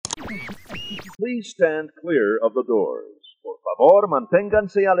Please stand clear of the doors. Por favor,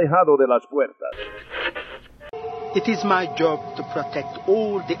 manténganse alejado de las puertas. It is my job to protect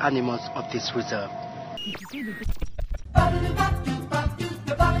all the animals of this reserve.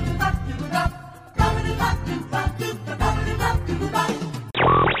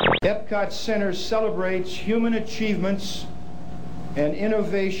 Epcot Center celebrates human achievements and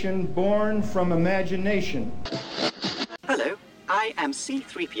innovation born from imagination. Hello, I am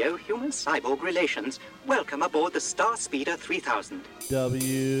C-3PO Human Cyborg Relations. Welcome aboard the Star Speeder 3000.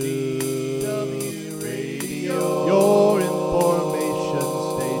 WDW Radio, your information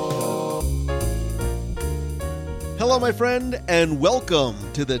station. Hello, my friend, and welcome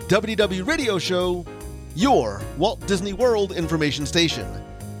to the WDW Radio Show, your Walt Disney World information station.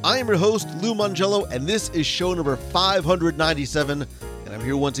 I am your host, Lou Mangello, and this is show number 597, and I'm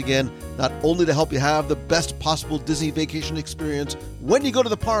here once again not only to help you have the best possible Disney vacation experience when you go to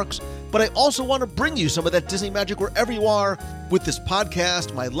the parks, but I also want to bring you some of that Disney magic wherever you are with this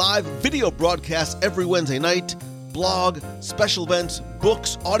podcast, my live video broadcasts every Wednesday night, blog, special events,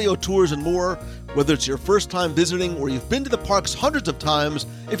 books, audio tours, and more. Whether it's your first time visiting or you've been to the parks hundreds of times,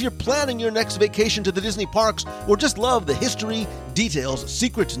 if you're planning your next vacation to the Disney parks or just love the history, details,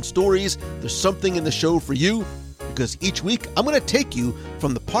 secrets, and stories, there's something in the show for you, because each week I'm going to take you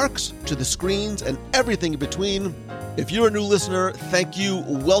from the parks to the screens and everything in between. If you're a new listener, thank you,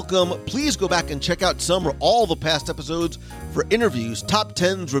 welcome. Please go back and check out some or all the past episodes for interviews, top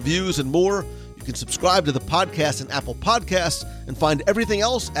 10s, reviews, and more. You can subscribe to the podcast in Apple Podcasts and find everything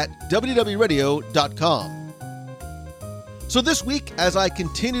else at www.radio.com. So this week, as I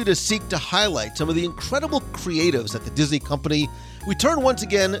continue to seek to highlight some of the incredible creatives at the Disney company, we turn once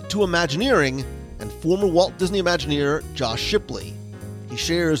again to Imagineering and former Walt Disney Imagineer Josh Shipley. He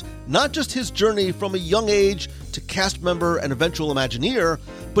shares not just his journey from a young age to cast member and eventual Imagineer,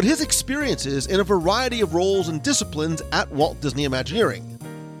 but his experiences in a variety of roles and disciplines at Walt Disney Imagineering.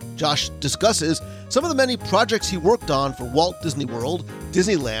 Josh discusses some of the many projects he worked on for Walt Disney World,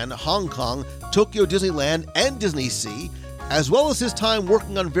 Disneyland, Hong Kong, Tokyo Disneyland, and Disney Sea, as well as his time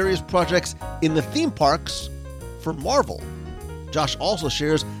working on various projects in the theme parks for Marvel. Josh also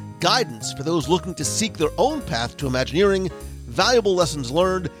shares guidance for those looking to seek their own path to Imagineering, valuable lessons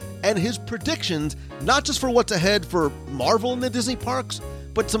learned, and his predictions not just for what's ahead for Marvel in the Disney parks,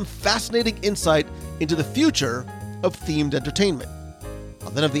 but some fascinating insight into the future of themed entertainment. I'll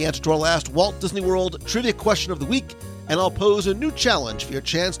then have the answer to our last Walt Disney World trivia question of the week, and I'll pose a new challenge for your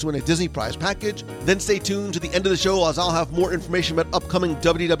chance to win a Disney prize package. Then stay tuned to the end of the show as I'll have more information about upcoming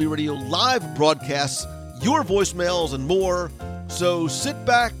WDW Radio live broadcasts, your voicemails, and more. So sit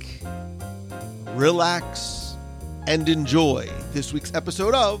back, relax, and enjoy this week's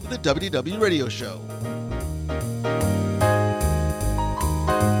episode of the WDW Radio Show.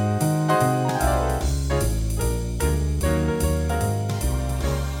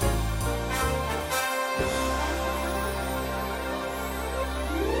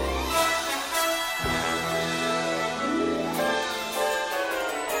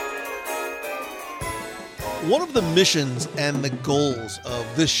 One of the missions and the goals of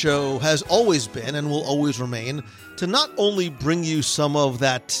this show has always been and will always remain to not only bring you some of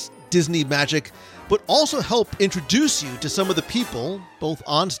that Disney magic, but also help introduce you to some of the people, both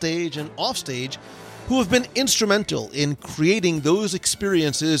on stage and off stage, who have been instrumental in creating those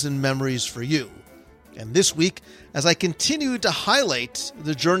experiences and memories for you. And this week, as I continue to highlight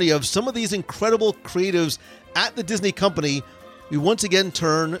the journey of some of these incredible creatives at the Disney company, we once again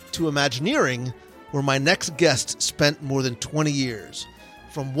turn to Imagineering, where my next guest spent more than 20 years.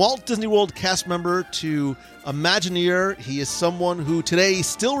 From Walt Disney World cast member to Imagineer, he is someone who today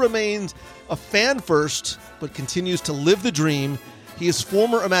still remains a fan first, but continues to live the dream. He is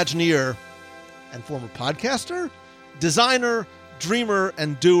former Imagineer and former podcaster, designer, dreamer,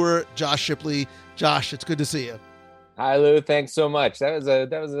 and doer, Josh Shipley. Josh, it's good to see you. Hi, Lou. Thanks so much. That was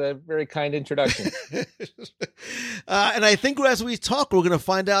a very kind introduction. And I think as we talk, we're going to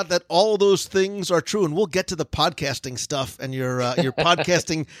find out that all of those things are true. And we'll get to the podcasting stuff and your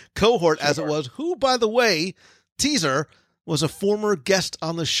podcasting cohort, as it was, who, by the way, teaser, was a former guest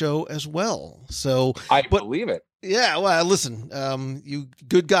on the show as well. So I believe it. Yeah, well, listen, you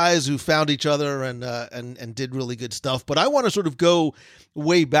good guys who found each other and did really good stuff. But I want to sort of go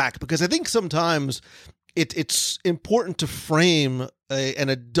way back because I think sometimes it's important to frame an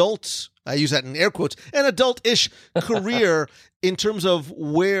adult, I use that in air quotes, an adult-ish career in terms of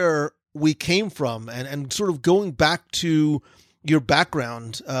where we came from and sort of going back to your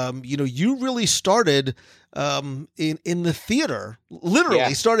background. You really started in the theater,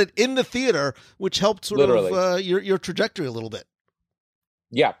 literally started in the theater, which helped sort of your trajectory a little bit.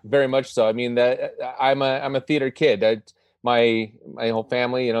 Yeah, very much so. I mean, that I'm a theater kid. My whole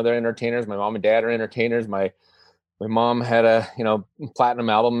family, they're entertainers. My mom and dad are entertainers. My mom had a platinum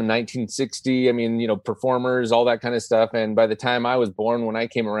album in 1960. I mean, performers, all that kind of stuff. And by the time I was born, when I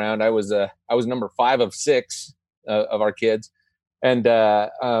came around, I was number 5 of 6 of our kids. And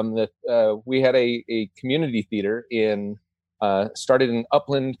we had a community theater started in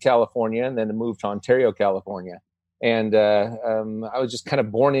Upland, California, and then moved to Ontario, California. And I was just kind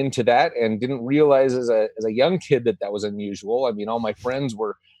of born into that and didn't realize as a young kid that was unusual. I mean, all my friends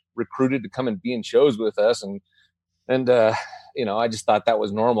were recruited to come and be in shows with us. And I just thought that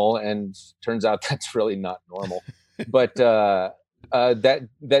was normal. And turns out that's really not normal. But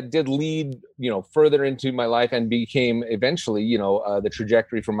that did lead, further into my life and became eventually, the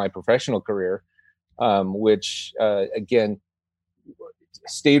trajectory for my professional career, which, again,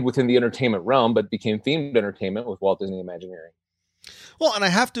 stayed within the entertainment realm, but became themed entertainment with Walt Disney Imagineering. Well, and I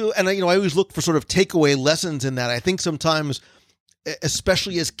have to, and I always look for sort of takeaway lessons in that. I think sometimes,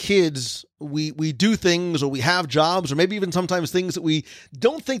 especially as kids, we do things, or we have jobs, or maybe even sometimes things that we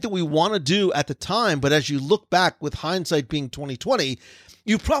don't think that we want to do at the time. But as you look back, with hindsight being 2020,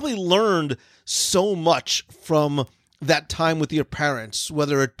 you probably learned so much from that time with your parents,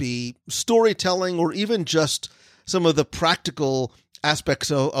 whether it be storytelling or even just some of the practical aspects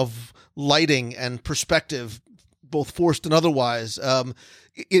of lighting and perspective, both forced and otherwise. At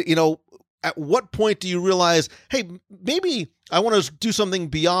what point do you realize, hey, maybe I want to do something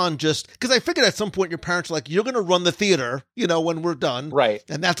beyond just, because I figured at some point your parents are like, you're going to run the theater, when we're done. Right.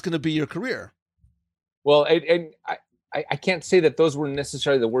 And that's going to be your career. Well, and I can't say that those were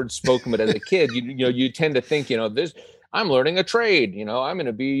necessarily the words spoken, but as a kid, you tend to think, I'm learning a trade, I'm going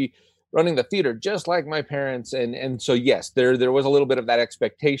to be running the theater just like my parents. And so, yes, there was a little bit of that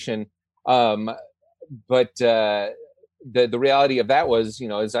expectation. But the reality of that was,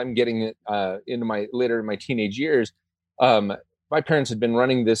 as I'm getting into my teenage years, my parents had been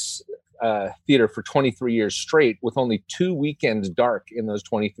running this theater for 23 years straight, with only 2 weekends dark in those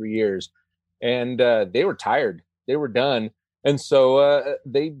 23 years. And they were tired. They were done. And so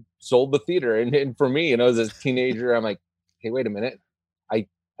they sold the theater. And for me, as a teenager, I'm like, hey, wait a minute.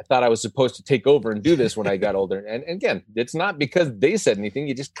 I thought I was supposed to take over and do this when I got older. And again, it's not because they said anything.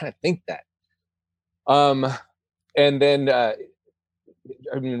 You just kind of think that. And then,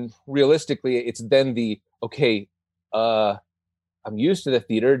 realistically, it's then I'm used to the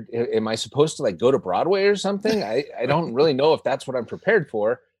theater. Am I supposed to go to Broadway or something? I don't really know if that's what I'm prepared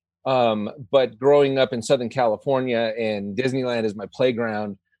for. But growing up in Southern California and Disneyland is my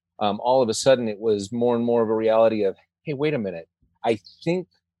playground, all of a sudden it was more and more of a reality of, hey, wait a minute. I think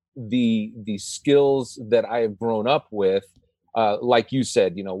the skills that I have grown up with, like you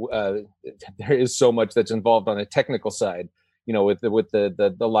said, there is so much that's involved on a technical side, with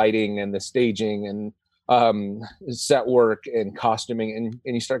the lighting and the staging and set work and costuming,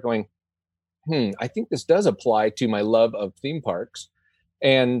 and you start going, I think this does apply to my love of theme parks,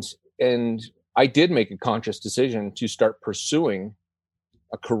 and I did make a conscious decision to start pursuing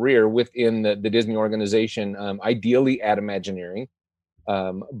a career within the Disney organization, ideally at Imagineering.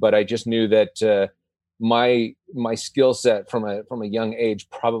 But I just knew that my skill set from a young age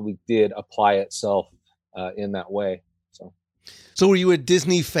probably did apply itself in that way. So were you a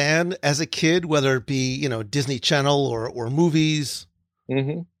Disney fan as a kid, whether it be, Disney Channel or movies?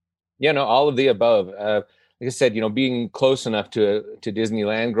 Mm-hmm. Yeah, no, all of the above. Like I said, being close enough to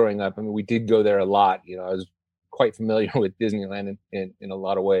Disneyland growing up, we did go there a lot. I was quite familiar with Disneyland in a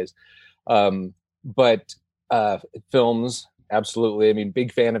lot of ways. But films, absolutely.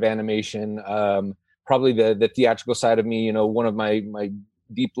 Big fan of animation. Probably the theatrical side of me, one of my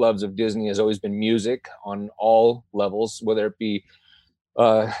deep loves of Disney has always been music on all levels, whether it be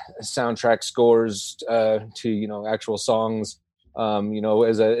soundtrack scores to actual songs.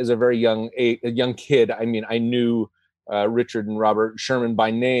 As a very young kid, I knew Richard and Robert Sherman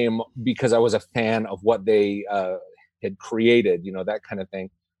by name because I was a fan of what they had created, that kind of thing.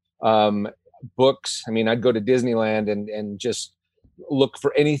 Books, I'd go to Disneyland and just look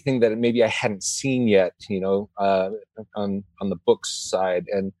for anything that maybe I hadn't seen yet, on the books side,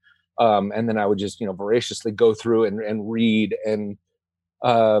 and then I would just voraciously go through and read, and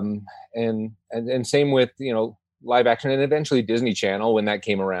same with live action, and eventually Disney Channel when that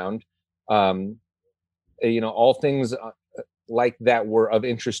came around. All things like that were of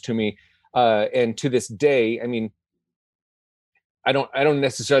interest to me, and to this day, I don't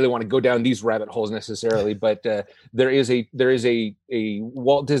necessarily want to go down these rabbit holes necessarily, but there is a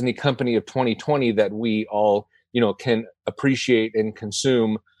Walt Disney Company of 2020 that we all can appreciate and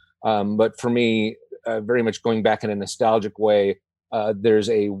consume. But for me, very much going back in a nostalgic way, there's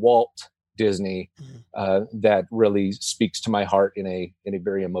a Walt Disney that really speaks to my heart in a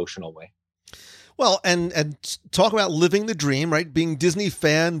very emotional way. Well, and talk about living the dream, right? Being Disney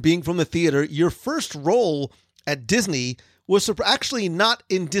fan, being from the theater. Your first role at Disney was actually not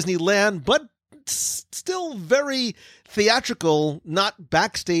in Disneyland, but still very theatrical, not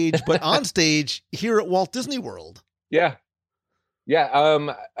backstage, but on stage here at Walt Disney World. Yeah. I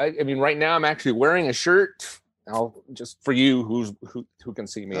mean, right now I'm actually wearing a shirt. Just for you who can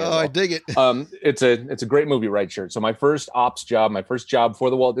see me. Oh, I dig it. It's a Great Movie Ride shirt. So my first ops job, my first job for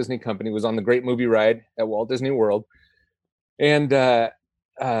the Walt Disney Company was on the Great Movie Ride at Walt Disney World. And I've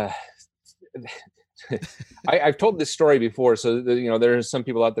told this story before, so there are some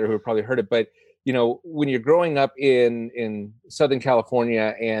people out there who have probably heard it, but when you're growing up in Southern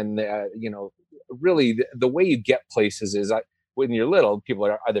California, and really the way you get places is when you're little, people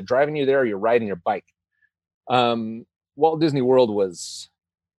are either driving you there or you're riding your bike. Walt Disney World was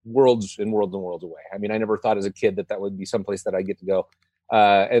worlds and worlds and worlds away. I mean, I never thought as a kid that would be someplace that I get to go.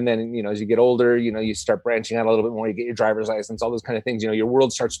 And then, as you get older, you start branching out a little bit more, you get your driver's license, all those kind of things, your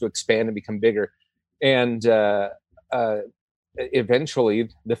world starts to expand and become bigger. And, eventually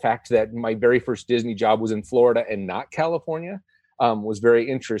the fact that my very first Disney job was in Florida and not California, was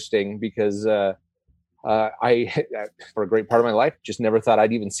very interesting because, I, for a great part of my life, just never thought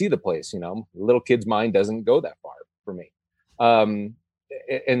I'd even see the place. Little kid's mind doesn't go that far for me. And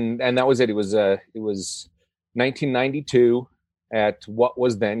that was it. It was 1992 at what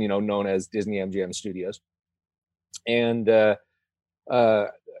was then, known as Disney MGM Studios. And I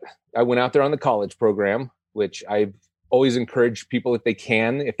went out there on the college program, which I've always encouraged people, if they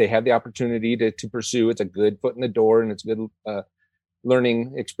have the opportunity to pursue. It's a good foot in the door, and it's a good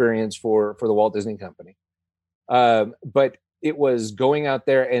learning experience for the Walt Disney Company. But it was going out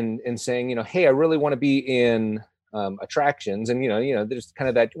there and saying, hey, I really want to be in attractions. And, there's kind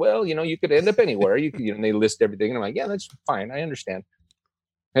of that, well, you could end up anywhere. You could, and they list everything. And I'm like, yeah, that's fine. I understand.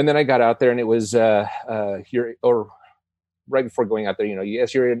 And then I got out there, and it was here, or right before going out there,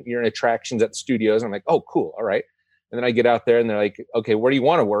 yes, you're in attractions at the studios. And I'm like, oh, cool. All right. And then I get out there, and they're like, okay, where do you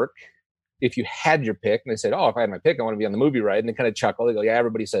want to work if you had your pick? And they said, oh, if I had my pick, I want to be on the movie ride. And they kind of chuckle. They go, yeah,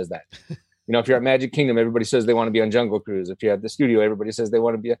 everybody says that. If you're at Magic Kingdom, everybody says they want to be on Jungle Cruise. If you're at the studio, everybody says they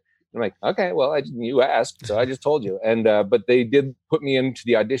want to be. I'm like, okay, well, you asked, so I just told you. And but they did put me into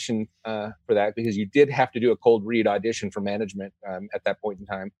the audition for that, because you did have to do a cold read audition for management at that point in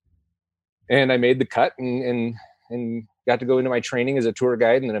time. And I made the cut and got to go into my training as a tour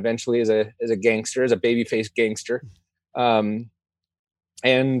guide, and then eventually as a gangster, as a babyface gangster. And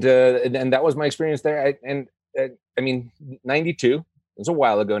that was my experience there. I mean, 92, it was a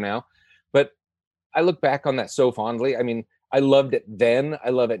while ago now, but I look back on that so fondly. I mean, I loved it then. I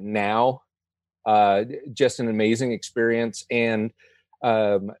love it now. Just an amazing experience. And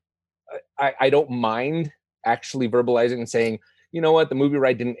I don't mind actually verbalizing and saying, you know what, the movie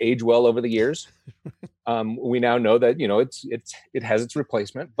ride didn't age well over the years. We now know that, it has its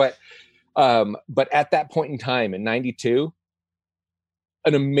replacement, but at that point in time in 92,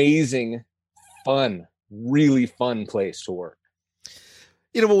 an amazing, fun, really fun place to work.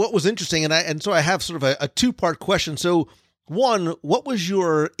 What was interesting, and so I have sort of a two-part question. So one, what was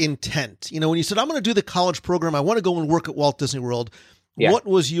your intent? When you said, I'm going to do the college program, I want to go and work at Walt Disney World. Yeah. What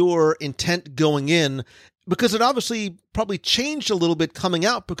was your intent going in? Because it obviously probably changed a little bit coming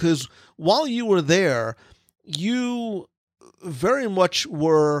out, because while you were there, you very much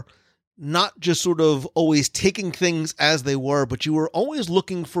were not just sort of always taking things as they were, but you were always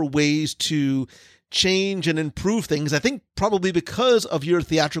looking for ways to change and improve things. I think probably because of your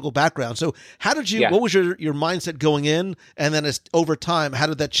theatrical background. So how did you, what was your mindset going in? And then over time, how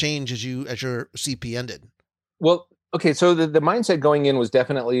did that change as your CP ended? Well, okay. So the mindset going in was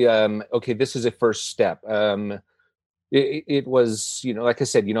definitely, okay, this is a first step. It was, like I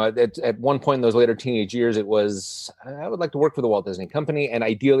said, at one point in those later teenage years, it was, I would like to work for the Walt Disney Company. And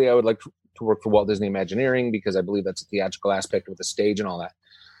ideally I would like to work for Walt Disney Imagineering, because I believe that's a theatrical aspect with the stage and all that.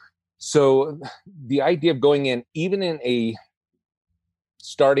 So the idea of going in, even in a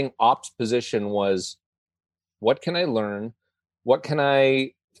starting ops position, was, what can I learn? What can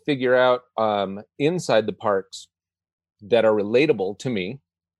I figure out inside the parks that are relatable to me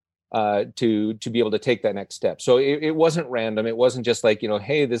to be able to take that next step? So it wasn't random. It wasn't just like,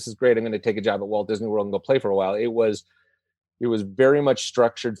 hey, this is great, I'm going to take a job at Walt Disney World and go play for a while. It was very much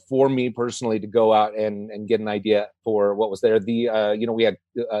structured for me personally to go out and get an idea for what was there. We had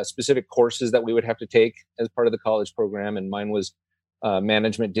specific courses that we would have to take as part of the college program, and mine was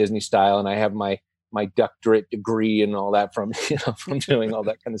management Disney style, and I have my doctorate degree and all that from doing all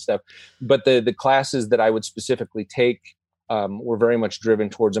that kind of stuff. But the classes that I would specifically take were very much driven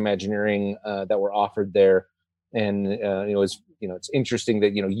towards Imagineering that were offered there. And it's interesting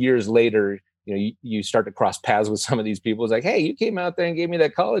that years later, you start to cross paths with some of these people. It's like, hey, you came out there and gave me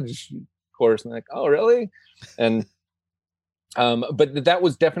that college course, and like, oh, really? And but that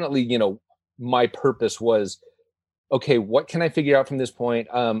was definitely my purpose was, okay, what can I figure out from this point?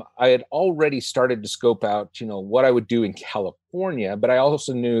 I had already started to scope out, what I would do in California, but I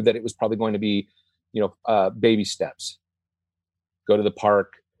also knew that it was probably going to be, baby steps. Go to the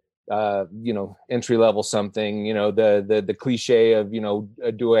park, entry level something, the cliche of,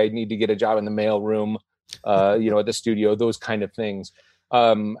 do I need to get a job in the mail room, at the studio, those kind of things.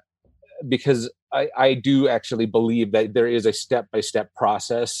 Because I do actually believe that there is a step-by-step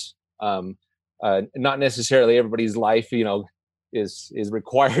process. Not necessarily everybody's life, is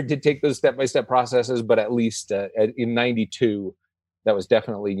required to take those step-by-step processes, but at least in 92, that was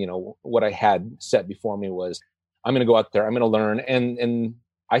definitely, what I had set before me was, I'm going to go out there, I'm going to learn. And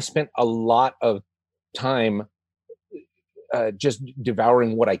I spent a lot of time just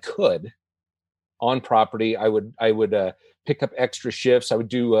devouring what I could on property. I would pick up extra shifts. I would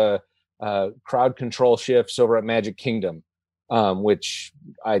do crowd control shifts over at Magic Kingdom, which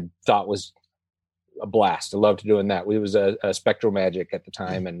I thought was a blast. I loved doing that. It was a Spectral Magic at the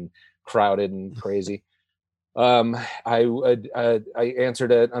time and crowded and crazy. I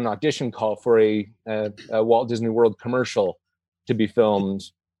answered an audition call for a Walt Disney World commercial to be filmed,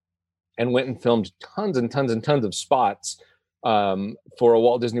 and went and filmed tons and tons and tons of spots for a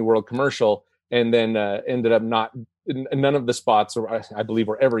Walt Disney World commercial, and then ended up none of the spots, I believe,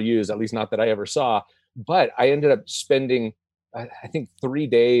 were ever used, at least not that I ever saw. But I ended up spending, I think, 3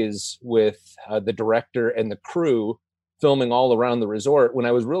 days with the director and the crew filming all around the resort, when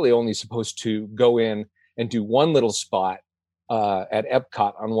I was really only supposed to go in and do one little spot at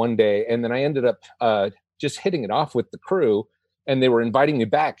Epcot on one day. And then I ended up just hitting it off with the crew, and they were inviting me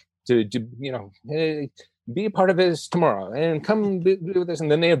back to hey, be a part of this tomorrow and come do this.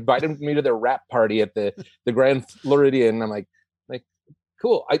 And then they invited me to their wrap party at the Grand Floridian. And I'm like,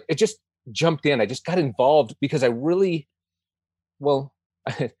 cool. I just jumped in. I just got involved because I really,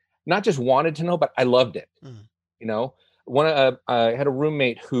 not just wanted to know, but I loved it. I had a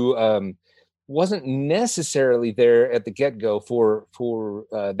roommate who wasn't necessarily there at the get-go for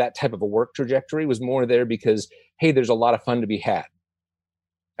that type of a work trajectory, was more there because, hey, there's a lot of fun to be had.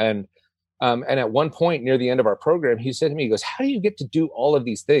 And at one point near the end of our program, he said to me, he goes, how do you get to do all of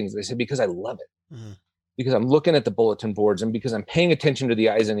these things? I said, because I love it. Mm-hmm. Because I'm looking at the bulletin boards, and because I'm paying attention to the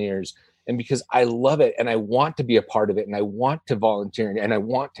eyes and ears, and because I love it and I want to be a part of it, and I want to volunteer, and I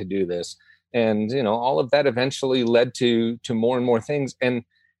want to do this. And, all of that eventually led to more and more things.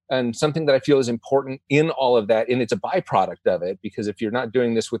 And something that I feel is important in all of that, and it's a byproduct of it, because if you're not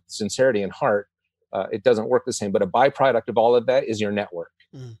doing this with sincerity and heart, it doesn't work the same. But a byproduct of all of that is your network.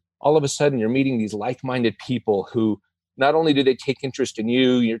 Mm. All of a sudden, you're meeting these like-minded people who not only do they take interest in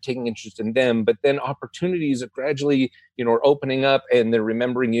you, you're taking interest in them, but then opportunities are gradually, are opening up, and they're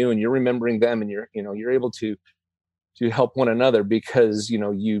remembering you, and you're remembering them, and you're able to help one another because,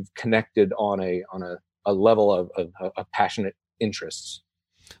 you've connected on a level of passionate interests.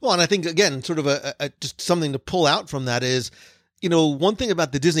 Well, and I think, again, sort of just something to pull out from that is, one thing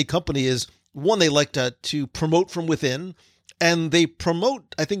about the Disney company is, one, they like to promote from within, and they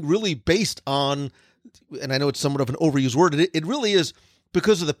promote, I think, really based on, and I know it's somewhat of an overused word, it really is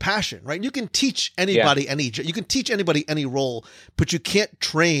because of the passion, right? You can teach anybody you can teach anybody any role, but you can't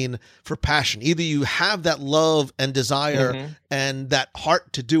train for passion. Either you have that love and desire and that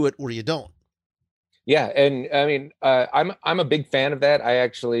heart to do it, or you don't. Yeah, and I mean, I'm a big fan of that. I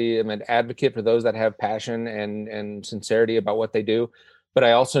actually am an advocate for those that have passion and sincerity about what they do. But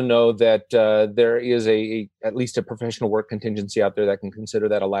I also know that there is at least a professional work contingency out there that can consider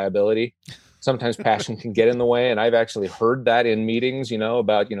that a liability. Sometimes passion can get in the way, and I've actually heard that in meetings,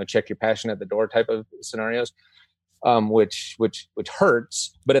 about check your passion at the door type of scenarios, which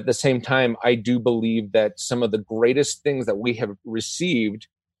hurts. But at the same time, I do believe that some of the greatest things that we have received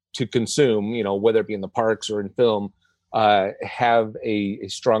to consume, whether it be in the parks or in film, have a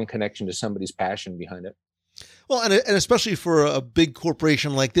strong connection to somebody's passion behind it. Well, and especially for a big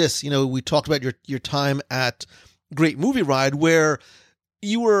corporation like this, we talked about your time at Great Movie Ride, where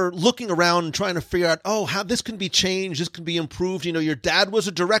you were looking around and trying to figure out, how this can be changed, this can be improved. Your dad was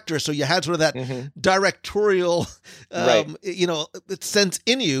a director, so you had sort of that directorial, sense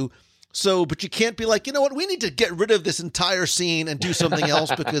in you. So, but you can't be like, we need to get rid of this entire scene and do something else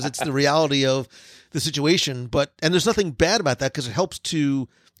because it's the reality of the situation. And there's nothing bad about that, because it helps to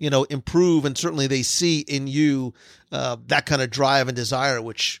improve, and certainly they see in you that kind of drive and desire,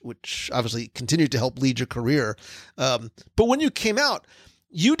 which obviously continued to help lead your career. But when you came out,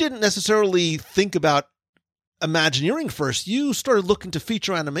 you didn't necessarily think about Imagineering first. You started looking to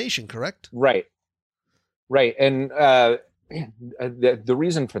feature animation, correct? Right. And the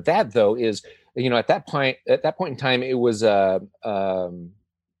reason for that, though, is at that point in time, it was what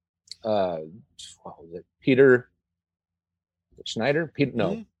was it? Peter Schneider?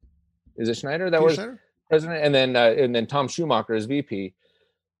 No, is it Schneider that was Schneider? President, and then Tom Schumacher as VP.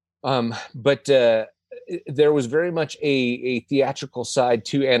 But there was very much a theatrical side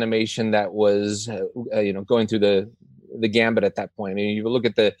to animation that was going through the gambit at that point. I mean, you look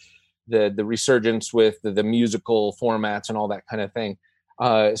at the resurgence with the musical formats and all that kind of thing.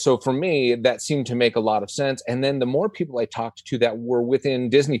 So for me, that seemed to make a lot of sense. And then the more people I talked to that were within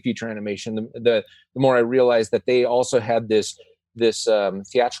Disney feature animation, the more I realized that they also had this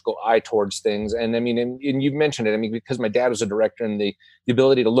theatrical eye towards things. And I mean, and you've mentioned it. I mean, because my dad was a director, and the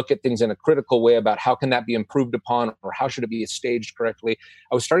ability to look at things in a critical way about how can that be improved upon, or how should it be staged correctly.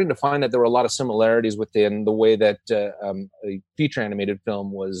 I was starting to find that there were a lot of similarities within the way that a feature animated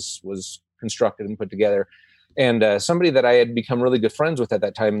film was constructed and put together. And somebody that I had become really good friends with at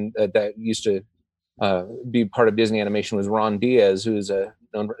that time that used to be part of Disney Animation was Ron Diaz, who is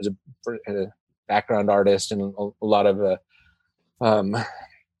known as a background artist and a lot of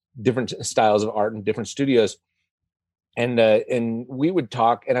different styles of art in different studios. And we would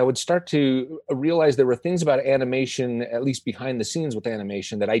talk, and I would start to realize there were things about animation, at least behind the scenes with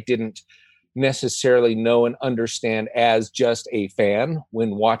animation, that I didn't necessarily know and understand as just a fan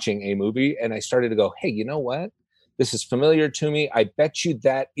when watching a movie. And I started to go, hey, you know what? This is familiar to me. I bet you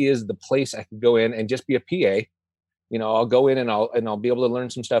that is the place I could go in and just be a PA. I'll go in and I'll be able to learn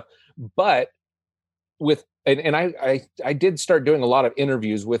some stuff. But I did start doing a lot of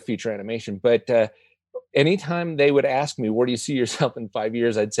interviews with feature animation, but anytime they would ask me, where do you see yourself in 5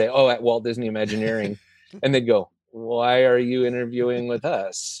 years? I'd say, at Walt Disney Imagineering. And they'd go, why are you interviewing with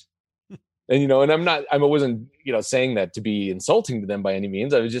us? And, and I wasn't, saying that to be insulting to them by any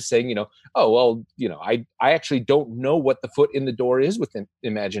means. I was just saying, I actually don't know what the foot in the door is with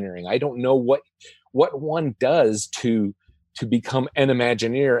Imagineering. I don't know what one does to become an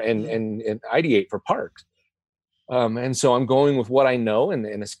Imagineer and ideate for parks. And so I'm going with what I know and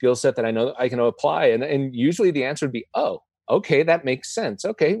a skill set that I know that I can apply. And usually the answer would be, oh, okay, that makes sense.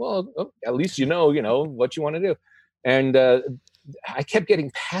 Okay, well, at least you know what you want to do. And I kept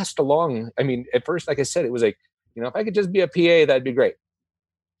getting passed along. I mean, at first, like I said, it was like, if I could just be a PA, that'd be great.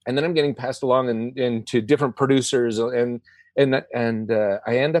 And then I'm getting passed along into different producers, and I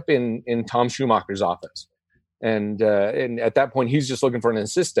end up in Tom Schumacher's office. And at that point, he's just looking for an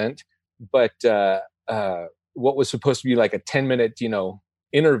assistant. But what was supposed to be like a 10-minute,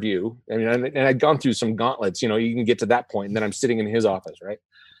 interview. I mean, and I'd gone through some gauntlets. You can get to that point, and then I'm sitting in his office, right?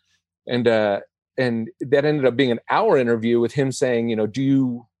 And that ended up being an hour interview with him saying, would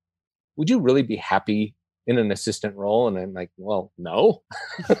you really be happy in an assistant role? And I'm like, well, no.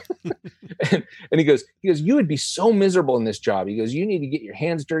 and he goes, you would be so miserable in this job. He goes, you need to get your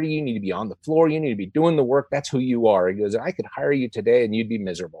hands dirty. You need to be on the floor. You need to be doing the work. That's who you are. He goes, I could hire you today and you'd be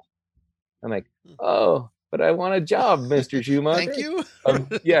miserable. I'm like, oh, but I want a job, Mr. Schumacher. Thank you.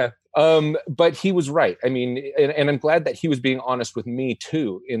 Yeah. But he was right. I mean, and I'm glad that he was being honest with me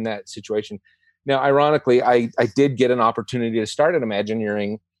too in that situation. Now, ironically, I did get an opportunity to start at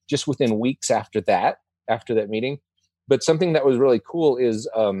Imagineering just within weeks after that meeting. But something that was really cool is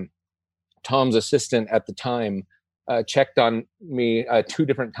Tom's assistant at the time checked on me 2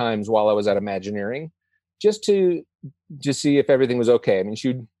 different times while I was at Imagineering, just to see if everything was okay. I mean,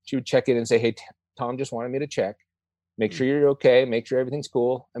 she would check in and say, hey, Tom just wanted me to check, make sure you're okay, make sure everything's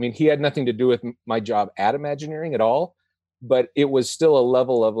cool. I mean, he had nothing to do with my job at Imagineering at all, but it was still a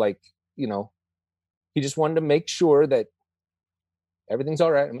level of like, he just wanted to make sure that everything's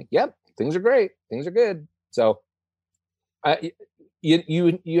all right. I'm like, yep, things are great. Things are good. So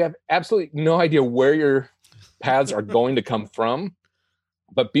you have absolutely no idea where your paths are going to come from,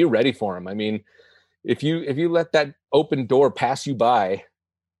 but be ready for them. I mean, if you let that open door pass you by,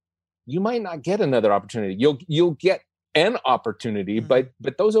 you might not get another opportunity. You'll get an opportunity, but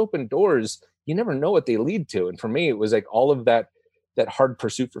those open doors, you never know what they lead to. And for me, it was like all of that hard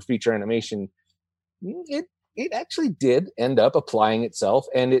pursuit for feature animation. It actually did end up applying itself.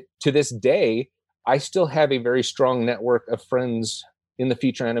 And to this day, I still have a very strong network of friends in the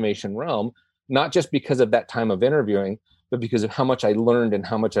feature animation realm, not just because of that time of interviewing, but because of how much I learned and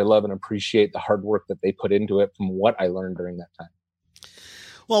how much I love and appreciate the hard work that they put into it from what I learned during that time.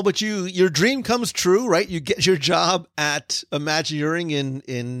 Well, but your dream comes true, right? You get your job at Imagineering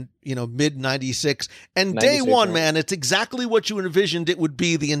in mid '96, and day one, right? Man, it's exactly what you envisioned it would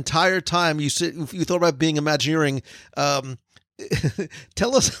be the entire time you thought about being Imagineering.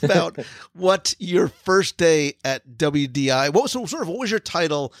 Tell us about what your first day at WDI. What was your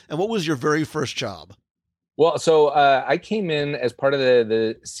title, and what was your very first job? Well, so I came in as part of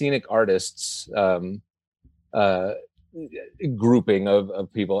the scenic artists. Grouping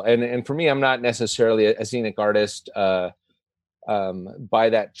of people, and for me, I'm not necessarily a scenic artist by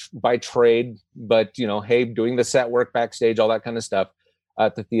trade, but hey, doing the set work backstage, all that kind of stuff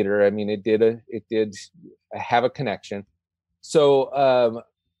at the theater. I mean, it did have a connection. So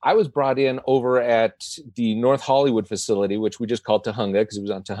I was brought in over at the North Hollywood facility, which we just called Tujunga because it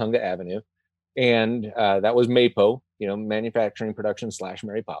was on Tujunga Avenue, and that was MAPO, manufacturing, production /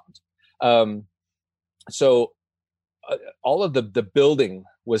 Mary Poppins. So all of the building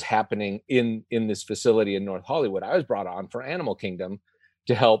was happening in this facility in North Hollywood. I was brought on for Animal Kingdom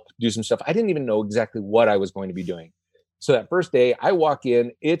to help do some stuff. I didn't even know exactly what I was going to be doing. So that first day I walk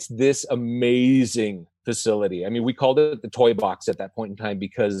in, it's this amazing facility. I mean, we called it the toy box at that point in time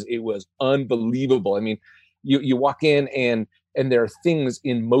because it was unbelievable. I mean, you walk in and there are things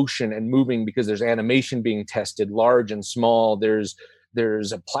in motion and moving because there's animation being tested, large and small. There's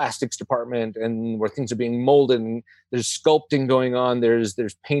a plastics department and where things are being molded, and there's sculpting going on. There's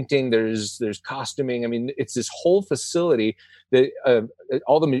painting, there's costuming. I mean, it's this whole facility that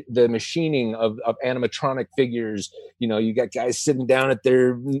all the machining of animatronic figures. You got guys sitting down at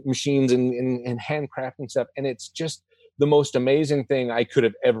their machines and handcrafting stuff, and it's just the most amazing thing I could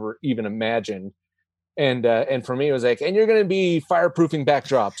have ever even imagined. And for me, it was like, and you're going to be fireproofing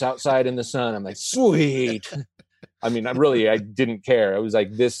backdrops outside in the sun. I'm like, sweet. I mean, I didn't care. I was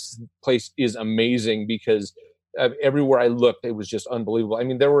like, this place is amazing because everywhere I looked, it was just unbelievable. I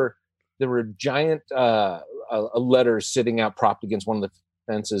mean, there were giant letters sitting out propped against one of the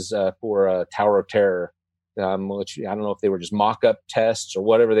fences for Tower of Terror, which I don't know if they were just mock-up tests or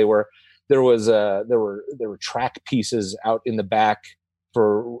whatever they were. There were track pieces out in the back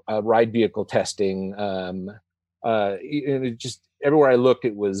for ride vehicle testing. And it just everywhere I looked,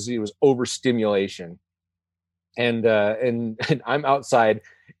 it was overstimulation. And I'm outside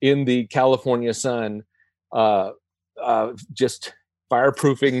in the California sun, just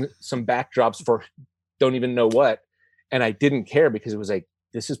fireproofing some backdrops for don't even know what. And I didn't care because it was like,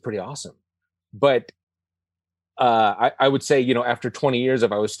 this is pretty awesome. But I would say, after 20 years,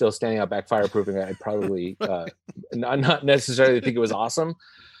 if I was still standing out back fireproofing, I'd probably not necessarily think it was awesome.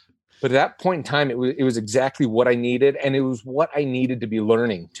 But at that point in time, it was exactly what I needed. And it was what I needed to be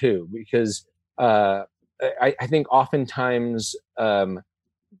learning too, because I think oftentimes,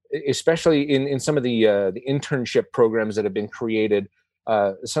 especially in some of the internship programs that have been created,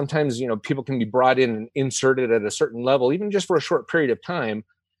 sometimes people can be brought in and inserted at a certain level, even just for a short period of time,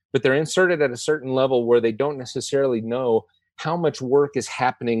 but they're inserted at a certain level where they don't necessarily know how much work is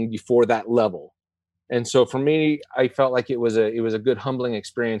happening before that level. And so for me, I felt like it was a good humbling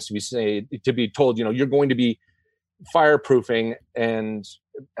experience to be told, you're going to be fireproofing, and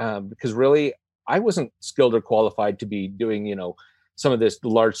because really, I wasn't skilled or qualified to be doing, some of this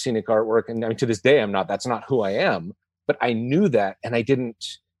large scenic artwork. And I mean, to this day, I'm not. That's not who I am. But I knew that, and I didn't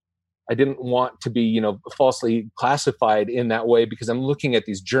want to be, falsely classified in that way, because I'm looking at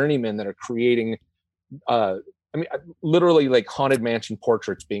these journeymen that are creating, literally like haunted mansion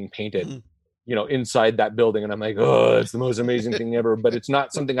portraits being painted, inside that building. And I'm like, oh, it's the most amazing thing ever. But it's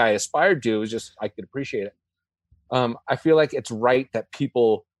not something I aspired to. It was just I could appreciate it. I feel like it's right that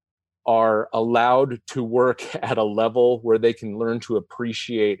people are allowed to work at a level where they can learn to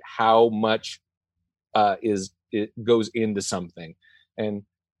appreciate how much it goes into something. And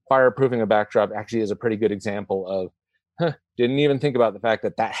fireproofing a backdrop actually is a pretty good example of didn't even think about the fact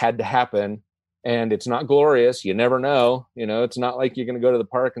that had to happen, and it's not glorious. You never know. It's not like you're going to go to the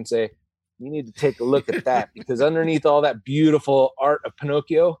park and say, you need to take a look at that, because underneath all that beautiful art of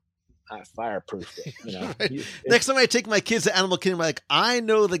Pinocchio, I fireproofed it. Right. Next time I take my kids to Animal Kingdom, I'm like, I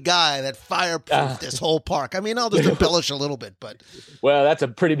know the guy that fireproofed this whole park. I mean, I'll just embellish a little bit, but well, that's a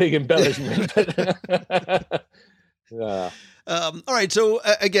pretty big embellishment. All right. So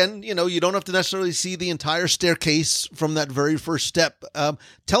again, you don't have to necessarily see the entire staircase from that very first step.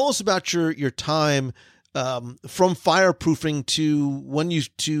 Tell us about your time from fireproofing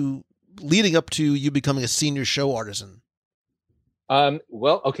to leading up to you becoming a senior show artisan.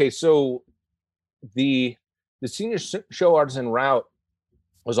 Well, okay. So the senior show artisan route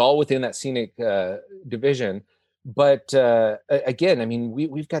was all within that scenic division. But again, I mean,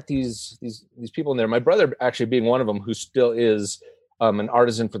 we've got these people in there. My brother actually being one of them, who still is an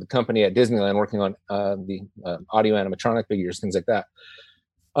artisan for the company at Disneyland, working on the audio animatronic figures, things like that.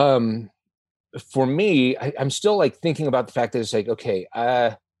 For me, I'm still like thinking about the fact that it's like, okay,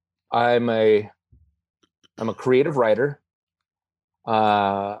 I'm a creative writer.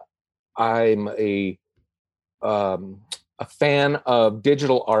 I'm a fan of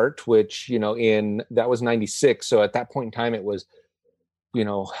digital art, which, that was 96. So at that point in time, it was,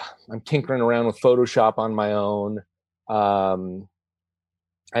 I'm tinkering around with Photoshop on my own.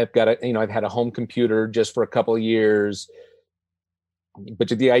 I've got I've had a home computer just for a couple of years, but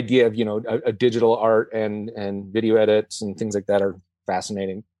the idea of, a digital art and video edits and things like that are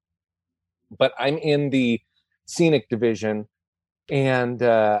fascinating. But I'm in the scenic division, and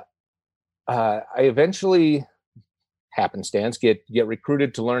I eventually, happenstance, get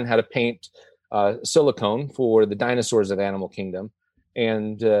recruited to learn how to paint silicone for the dinosaurs of Animal Kingdom.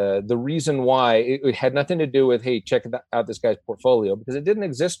 And the reason why it had nothing to do with, hey, check out this guy's portfolio, because it didn't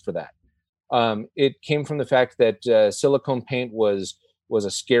exist for that. It came from the fact that silicone paint was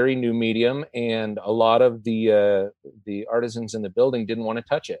a scary new medium, and a lot of the artisans in the building didn't want to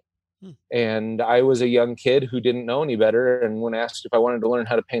touch it. And I was a young kid who didn't know any better. And when asked if I wanted to learn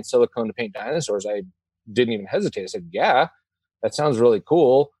how to paint silicone to paint dinosaurs, I didn't even hesitate. I said, yeah, that sounds really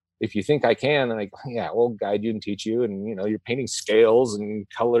cool. If you think I can, and we'll guide you and teach you. And, you're painting scales and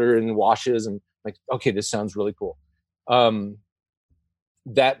color and washes, and okay, this sounds really cool.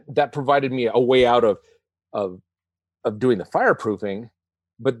 That provided me a way out of doing the fireproofing.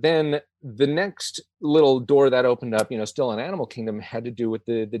 But then the next little door that opened up, still in Animal Kingdom, had to do with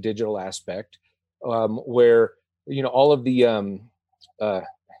the digital aspect, where, all of the, I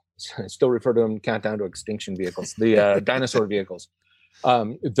still refer to them, countdown to extinction vehicles, the dinosaur vehicles.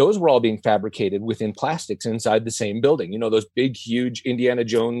 Those were all being fabricated within plastics inside the same building, those big, huge Indiana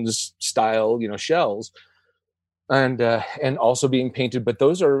Jones style, shells, and also being painted. But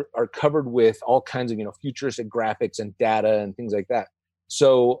those are covered with all kinds of, futuristic graphics and data and things like that.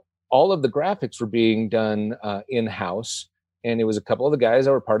 So all of the graphics were being done in-house, and it was a couple of the guys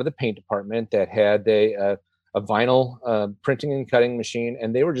that were part of the paint department that had a vinyl printing and cutting machine,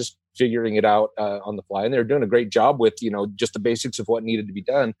 and they were just figuring it out on the fly, and they were doing a great job with just the basics of what needed to be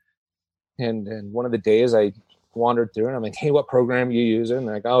done. And one of the days I wandered through, and I'm like, hey, what program are you using? And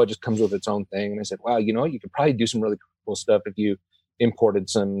they're like, oh, it just comes with its own thing. And I said, wow, you could probably do some really cool stuff if you imported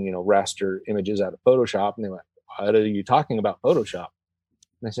some raster images out of Photoshop. And they went, what are you talking about, Photoshop?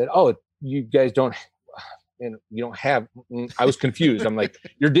 And I said, oh, you guys don't, you don't have, I was confused. I'm like,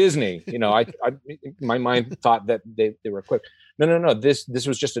 you're Disney. My mind thought that they were equipped. No. This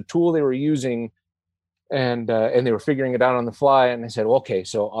was just a tool they were using, and they were figuring it out on the fly. And I said, well, okay.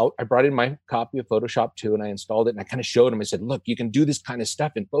 So I brought in my copy of Photoshop 2, and I installed it, and I kind of showed them. I said, look, you can do this kind of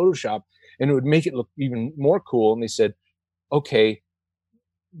stuff in Photoshop, and it would make it look even more cool. And they said, okay,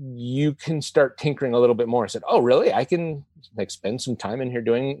 you can start tinkering a little bit more. I said, oh, really? I can spend some time in here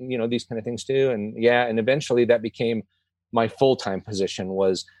doing, these kind of things too. And yeah. And eventually that became my full-time position,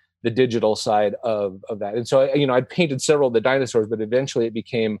 was the digital side of that. And so, I'd painted several of the dinosaurs, but eventually it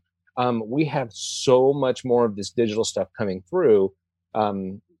became, we have so much more of this digital stuff coming through.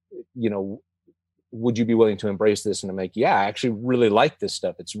 Would you be willing to embrace this? And I'm like, yeah, I actually really like this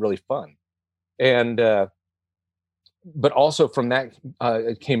stuff. It's really fun. And, but also from that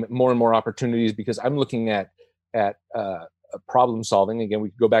it came more and more opportunities, because I'm looking at problem solving. Again, we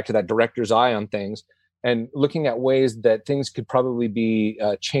could go back to that director's eye on things, and looking at ways that things could probably be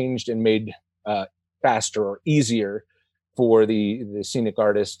changed and made faster or easier for the scenic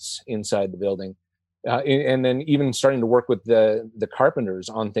artists inside the building. And then even starting to work with the carpenters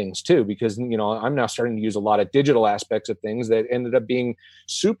on things too, because, I'm now starting to use a lot of digital aspects of things that ended up being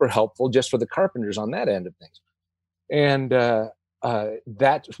super helpful just for the carpenters on that end of things. And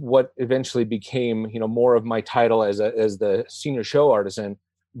that's what eventually became, more of my title as the senior show artisan.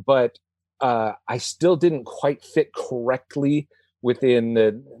 But I still didn't quite fit correctly within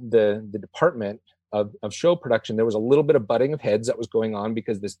the department of show production. There was a little bit of butting of heads that was going on,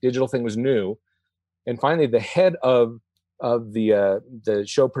 because this digital thing was new. And finally, the head of the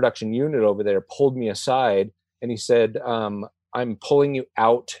show production unit over there pulled me aside, and he said, I'm pulling you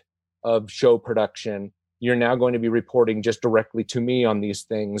out of show production. You're now going to be reporting just directly to me on these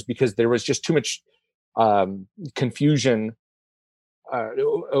things, because there was just too much confusion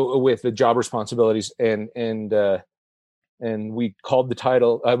with the job responsibilities. And we called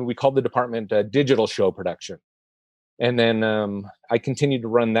the department digital show production. And then I continued to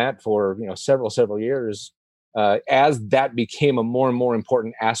run that for several years, as that became a more and more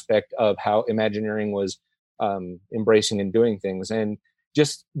important aspect of how Imagineering was embracing and doing things. And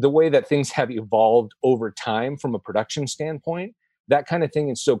just the way that things have evolved over time from a production standpoint, that kind of thing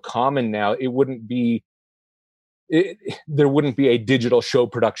is so common now. There wouldn't be a digital show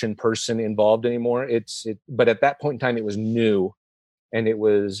production person involved anymore. But at that point in time, it was new and it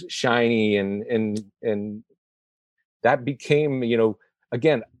was shiny, and that became,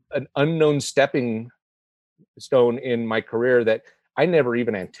 again, an unknown stepping stone in my career that I never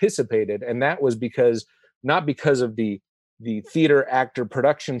even anticipated. And that was not because of the theater actor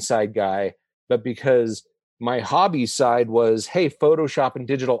production side guy, but because my hobby side was, hey, Photoshop and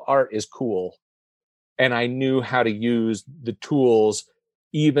digital art is cool. And I knew how to use the tools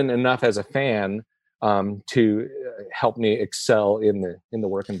even enough as a fan to help me excel in the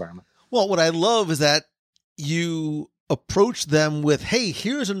work environment. Well, what I love is that you approach them with, hey,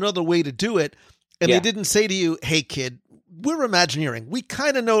 here's another way to do it. And they didn't say to you, hey, kid, we're Imagineering. We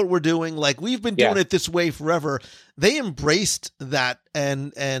kind of know what we're doing. Like, we've been doing it this way forever. They embraced that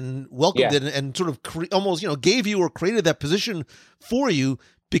and welcomed it and sort of almost, gave you or created that position for you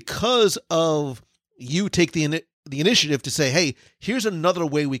because of you take the initiative to say, hey, here's another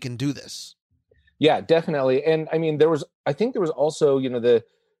way we can do this. Yeah, definitely. And I mean, I think there was also, the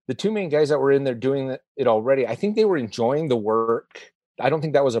two main guys that were in there doing it already. I think they were enjoying the work. I don't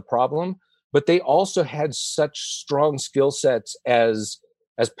think that was a problem. But they also had such strong skill sets as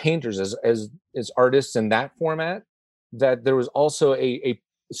painters, as artists in that format, that there was also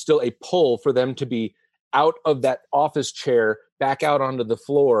still a pull for them to be out of that office chair, back out onto the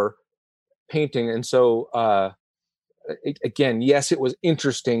floor painting. And so, again, yes, it was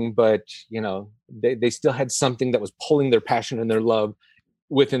interesting, but they still had something that was pulling their passion and their love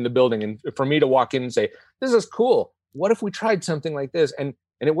within the building. And for me to walk in and say, this is cool. What if we tried something like this? And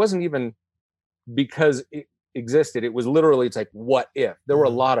it wasn't even because it existed. It was literally, it's like, what if? There were a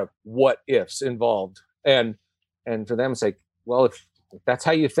lot of what ifs involved. And for them, it's like, well, if that's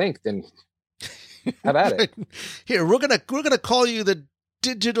how you think, then have at it. Here, we're gonna call you the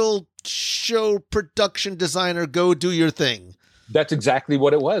digital show production designer. Go do your thing. That's exactly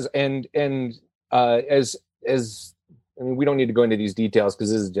what it was. And as I mean, we don't need to go into these details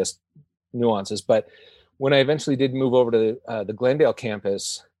because this is just nuances. But when I eventually did move over to the Glendale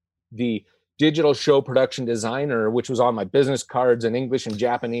campus, the digital show production designer, which was on my business cards in English and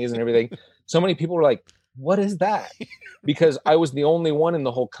Japanese and everything, so many people were like, what is that? Because I was the only one in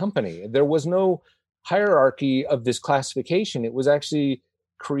the whole company. There was no hierarchy of this classification. It was actually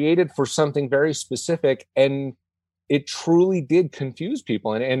created for something very specific, and it truly did confuse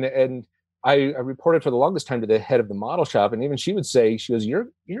people. And I reported for the longest time to the head of the model shop, and even she would say, she goes, you're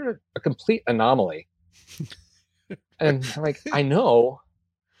a complete anomaly. And I'm like, I know.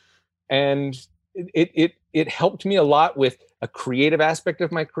 And it helped me a lot with a creative aspect of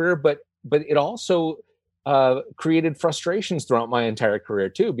my career, but it also created frustrations throughout my entire career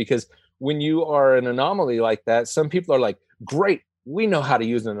too, because when you are an anomaly like that, some people are like, great, we know how to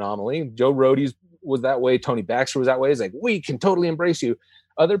use an anomaly. Joe Rohde was that way. Tony Baxter was that way. It's like, we can totally embrace you.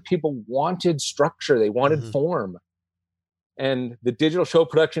 Other people wanted structure. They wanted form. And the digital show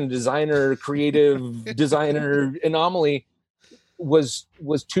production designer, creative designer anomaly was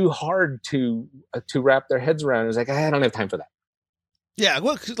too hard to wrap their heads around. It was like, I don't have time for that. Yeah,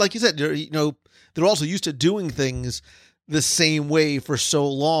 well, like you said, they're also used to doing things the same way for so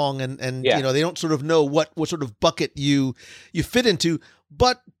long, and they don't sort of know what sort of bucket you fit into.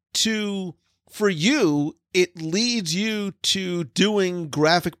 But for you, it leads you to doing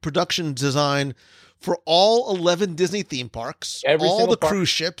graphic production design for all 11 Disney theme parks, all the cruise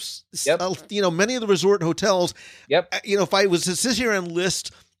ships, many of the resort hotels. Yep. If I was to sit here and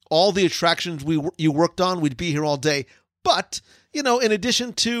list all the attractions you worked on, we'd be here all day. But, in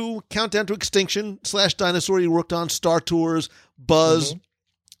addition to Countdown to Extinction / Dinosaur, you worked on Star Tours, Buzz.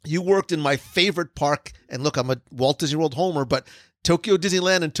 You worked in my favorite park, and look, I'm a Walt Disney World homer, but Tokyo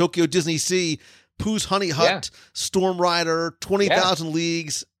Disneyland and Tokyo Disney Sea, Pooh's Honey Hut, Storm Rider, 20,000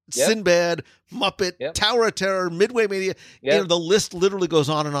 Leagues, Sinbad, Muppet, Tower of Terror, Midway Mania. The list literally goes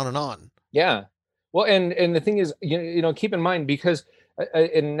on and on and on. Yeah. Well, and the thing is, keep in mind, because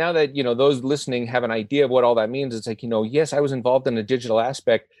and now that, those listening have an idea of what all that means, it's like, yes, I was involved in a digital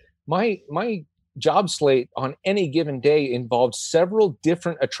aspect. My job slate on any given day involved several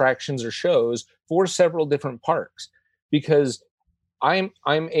different attractions or shows for several different parks, because I'm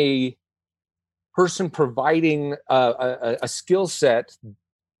a person providing a skill set,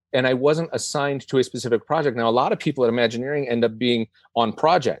 and I wasn't assigned to a specific project. Now, a lot of people at Imagineering end up being on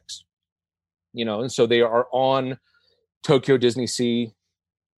projects, and so they are on Tokyo Disney Sea,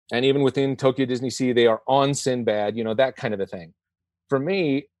 and even within Tokyo Disney Sea, they are on Sinbad, that kind of a thing. For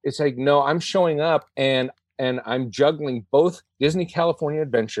me, it's like, no, I'm showing up and I'm juggling both Disney California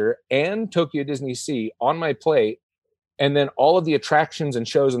Adventure and Tokyo Disney Sea on my plate. and then all of the attractions and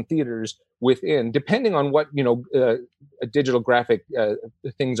shows and theaters within, depending on what, digital graphic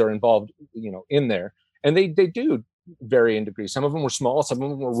things are involved, in there. And they do vary in degrees. Some of them were small, some of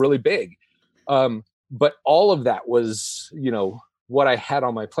them were really big. But all of that was, what I had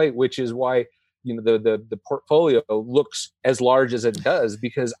on my plate, which is why, the portfolio looks as large as it does,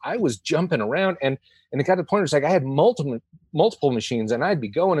 because I was jumping around, and it got to the point where it's like I had multiple machines, and I'd be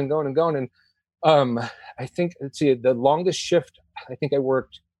going and going and going. And I think, the longest shift I think I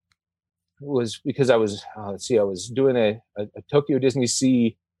worked was because I was doing a Tokyo Disney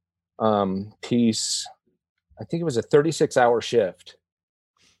Sea piece. I think it was a 36-hour shift,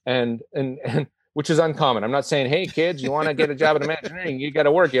 and which is uncommon. I'm not saying, hey kids, you want to get a job in Imagineering, you got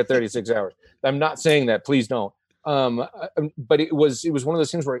to work at 36 hours. I'm not saying that. Please don't. But it was one of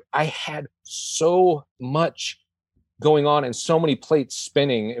those things where I had so much going on and so many plates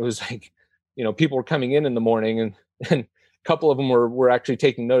spinning. It was like, people were coming in the morning, and a couple of them were actually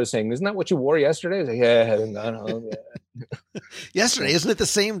taking notice, saying, "Isn't that what you wore yesterday?" I was like, "Yeah, I know." Yeah. Yesterday, isn't it the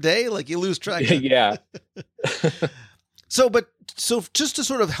same day? Like, you lose track. Yeah. So just to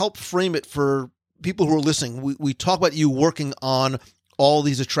sort of help frame it for people who are listening, we talk about you working on all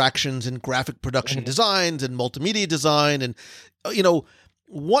these attractions and graphic production designs and multimedia design, and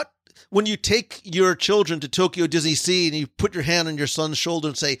when you take your children to Tokyo Disney Sea and you put your hand on your son's shoulder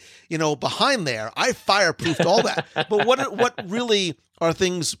and say, behind there, I fireproofed all that. But what really are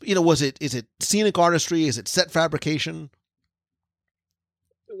things, is it scenic artistry? Is it set fabrication?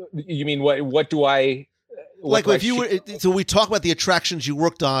 You mean what do I... Like if you were, so we talk about the attractions you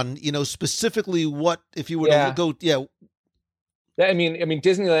worked on, specifically what, if you were to go, I mean,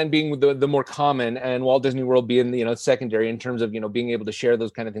 Disneyland being the more common, and Walt Disney World being, secondary in terms of, being able to share those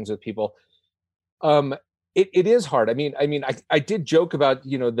kind of things with people. It is hard. I did joke about,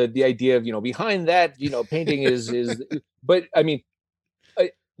 the idea of, behind that, painting is, but I mean,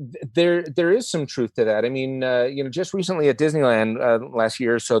 there is some truth to that. I mean, just recently at Disneyland last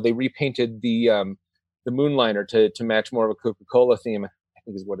year, so they repainted the Moonliner to match more of a Coca-Cola theme. I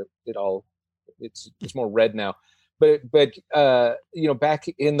think is what it's more red now. But back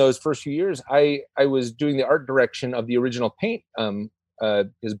in those first few years, I was doing the art direction of the original paint,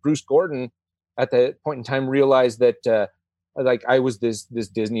 because Bruce Gordon at that point in time realized that I was this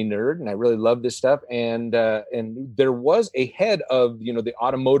Disney nerd, and I really loved this stuff, and there was a head of the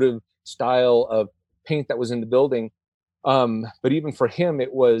automotive style of paint that was in the building. But even for him,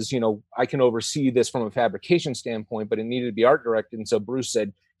 it was, I can oversee this from a fabrication standpoint, but it needed to be art directed. And so Bruce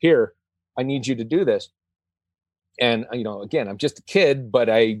said, "Here, I need you to do this." And, again, I'm just a kid, but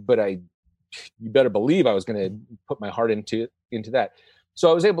you better believe I was going to put my heart into that. So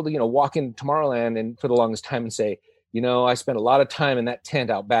I was able to, walk into Tomorrowland and for the longest time and say, I spent a lot of time in that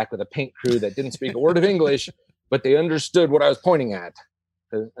tent out back with a paint crew that didn't speak a word of English, but they understood what I was pointing at.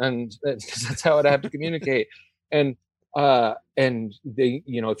 And that's how I'd have to communicate. And they,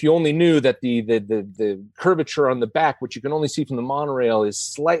 if you only knew that the curvature on the back, which you can only see from the monorail, is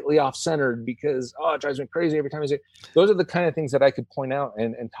slightly off centered because, it drives me crazy every time I see it. Those are the kind of things that I could point out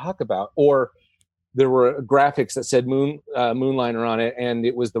and talk about. Or there were graphics that said Moonliner on it, and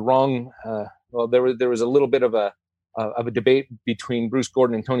it was the wrong, there was a little bit of a debate between Bruce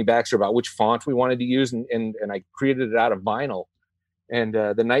Gordon and Tony Baxter about which font we wanted to use. And I created it out of vinyl. And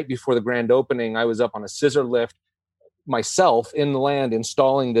the night before the grand opening, I was up on a scissor lift myself in the land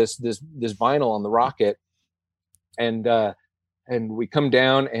installing this vinyl on the rocket, and we come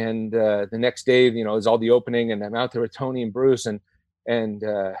down, and the next day is all the opening, and I'm out there with Tony and Bruce, and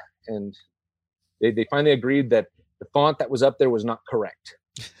they finally agreed that the font that was up there was not correct.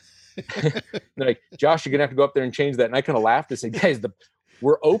 They're like, "Josh, you're gonna have to go up there and change that." And I kind of laughed and said, "Guys,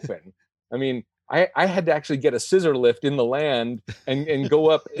 we're open." I mean, I had to actually get a scissor lift in the land and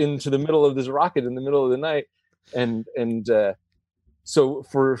go up into the middle of this rocket in the middle of the night. And so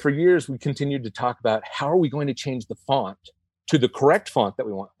for years we continued to talk about how are we going to change the font to the correct font that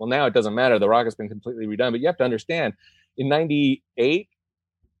we want. Well, now it doesn't matter. The rocket's been completely redone, but you have to understand, in 98,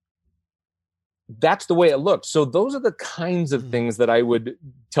 that's the way it looked. So those are the kinds of things that I would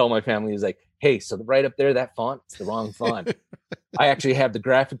tell my family is like, "Hey, so right up there, that font, it's the wrong font. I actually have the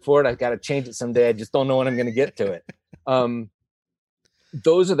graphic for it. I've got to change it someday. I just don't know when I'm going to get to it."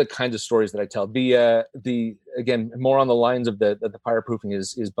 Those are the kinds of stories that I tell. The again, more on the lines of the fireproofing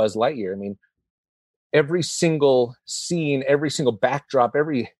is Buzz Lightyear. I mean, every single scene, every single backdrop,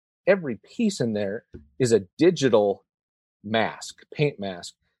 every piece in there is a digital mask, paint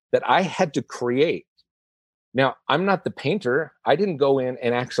mask that I had to create. Now, I'm not the painter. I didn't go in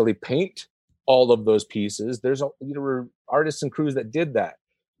and actually paint all of those pieces. There were artists and crews that did that.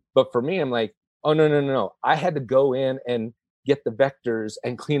 But for me, I'm like, Oh, no. I had to go in and get the vectors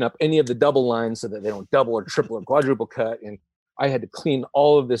and clean up any of the double lines so that they don't double or triple or quadruple cut. And I had to clean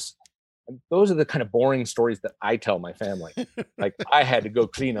all of this. And those are the kind of boring stories that I tell my family. Like, I had to go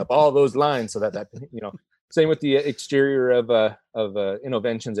clean up all those lines so that, same with the exterior of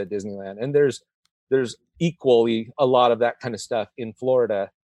Innoventions at Disneyland. And there's equally a lot of that kind of stuff in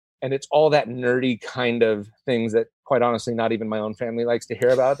Florida. And it's all that nerdy kind of things that, quite honestly, not even my own family likes to hear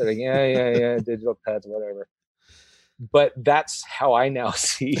about. They're like, yeah, digital cuts, whatever. But that's how I now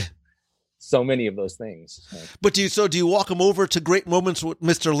see so many of those things. But do you walk them over to Great Moments with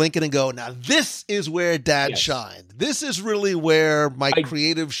Mr. Lincoln and go, now this is where Dad shined. This is really where my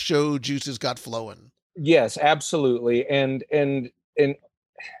creative show juices got flowing. Yes, absolutely. And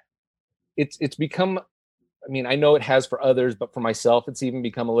it's become, I mean, I know it has for others, but for myself, it's even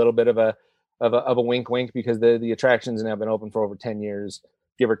become a little bit of a wink wink, because the attractions now have been open for over 10 years,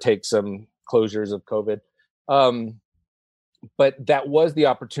 give or take some closures of COVID. But that was the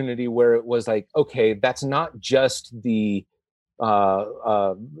opportunity where it was like, okay, that's not just the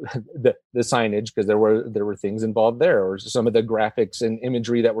signage, because there were things involved there, or some of the graphics and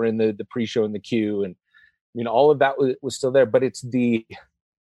imagery that were in the pre-show and the queue, and all of that was still there. But it's the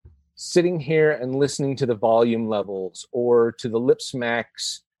sitting here and listening to the volume levels, or to the lip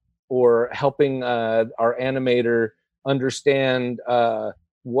smacks, or helping our animator understand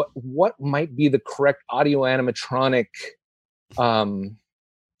what might be the correct audio animatronic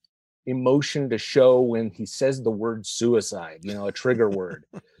emotion to show when he says the word suicide, a trigger word,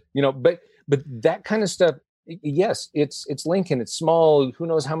 but that kind of stuff. Yes, it's Lincoln. It's small. Who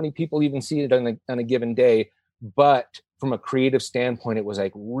knows how many people even see it on a given day? But from a creative standpoint, it was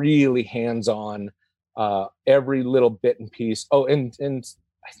like really hands-on, every little bit and piece. Oh, and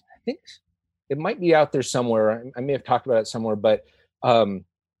I think it might be out there somewhere. I may have talked about it somewhere, but when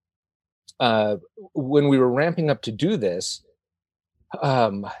we were ramping up to do this,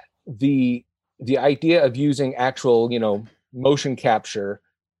 the idea of using actual, motion capture,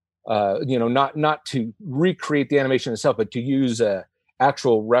 not to recreate the animation itself, but to use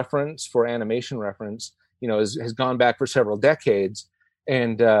actual reference for animation reference, has gone back for several decades.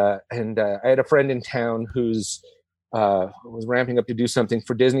 And I had a friend in town who's was ramping up to do something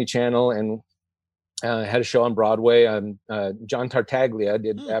for Disney Channel, and had a show on Broadway. John Tartaglia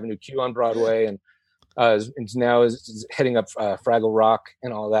did Avenue Q on Broadway, and now is heading up Fraggle Rock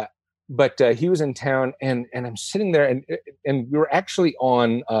and all that. But he was in town, and I'm sitting there, and we were actually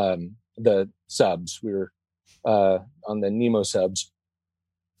on the subs. We were on the Nemo subs.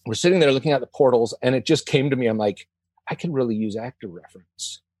 We're sitting there looking at the portals, and it just came to me. I'm like, I could really use actor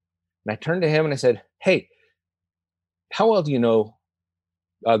reference. And I turned to him and I said, hey, how well do you know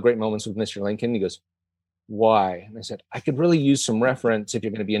Great Moments with Mr. Lincoln? He goes, why? And I said, I could really use some reference if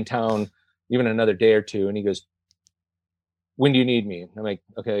you're going to be in town even another day or two. And he goes, when do you need me? I'm like,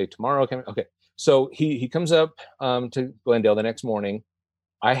 okay, tomorrow. Okay. So he comes up to Glendale the next morning.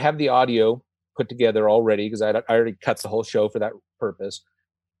 I have the audio put together already, because I already cut the whole show for that purpose,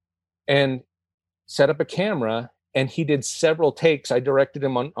 and set up a camera. And he did several takes. I directed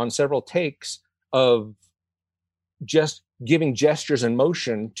him on several takes of just giving gestures and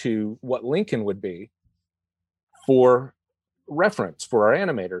motion to what Lincoln would be for reference for our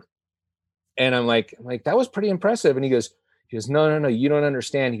animator. And I'm like, that was pretty impressive. And he goes, no, you don't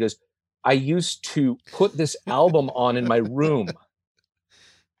understand. He goes, I used to put this album on in my room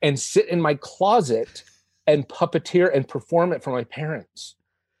and sit in my closet and puppeteer and perform it for my parents.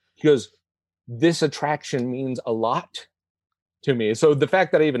 He goes, this attraction means a lot to me. So the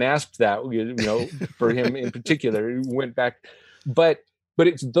fact that I even asked that, for him in particular, went back. But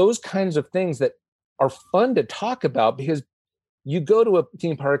it's those kinds of things that are fun to talk about, because you go to a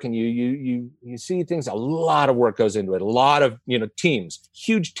theme park and you see things. A lot of work goes into it. A lot of teams,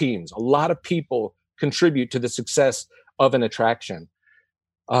 huge teams. A lot of people contribute to the success of an attraction,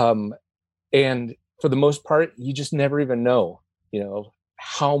 and for the most part, you just never even know,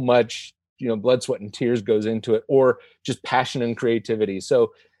 how much blood, sweat, and tears goes into it, or just passion and creativity.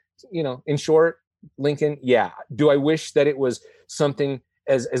 So, in short, Lincoln, yeah. Do I wish that it was something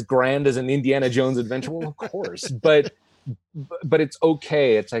as grand as an Indiana Jones adventure? Well, of course, but it's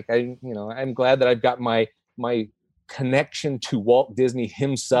okay. It's like, I'm glad that I've got my connection to Walt Disney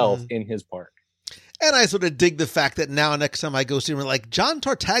himself in his park. And I sort of dig the fact that now next time I go see him, like John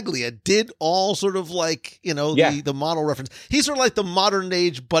Tartaglia did all sort of like, the model reference. He's sort of like the modern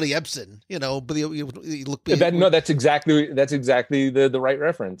age Buddy Ebsen, but you look. That's exactly the right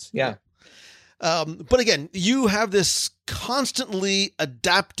reference. Yeah. But again, you have this constantly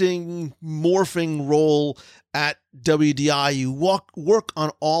adapting, morphing role at WDI, you work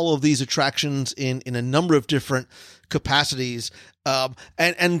on all of these attractions in a number of different capacities.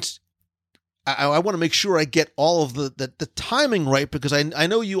 And I want to make sure I get all of the timing right, because I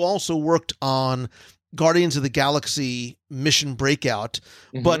know you also worked on Guardians of the Galaxy Mission Breakout.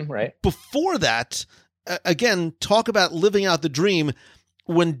 But before that, again, talk about living out the dream.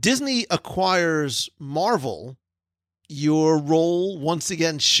 When Disney acquires Marvel, your role once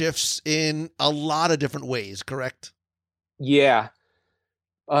again shifts in a lot of different ways, correct? Yeah.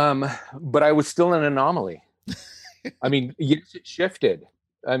 But I was still an anomaly. I mean, yes, it shifted.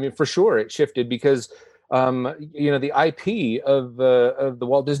 I mean, for sure it shifted because, the IP of the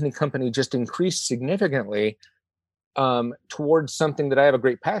Walt Disney Company just increased significantly towards something that I have a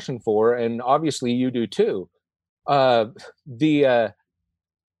great passion for. And obviously you do too. The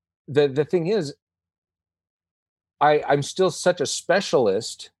thing is, I'm still such a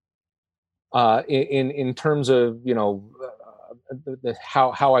specialist in terms of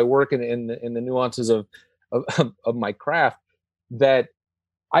how I work in the nuances of my craft, that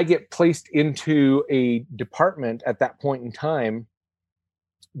I get placed into a department at that point in time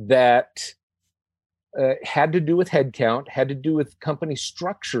that had to do with headcount, had to do with company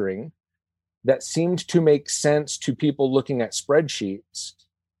structuring, that seemed to make sense to people looking at spreadsheets.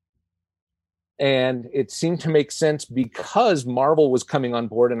 And it seemed to make sense because Marvel was coming on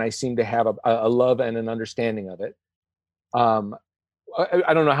board, and I seemed to have a love and an understanding of it.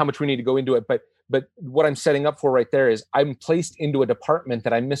 I don't know how much we need to go into it, but what I'm setting up for right there is I'm placed into a department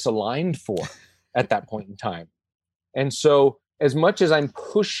that I'm misaligned for at that point in time. And so as much as I'm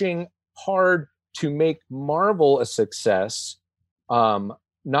pushing hard to make Marvel a success,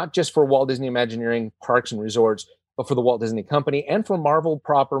 not just for Walt Disney Imagineering Parks and Resorts, but for the Walt Disney Company and for Marvel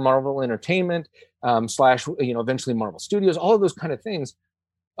proper, Marvel Entertainment, / eventually Marvel Studios, all of those kind of things.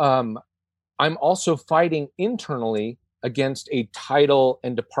 I'm also fighting internally against a title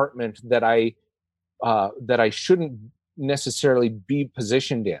and department that I shouldn't necessarily be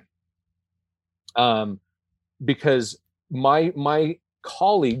positioned in, because my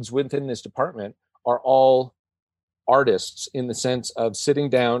colleagues within this department are all artists in the sense of sitting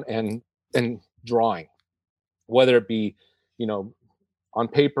down and drawing, whether it be, on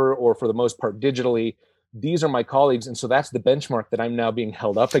paper or for the most part digitally. These are my colleagues. And so that's the benchmark that I'm now being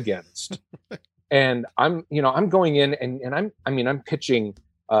held up against. And I'm going in and I'm pitching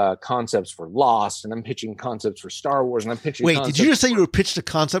concepts for Lost, and I'm pitching concepts for Star Wars, and I'm pitching. Wait, did you just say you were pitched a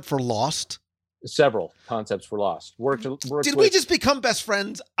concept for Lost? Several concepts for Lost. Did we just become best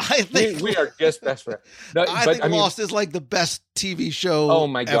friends? I think we are just best friends. No, I think Lost is like the best TV show. Oh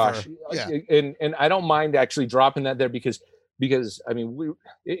my gosh! Yeah. And I don't mind actually dropping that there because I mean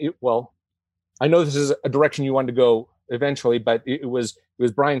I know this is a direction you wanted to go eventually, but it was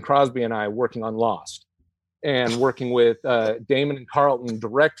Brian Crosby and I working on Lost, and working with Damon and Carlton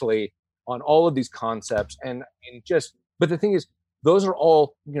directly on all of these concepts, but the thing is, those are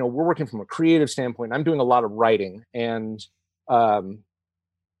all, we're working from a creative standpoint. I'm doing a lot of writing, and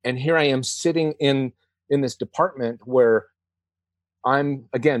here I am sitting in this department where I'm,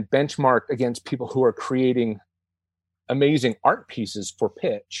 again, benchmarked against people who are creating amazing art pieces for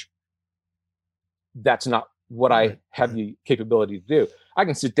pitch. That's not what I have the capability to do. I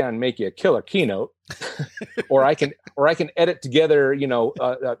can sit down and make you a killer keynote, or I can edit together,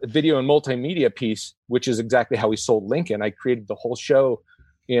 a video and multimedia piece, which is exactly how we sold Lincoln. I created the whole show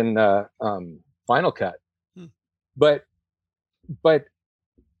in Final Cut, but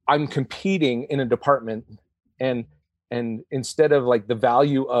I'm competing in a department, and instead of like the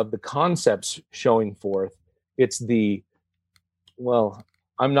value of the concepts showing forth, it's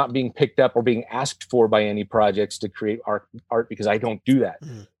I'm not being picked up or being asked for by any projects to create art because I don't do that.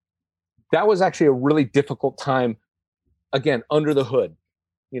 That was actually a really difficult time, again, under the hood.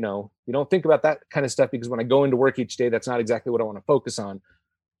 You don't think about that kind of stuff because when I go into work each day, that's not exactly what I want to focus on.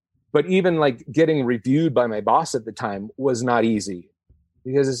 But even like getting reviewed by my boss at the time was not easy,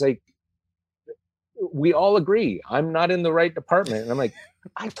 because it's like, we all agree I'm not in the right department. And I'm like,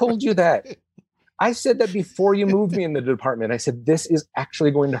 I told you that. I said that before you moved me in the department. I said, this is actually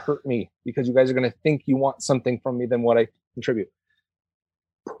going to hurt me because you guys are going to think you want something from me than what I contribute.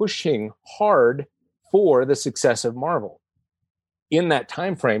 Pushing hard for the success of Marvel. In that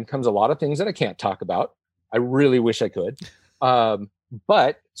time frame comes a lot of things that I can't talk about. I really wish I could.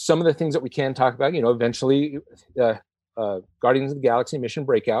 But some of the things that we can talk about, eventually Guardians of the Galaxy Mission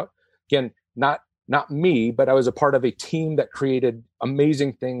Breakout. Again, not me, but I was a part of a team that created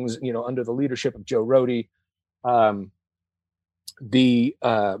amazing things, under the leadership of Joe Rohde. Brian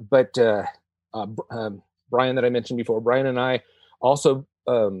that I mentioned before, Brian and I also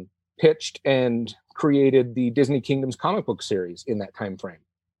pitched and created the Disney Kingdoms comic book series in that time frame.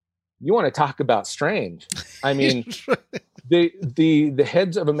 You want to talk about strange? I mean, the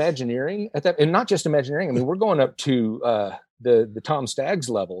heads of Imagineering at that, and not just Imagineering. I mean, we're going up to the Tom Staggs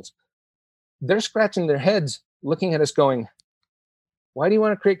levels. They're scratching their heads, looking at us, going, "Why do you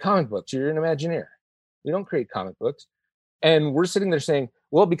want to create comic books? You're an Imagineer. We don't create comic books." And we're sitting there saying,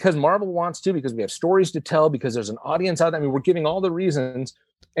 "Well, because Marvel wants to, because we have stories to tell, because there's an audience out there." I mean, we're giving all the reasons,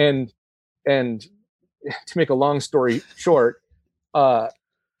 and to make a long story short,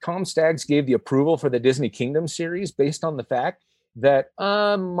 Tom Staggs gave the approval for the Disney Kingdom series based on the fact that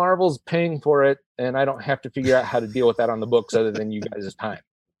Marvel's paying for it, and I don't have to figure out how to deal with that on the books other than you guys' time.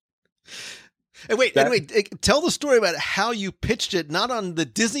 And wait, tell the story about how you pitched it, not on the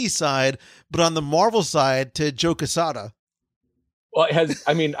Disney side, but on the Marvel side to Joe Quesada. Well, it has.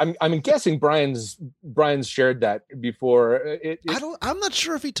 I mean, I'm guessing Brian's shared that before. I'm not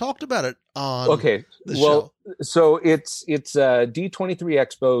sure if he talked about it on. Okay, the well, show. So it's D23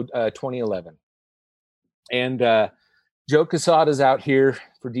 Expo 2011, and Joe Quesada's out here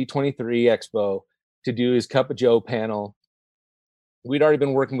for D23 Expo to do his Cup of Joe panel. We'd already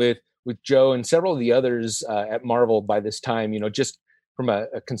been working with Joe and several of the others at Marvel by this time. You know, just from a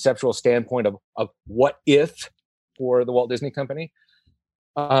conceptual standpoint of what if for the Walt Disney Company.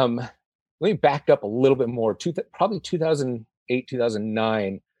 Let me back up a little bit more. Probably 2008,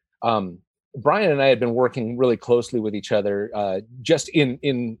 2009. Brian and I had been working really closely with each other, just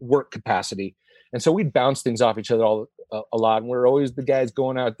in work capacity, and so we'd bounce things off each other a lot. And we're always the guys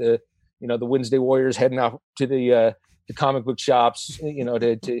going out the Wednesday Warriors, heading out to the comic book shops,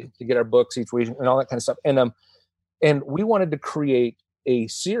 to get our books each week and all that kind of stuff. And we wanted to create a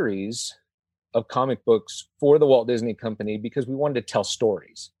series of comic books for the Walt Disney Company because we wanted to tell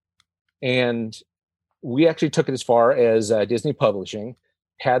stories. And we actually took it as far as Disney Publishing,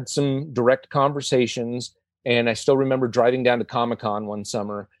 had some direct conversations. And I still remember driving down to Comic-Con one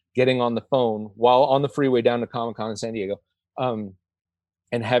summer, getting on the phone while on the freeway down to Comic-Con in San Diego, and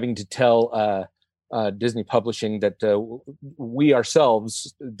having to tell Disney Publishing that we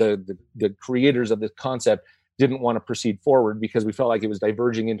ourselves, the creators of this concept, didn't want to proceed forward because we felt like it was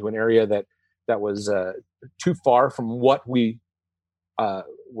diverging into an area that was too far from what we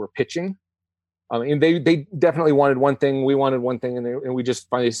were pitching. I mean, they definitely wanted one thing, we wanted one thing, and we just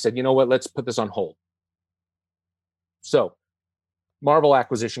finally said, you know what, let's put this on hold. So Marvel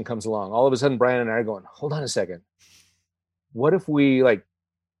acquisition comes along. All of a sudden, Brian and I are going, hold on a second. What if we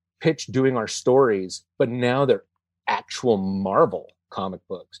pitch doing our stories, but now they're actual Marvel comic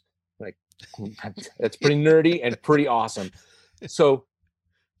books? That's pretty nerdy and pretty awesome. So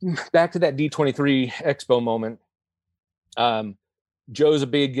back to that D23 Expo moment. Joe's a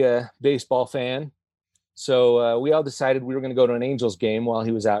big baseball fan. So we all decided we were going to go to an Angels game while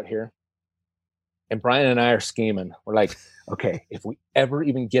he was out here. And Brian and I are scheming. We're like, okay, if we ever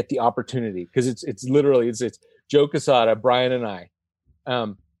even get the opportunity, because it's literally Joe Quesada, Brian and I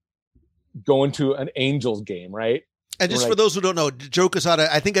going to an Angels game, right? And just for those who don't know, Joe Quesada,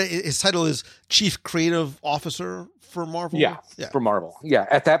 I think his title is Chief Creative Officer for Marvel. Yeah, for Marvel. Yeah,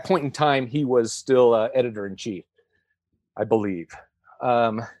 at that point in time, he was still editor-in-chief, I believe.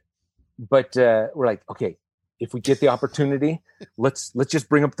 But we're like, okay, if we get the opportunity, let's just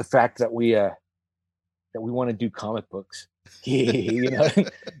bring up the fact that we want to do comic books.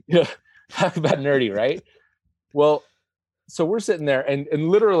 Talk about nerdy, right? Well, so we're sitting there, and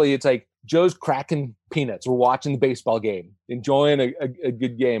literally, it's like Joe's cracking peanuts. We're watching the baseball game, enjoying a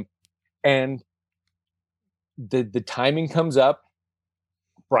good game, and the timing comes up.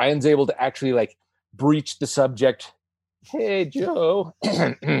 Brian's able to actually breach the subject. Hey, Joe,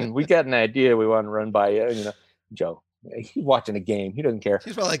 we got an idea we want to run by you. Joe, he's watching a game. He doesn't care.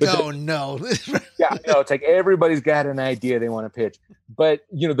 He's probably like, oh, no. Yeah, it's like everybody's got an idea they want to pitch. But,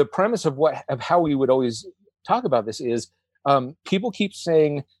 the premise of how we would always talk about this is people keep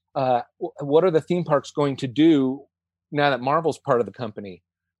saying, what are the theme parks going to do now that Marvel's part of the company?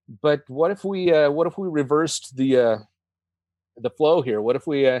 But what if we reversed the flow here? What if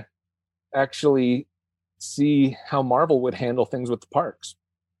we actually see how Marvel would handle things with the parks?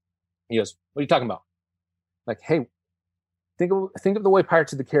 He goes, what are you talking about? Like, hey, think of the way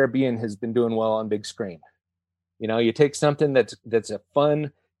Pirates of the Caribbean has been doing well on big screen. You take something that's a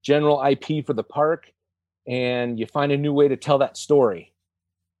fun general IP for the park, and you find a new way to tell that story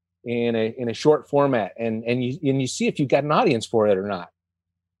in a short format, and you see if you've got an audience for it or not.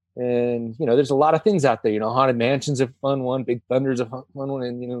 And there's a lot of things out there. Haunted Mansion's a fun one, Big Thunder's a fun one,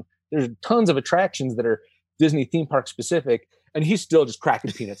 and there's tons of attractions that are Disney theme park specific, and he's still just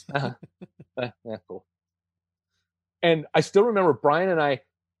cracking peanuts. Cool. And I still remember Brian and I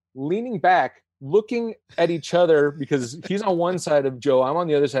leaning back, looking at each other because he's on one side of Joe, I'm on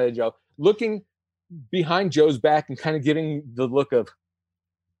the other side of Joe, looking behind Joe's back and kind of giving the look of,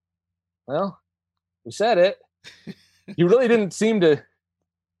 well, we said it. He really didn't seem to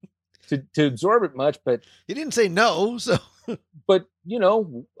absorb it much, but he didn't say no. So, but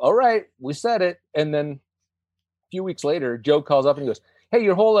all right, we said it. And then a few weeks later, Joe calls up and he goes, "Hey,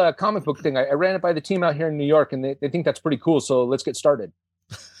 your whole comic book thing, I ran it by the team out here in New York, and they think that's pretty cool. So let's get started."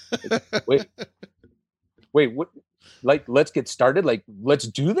 Wait, what? Like, let's get started? Like, let's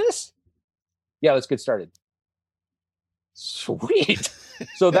do this? Yeah, let's get started. Sweet.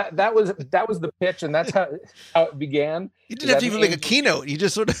 So that was the pitch, and that's how it began. You didn't have to even make a keynote. You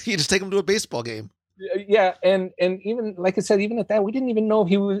just take them to a baseball game. Yeah, and even like I said, even at that, we didn't even know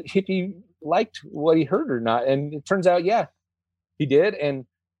if he liked what he heard or not. And it turns out, yeah, he did. And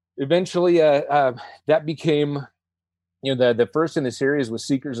eventually, that became, the first in the series was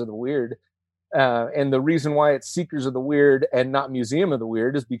Seekers of the Weird. And the reason why it's Seekers of the Weird and not Museum of the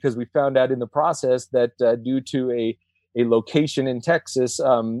Weird is because we found out in the process that due to a location in Texas,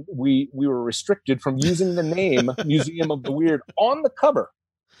 we were restricted from using the name Museum of the Weird on the cover.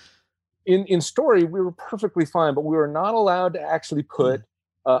 In story, we were perfectly fine, but we were not allowed to actually put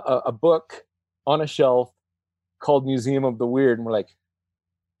a book on a shelf called Museum of the Weird. And we're like,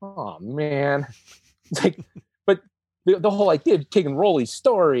 oh man, it's like, but the whole idea of taking Rolly's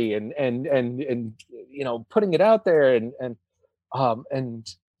story and putting it out there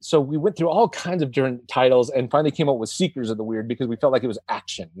and so we went through all kinds of different titles and finally came up with Seekers of the Weird because we felt like it was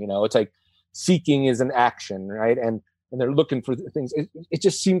action. It's like seeking is an action, right? And they're looking for things. It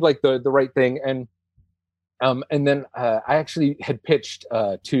just seemed like the right thing. And then I actually had pitched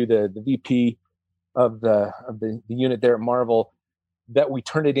to the VP of the unit there at Marvel that we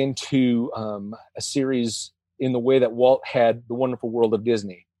turn it into a series in the way that Walt had The Wonderful World of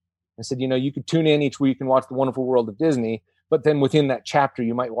Disney. I said, you could tune in each week and watch The Wonderful World of Disney, but then within that chapter,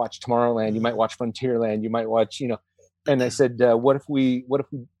 you might watch Tomorrowland, you might watch Frontierland, you might watch, and I said, what if we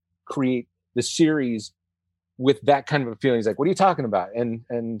create the series with that kind of a feeling? He's like, what are you talking about?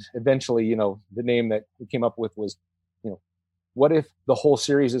 And eventually, the name that we came up with was, what if the whole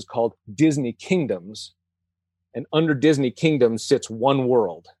series is called Disney Kingdoms, and under Disney Kingdoms sits one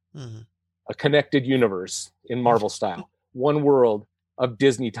world, a connected universe in Marvel style, one world of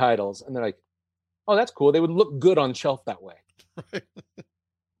Disney titles. And they're like, oh, that's cool. They would look good on shelf that way.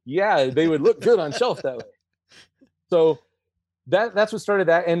 Yeah, they would look good on shelf that way. So that's what started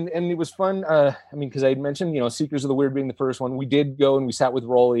that. And it was fun. Because I had mentioned, Seekers of the Weird being the first one. We did go and we sat with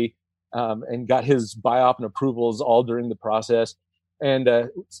Rolly and got his biop and approvals all during the process. And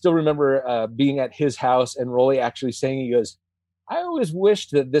still remember being at his house and Rolly actually saying, he goes, I always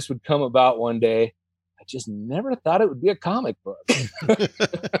wished that this would come about one day. I just never thought it would be a comic book.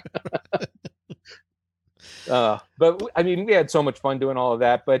 But we had so much fun doing all of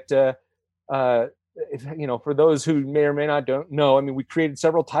that. But for those who may or may not don't know, we created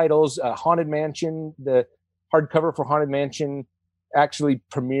several titles. Haunted Mansion, the hardcover for Haunted Mansion, actually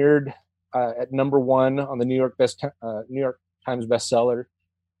premiered at #1 on the New York Times bestseller.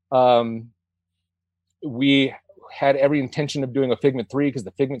 We had every intention of doing a Figment 3 because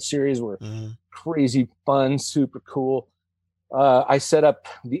the Figment series were crazy fun, super cool. I set up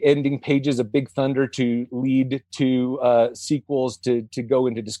the ending pages of Big Thunder to lead to sequels to go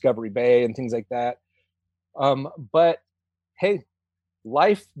into Discovery Bay and things like that. But hey,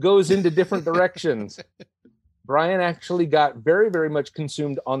 life goes into different directions. Brian actually got very, very much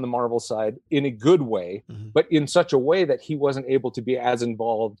consumed on the Marvel side in a good way, but in such a way that he wasn't able to be as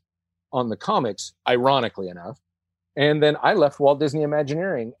involved on the comics, ironically enough. And then I left Walt Disney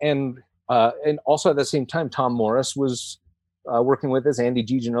Imagineering. And also at the same time, Tom Morris was working with us. Andy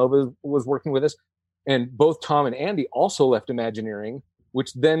Gianova was working with us. And both Tom and Andy also left Imagineering,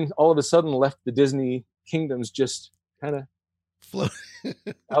 which then all of a sudden left the Disney Kingdoms just kind of float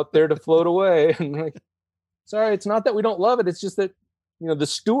out there to float away. And like, sorry, it's not that we don't love it. It's just that, the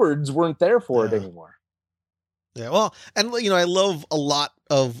stewards weren't there for it anymore. Yeah. Well, and I love a lot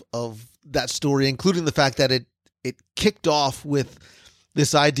of that story, including the fact that it kicked off with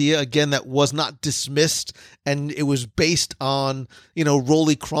this idea, again, that was not dismissed, and it was based on,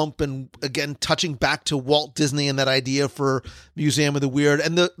 Rolly Crump, and again, touching back to Walt Disney and that idea for Museum of the Weird.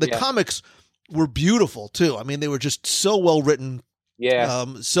 And the comics were beautiful too. They were just so well written. Yeah.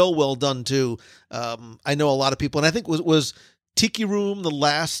 So well done too. I know a lot of people, and I think was Tiki Room the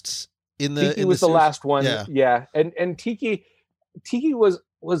last in the Tiki was the last one. Yeah. And Tiki was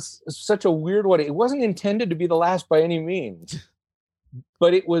such a weird one. It wasn't intended to be the last by any means,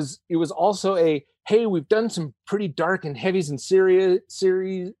 but it was also hey, we've done some pretty dark and heavies and serious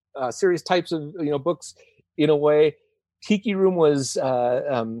serious types of books in a way. Tiki Room was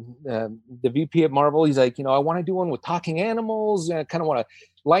the VP at Marvel. He's like, I want to do one with talking animals, and I kind of want to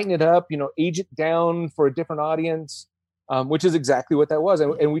lighten it up, age it down for a different audience, which is exactly what that was.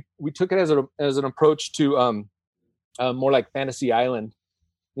 And we took it as an approach to more like Fantasy Island,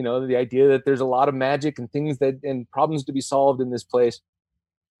 the idea that there's a lot of magic and things and problems to be solved in this place.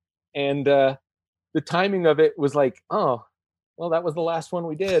 And the timing of it was like, oh, well, that was the last one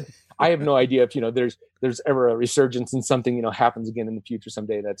we did. I have no idea if there's ever a resurgence and something happens again in the future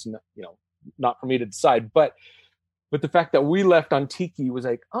someday. That's not for me to decide. But the fact that we left on Tiki was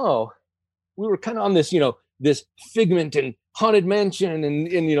like, oh, we were kind of on this this Figment and Haunted Mansion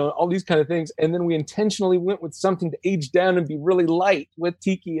and all these kind of things, and then we intentionally went with something to age down and be really light with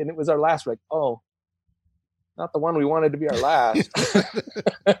Tiki, and it was our last. Like, oh, not the one we wanted to be our last.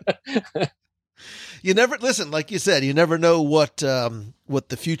 You never listen, like you said, you never know what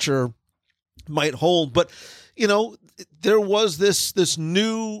the future might hold. But there was this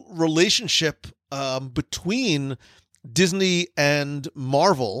new relationship between Disney and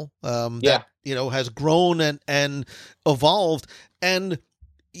Marvel that has grown and evolved. And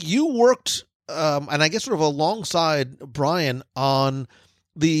you worked, and I guess sort of alongside Brian on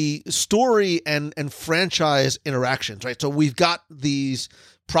the story and franchise interactions, right? So we've got these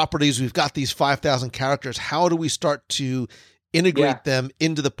properties, we've got these 5,000 characters. How do we start to integrate them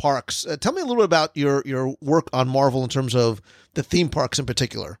into the parks? Tell me a little bit about your work on Marvel in terms of the theme parks in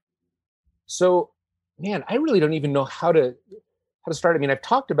particular. So, man, I really don't even know how to start. I mean, I've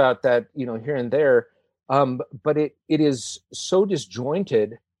talked about that, here and there, but it is so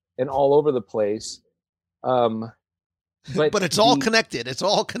disjointed and all over the place. But it's all connected. It's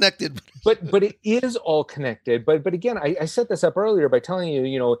all connected. But it is all connected. But again, I set this up earlier by telling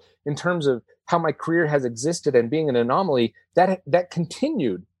you, in terms of how my career has existed and being an anomaly, that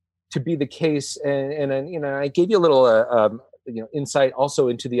continued to be the case. And I gave you a little insight also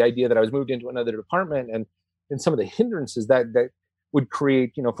into the idea that I was moved into another department and some of the hindrances that would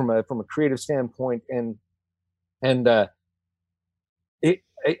create, from a creative standpoint.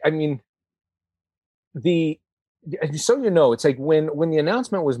 So it's like when the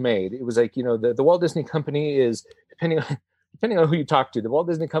announcement was made, it was like, the Walt Disney Company is, depending on who you talk to, the Walt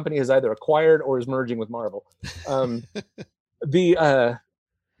Disney Company is either acquired or is merging with Marvel. There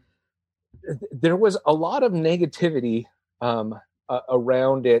was a lot of negativity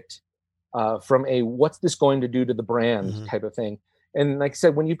around it from a what's this going to do to the brand type of thing. And like I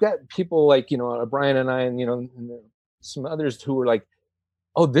said, when you've got people like Brian and I and some others who were like,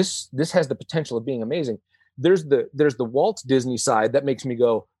 oh, this has the potential of being amazing. There's the Walt Disney side that makes me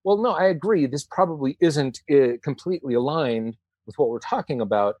go, well, no, I agree. This probably isn't completely aligned with what we're talking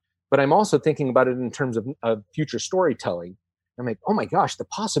about, but I'm also thinking about it in terms of future storytelling. I'm like, oh my gosh, the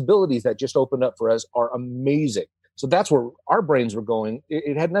possibilities that just opened up for us are amazing. So that's where our brains were going.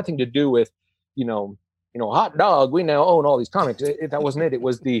 It had nothing to do with, hot dog, we now own all these comics. That wasn't it. It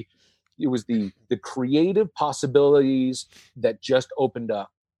was the creative possibilities that just opened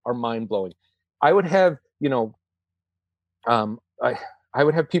up are mind blowing. I would have, I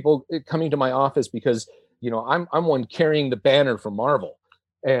would have people coming to my office because, I'm one carrying the banner for Marvel.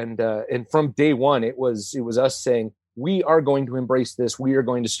 And from day one, it was us saying, we are going to embrace this. We are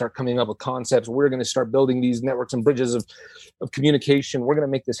going to start coming up with concepts. We're going to start building these networks and bridges of communication. We're going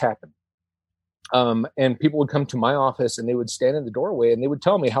to make this happen. And people would come to my office and they would stand in the doorway and they would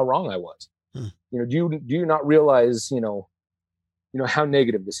tell me how wrong I was. Do you not realize, how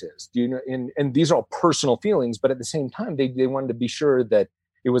negative this is? Do you know? And these are all personal feelings, but at the same time, they wanted to be sure that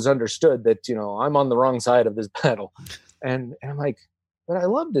it was understood that, I'm on the wrong side of this battle. And I'm like, but I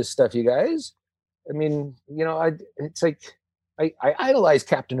love this stuff, you guys. I mean, it's like I idolize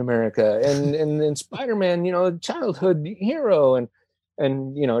Captain America and Spider-Man, childhood hero, and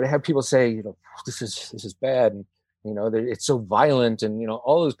to have people say, this is bad, and it's so violent, and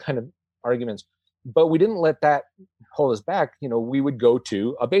all those kind of arguments. But we didn't let that hold us back. We would go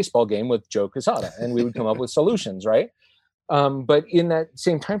to a baseball game with Joe Quesada, and we would come up with solutions, right? But in that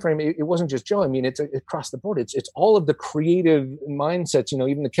same time frame, it wasn't just Joe. I mean, it's across the board. It's all of the creative mindsets,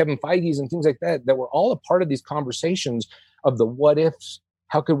 even the Kevin Feige's and things like that were all a part of these conversations of the what ifs.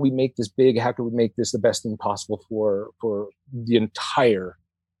 How could we make this big? How could we make this the best thing possible for the entire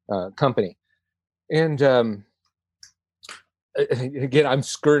company? And again, I'm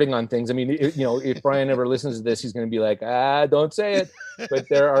skirting on things. I mean, if Brian ever listens to this, he's going to be like, don't say it. But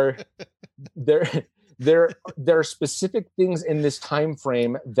there are specific things in this time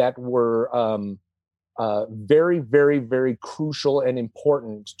frame that were very, very, very crucial and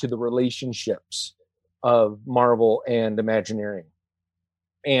important to the relationships of Marvel and Imagineering.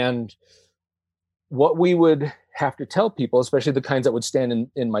 And what we would have to tell people, especially the kinds that would stand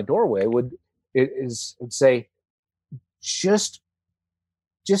in my doorway, would say, just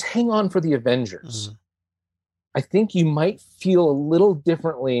hang on for the Avengers. Mhm. I think you might feel a little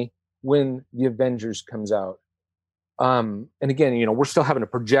differently when the Avengers comes out. And again, we're still having to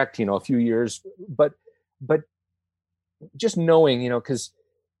project, a few years, but just knowing, because,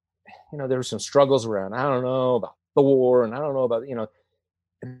 there were some struggles around, I don't know about Thor, and I don't know about, and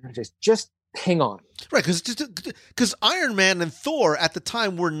just hang on. Right, because Iron Man and Thor at the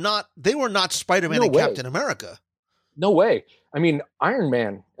time were not Spider-Man No and way. Captain America. No way. I mean, Iron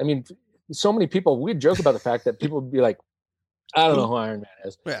Man, so many people, we'd joke about the fact that people would be like, I don't know who Iron Man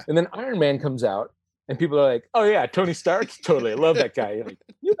is. Yeah. And then Iron Man comes out and people are like, oh yeah, Tony Stark? Totally. I love that guy. You're like,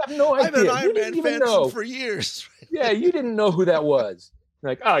 you have no idea. I've been an Iron You Man didn't even fan know. for years. Yeah, you didn't know who that was.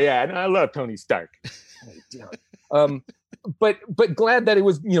 You're like, oh yeah, I love Tony Stark. But glad that it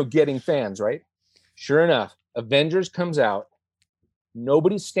was, getting fans, right? Sure enough, Avengers comes out.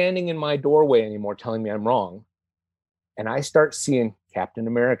 Nobody's standing in my doorway anymore telling me I'm wrong. And I start seeing Captain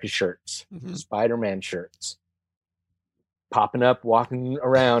America shirts, Mhm. Spider-Man shirts popping up, walking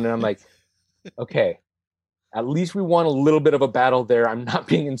around. And I'm like, okay, at least we won a little bit of a battle there. I'm not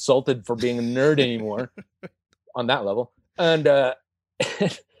being insulted for being a nerd anymore on that level. And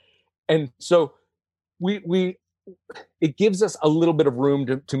and so it gives us a little bit of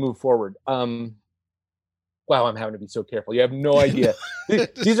room to move forward. Wow, I'm having to be so careful. You have no idea.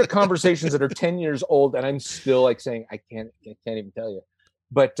 These are conversations that are 10 years old, and I'm still like saying, I can't even tell you.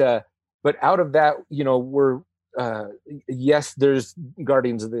 But out of that, we're yes, there's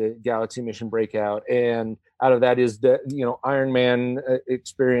Guardians of the Galaxy Mission Breakout, and out of that is the Iron Man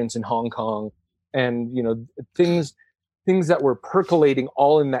experience in Hong Kong, and things that were percolating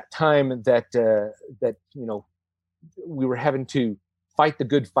all in that time that we were having to fight the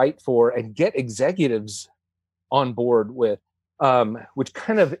good fight for and get executives on board with, which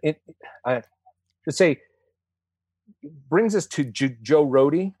kind of to say brings us to Joe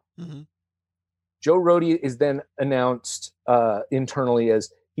Rohde. Mm-hmm. Joe Rohde is then announced internally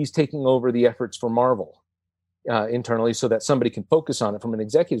as he's taking over the efforts for Marvel internally, so that somebody can focus on it from an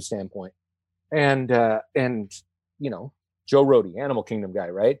executive standpoint. And Joe Rohde, Animal Kingdom guy,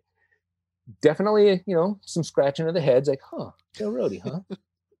 right? Definitely, some scratching of the heads, like, Joe Rohde, huh?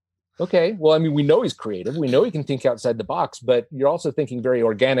 Okay, well, we know he's creative. We know he can think outside the box, but you're also thinking very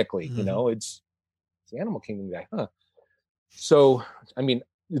organically. Mm-hmm. It's the Animal Kingdom guy, huh? So,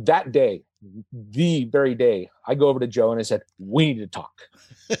 that day, the very day, I go over to Joe and I said, we need to talk.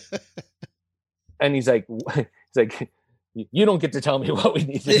 And he's like, you don't get to tell me what we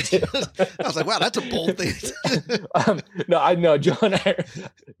need to do. I was like, wow, that's a bold thing. No, I know Joe and I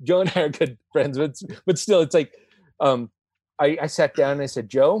are good friends, but still, it's like, I sat down and I said,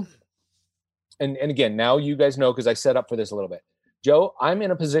 Joe, and again, now you guys know, because I set up for this a little bit. Joe, I'm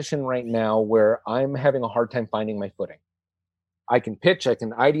in a position right now where I'm having a hard time finding my footing. I can pitch, I can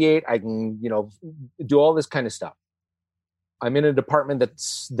ideate, I can, do all this kind of stuff. I'm in a department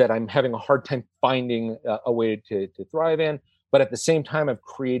that I'm having a hard time finding a way to thrive in. But at the same time, I've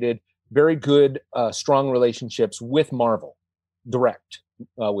created very good, strong relationships with Marvel, direct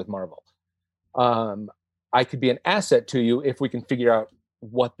with Marvel. I could be an asset to you if we can figure out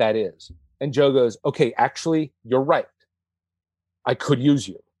what that is. And Joe goes, okay, actually, you're right. I could use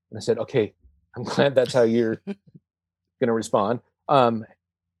you. And I said, okay, I'm glad that's how you're going to respond. And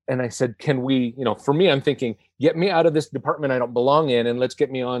I said, can we, for me, I'm thinking, get me out of this department I don't belong in, and let's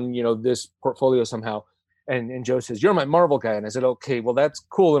get me on, this portfolio somehow. And Joe says, you're my Marvel guy. And I said, okay, well, that's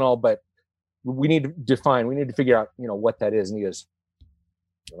cool and all, but we need to figure out, what that is. And he goes,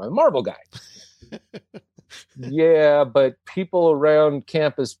 you're my Marvel guy. Yeah, but people around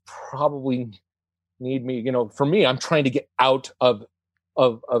campus probably need me. For me, I'm trying to get out of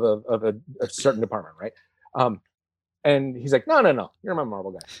a certain department, right? And he's like, no, you're my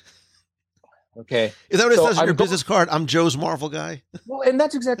Marvel guy. Okay. Is that what it says on your business card? I'm Joe's Marvel guy. Well, and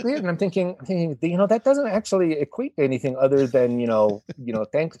that's exactly it. And I'm thinking, that doesn't actually equate to anything other than,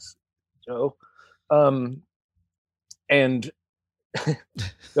 thanks, Joe. And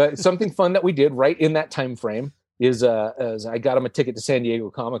something fun that we did right in that time frame is I got him a ticket to San Diego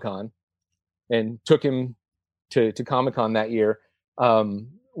Comic-Con and took him to Comic-Con that year,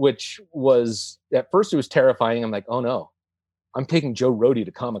 which was, at first it was terrifying. I'm like, oh no, I'm taking Joe Rohde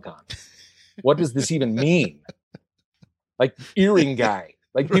to Comic-Con. What does this even mean? Like, earring guy.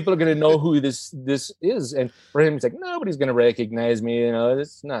 Like, people are going to know who this is. And for him, he's like, nobody's going to recognize me.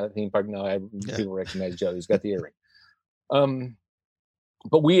 It's not a theme park. No, people recognize Joe. He's got the earring.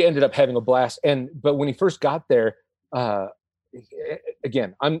 But we ended up having a blast. But when he first got there,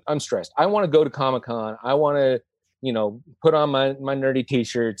 again, I'm stressed. I want to go to Comic-Con. I want to, put on my nerdy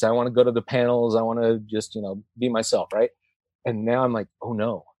t-shirts. I want to go to the panels. I want to just, be myself. Right. And now I'm like, oh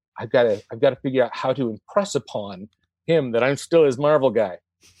no, I've got to figure out how to impress upon him that I'm still his Marvel guy.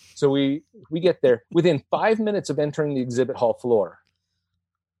 So we get there. Within 5 minutes of entering the exhibit hall floor,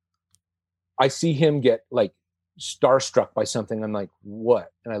 I see him get like starstruck by something. I'm like,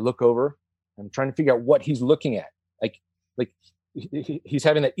 what? And I look over. I'm trying to figure out what he's looking at. Like he's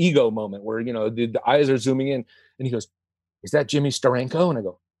having that ego moment where, the eyes are zooming in, and he goes, is that Jimmy Steranko? And I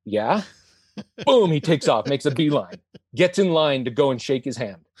go, yeah. Boom, he takes off, makes a beeline, gets in line to go and shake his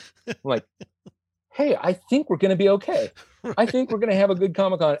hand. I'm like, hey, I think we're going to be okay. I think we're going to have a good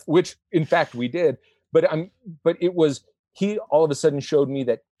Comic-Con, which in fact we did. But it was, he all of a sudden showed me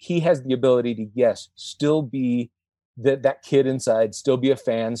that he has the ability to, yes, still be that kid inside, still be a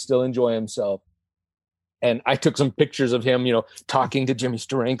fan, still enjoy himself. And I took some pictures of him, talking to Jimmy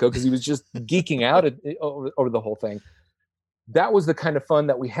Steranko because he was just geeking out over the whole thing. That was the kind of fun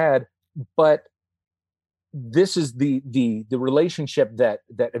that we had. But this is the relationship that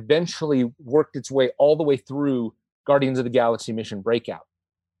eventually worked its way all the way through Guardians of the Galaxy Mission Breakout.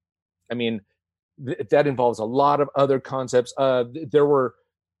 I mean, that involves a lot of other concepts. There were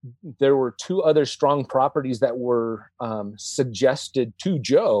 2 other strong properties that were suggested to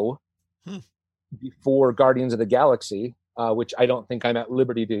Joe before Guardians of the Galaxy, which I don't think I'm at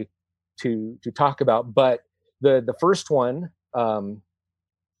liberty to talk about. But the first one,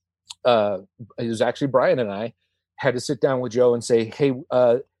 it was actually Brian and I had to sit down with Joe and say, hey,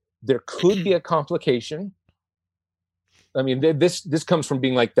 there could be a complication. I mean, this comes from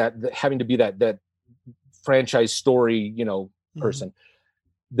being like that, having to be that franchise story, person. Mm-hmm.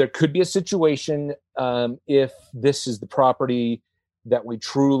 There could be a situation if this is the property that we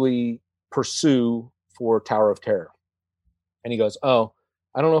truly pursue for Tower of Terror. And he goes, oh,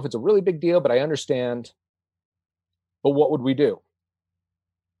 I don't know if it's a really big deal, but I understand. But what would we do?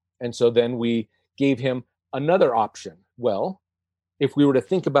 And so then we gave him another option. Well, if we were to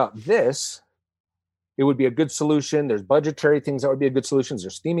think about this, it would be a good solution. There's budgetary things that would be a good solution.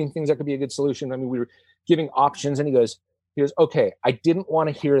 There's theming things that could be a good solution. I mean, we were giving options, and he goes, okay, I didn't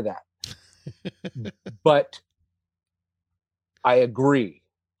want to hear that, but I agree.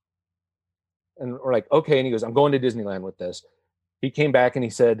 And we're like, okay. And he goes, I'm going to Disneyland with this. He came back and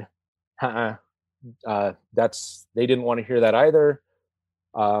he said, they didn't want to hear that either.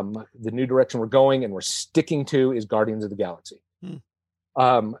 The new direction we're going and we're sticking to is Guardians of the Galaxy.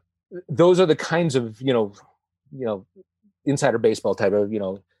 Those are the kinds of, insider baseball type of,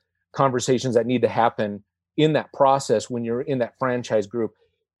 conversations that need to happen in that process when you're in that franchise group.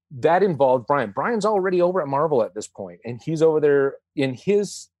 That involved Brian. Brian's already over at Marvel at this point, and he's over there in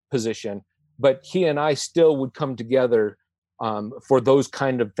his position, but he and I still would come together for those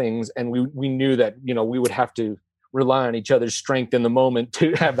kind of things. And we knew that, we would have to rely on each other's strength in the moment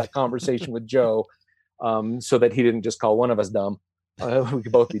to have that conversation with Joe, so that he didn't just call one of us dumb. We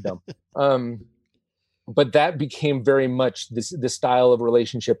could both be dumb. But that became very much this style of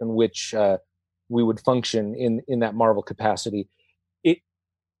relationship in which we would function in that Marvel capacity.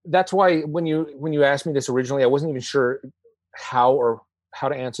 That's why when you asked me this originally, I wasn't even sure how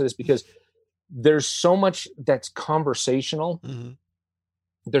to answer this, because there's so much that's conversational. Mm-hmm.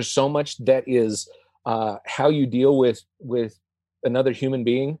 There's so much that is how you deal with another human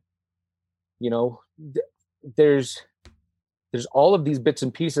being. There's all of these bits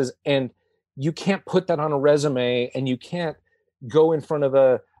and pieces, and you can't put that on a resume, and you can't go in front of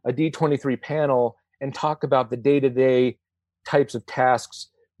a D23 panel and talk about the day-to-day types of tasks,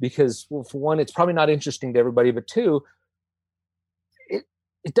 because, well, for one, it's probably not interesting to everybody, but two,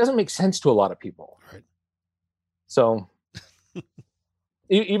 it doesn't make sense to a lot of people. Right. So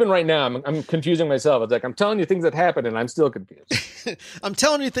even right now, I'm confusing myself. It's like, I'm telling you things that happen, and I'm still confused. I'm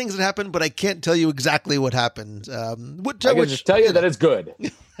telling you things that happen, but I can't tell you exactly what happened. I can just tell you that it's good.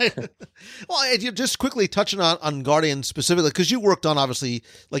 Well, just quickly touching on Guardians specifically, because you worked on, obviously,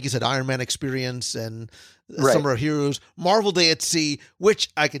 like you said, Iron Man Experience and Summer of Heroes, Marvel Day at Sea, which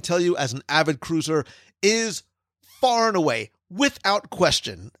I can tell you as an avid cruiser is far and away, without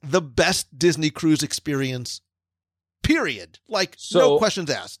question, the best Disney cruise experience, period. Like, no questions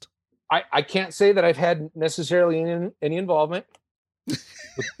asked. I can't say that I've had necessarily any involvement.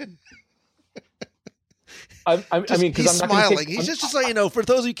 I mean, because he's smiling. He's just so you know, for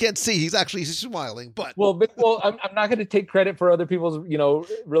those who can't see, he's smiling. But I'm not going to take credit for other people's,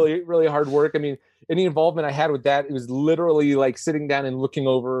 really, really hard work. I mean, any involvement I had with that, it was literally like sitting down and looking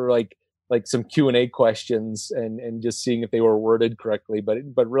over like some Q&A questions and just seeing if they were worded correctly.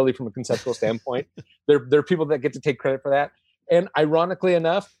 But really, from a conceptual standpoint, there are people that get to take credit for that. And ironically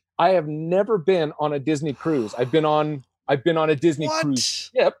enough, I have never been on a Disney cruise. I've been on a Disney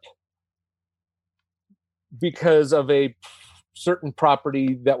cruise ship because of a certain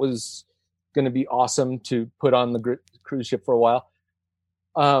property that was going to be awesome to put on the cruise ship for a while.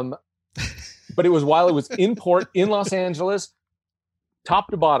 But it was while it was in port in Los Angeles, top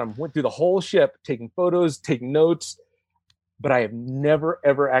to bottom, went through the whole ship, taking photos, taking notes. But I have never,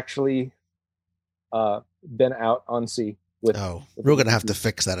 ever actually been out on sea. We're going to have to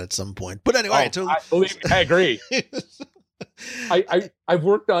fix that at some point. But anyway, I agree. I've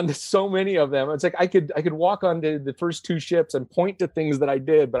worked on so many of them. It's like I could walk onto the first two ships and point to things that I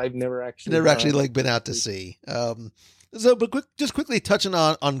did, but I've never actually been out to sea. Just quickly touching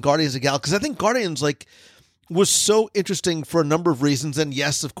on Guardians of the Galaxy, because I think Guardians was so interesting for a number of reasons. And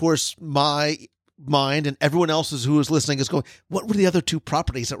yes, of course, my mind and everyone else's who is listening is going, what were the other two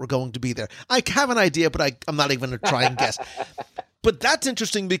properties that were going to be there? I have an idea, but I'm not even going to try and guess. But that's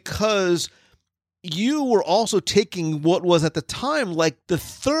interesting because you were also taking what was at the time like the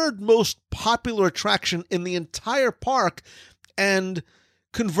third most popular attraction in the entire park and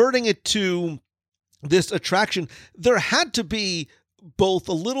converting it to this attraction. There had to be both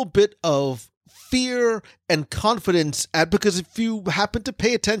a little bit of fear and confidence because if you happen to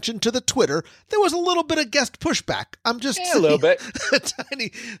pay attention to the Twitter, there was a little bit of guest pushback. I'm just saying, a little bit, a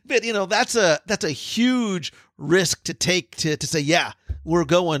tiny bit. That's a huge risk to take to say, yeah, we're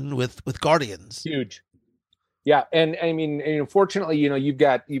going with Guardians. Huge. Yeah. And I mean, fortunately, you've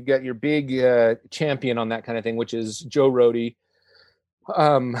got your big champion on that kind of thing, which is Joe Rohde,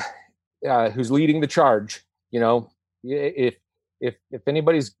 who's leading the charge. If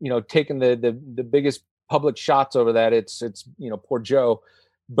anybody's, taking the biggest public shots over that, it's poor Joe,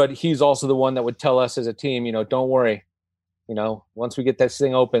 but he's also the one that would tell us as a team, don't worry, once we get this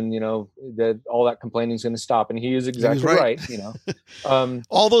thing open, that all that complaining is going to stop. And he is exactly right.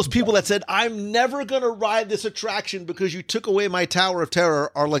 All those people that said, I'm never going to ride this attraction because you took away my Tower of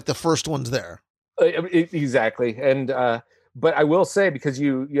Terror are like the first ones there. Exactly. And, but I will say, because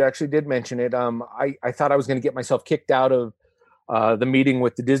you actually did mention it, I thought I was going to get myself kicked out of the meeting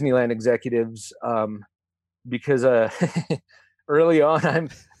with the Disneyland executives because early on,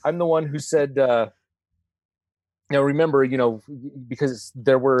 I'm the one who said, remember, because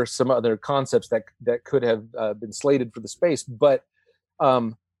there were some other concepts that could have been slated for the space, but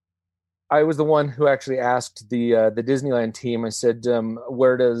I was the one who actually asked the Disneyland team. I said,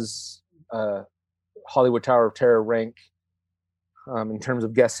 where does Hollywood Tower of Terror rank in terms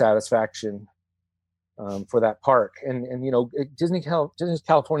of guest satisfaction for that park? And Disney's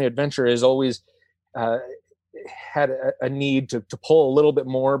California Adventure has always had a need to pull a little bit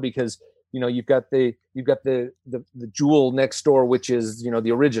more because you've got the jewel next door, which is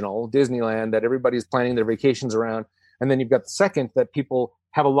the original Disneyland that everybody's planning their vacations around, and then you've got the second that people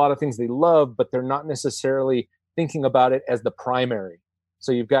have a lot of things they love, but they're not necessarily thinking about it as the primary.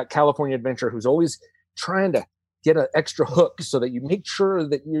 So you've got California Adventure, who's always trying to get an extra hook so that you make sure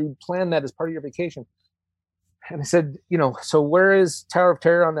that you plan that as part of your vacation. And I said, so where is Tower of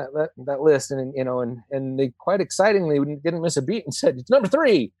Terror on that list? And and they quite excitingly didn't miss a beat and said, it's number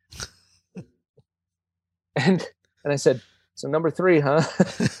 3. And I said, so number 3, huh?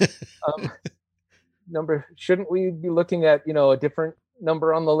 Shouldn't we be looking at, a different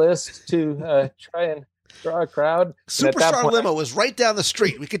number on the list to try and draw a crowd? Superstar Limo was right down the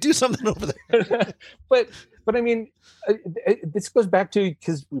street. We could do something over there. But I mean, this goes back to,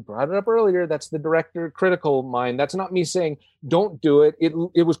 because we brought it up earlier, that's the director critical mind. That's not me saying don't do it.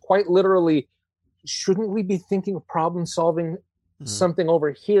 It was quite literally, shouldn't we be thinking of problem solving something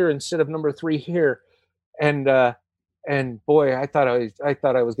over here instead of number 3 here? And boy, I thought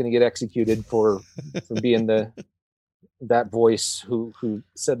I was going to get executed for being that voice who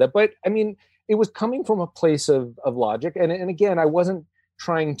said that. But I mean, it was coming from a place of logic. And again, I wasn't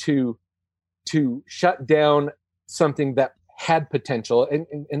trying to shut down something that had potential.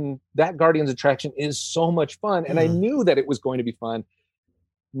 And that Guardians attraction is so much fun. And I knew that it was going to be fun.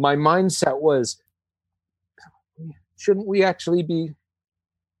 My mindset was, shouldn't we actually be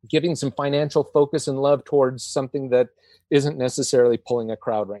giving some financial focus and love towards something that isn't necessarily pulling a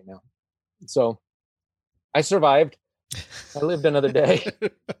crowd right now? So I survived. I lived another day,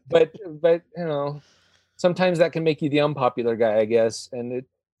 but sometimes that can make you the unpopular guy, I guess. And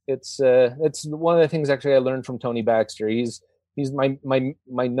it's one of the things actually I learned from Tony Baxter. He's my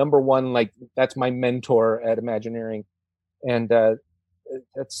number one, that's my mentor at Imagineering. And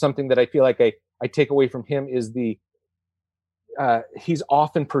that's something that I feel like I take away from him is he's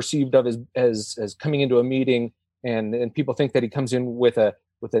often perceived of as coming into a meeting and people think that he comes in with a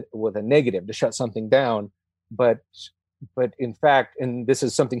negative to shut something down. But But in fact, and this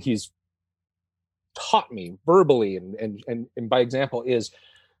is something he's taught me verbally and by example, is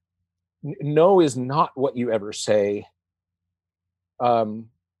no is not what you ever say.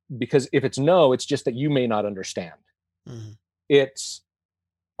 Because if it's no, it's just that you may not understand. Mm-hmm. It's,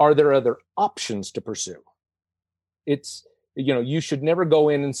 are there other options to pursue? It's, you should never go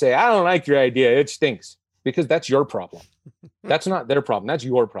in and say, I don't like your idea, it stinks, because that's your problem. That's not their problem. That's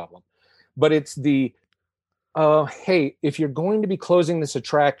your problem. But it's the, hey, if you're going to be closing this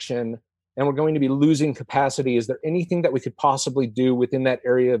attraction and we're going to be losing capacity, is there anything that we could possibly do within that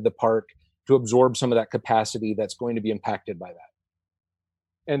area of the park to absorb some of that capacity that's going to be impacted by that?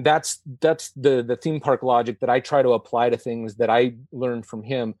 And that's the theme park logic that I try to apply to things that I learned from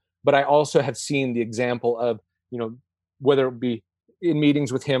him. But I also have seen the example of, whether it be in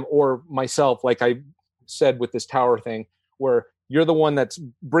meetings with him or myself, like I said with this tower thing, where you're the one that's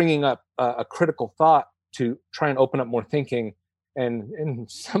bringing up a critical thought to try and open up more thinking. And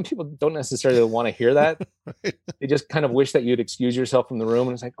some people don't necessarily want to hear that. Right. They just kind of wish that you'd excuse yourself from the room.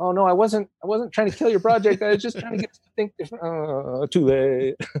 And it's like, oh no, I wasn't trying to kill your project. I was just trying to get to think different. Too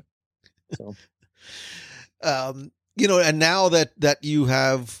late. So, and now that you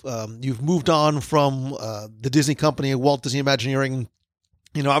have you've moved on from the Disney company, Walt Disney Imagineering.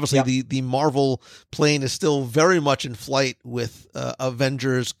 Obviously the Marvel plane is still very much in flight with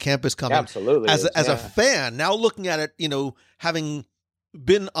Avengers Campus coming. Absolutely. As a fan, now looking at it, having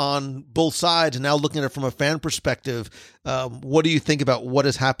been on both sides and now looking at it from a fan perspective, what do you think about what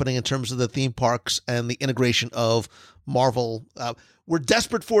is happening in terms of the theme parks and the integration of Marvel? We're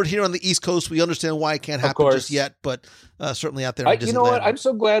desperate for it here on the East Coast. We understand why it can't happen just yet, but certainly out there in Disneyland. You know what? I'm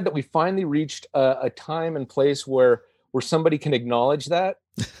so glad that we finally reached a time and place where somebody can acknowledge that,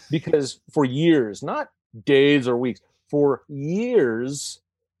 because for years, not days or weeks, for years,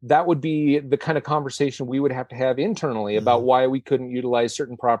 that would be the kind of conversation we would have to have internally about why we couldn't utilize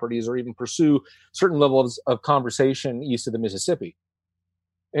certain properties or even pursue certain levels of conversation east of the Mississippi.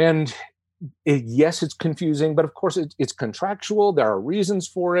 And yes, it's confusing, but of course it's contractual. There are reasons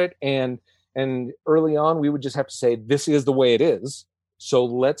for it. And early on, we would just have to say, this is the way it is. So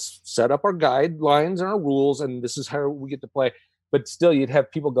let's set up our guidelines and our rules, and this is how we get to play. But still, you'd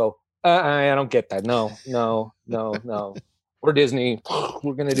have people go, I don't get that. No. We're Disney.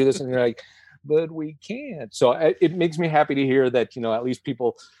 We're going to do this. And you're like, but we can't. So it makes me happy to hear that, at least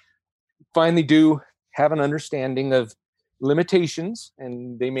people finally do have an understanding of limitations,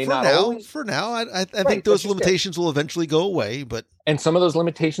 and they may not always. For now, I think those limitations will eventually go away. And some of those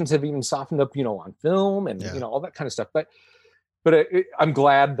limitations have even softened up, on film and, all that kind of stuff. But I'm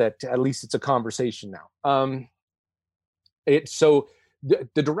glad that at least it's a conversation now. So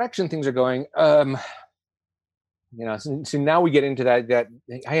the direction things are going, so now we get into that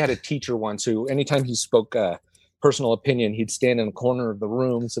I had a teacher once who, anytime he spoke personal opinion, he'd stand in a corner of the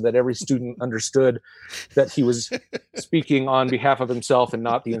room so that every student understood that he was speaking on behalf of himself and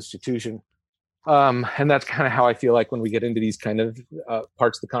not the institution. And that's kind of how I feel like when we get into these kind of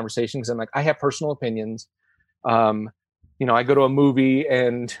parts of the conversation, because I'm like, I have personal opinions. I go to a movie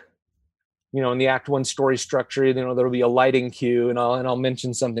and, in the act one story structure, there'll be a lighting cue and I'll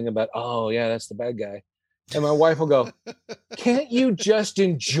mention something about, oh yeah, that's the bad guy. And my wife will go, can't you just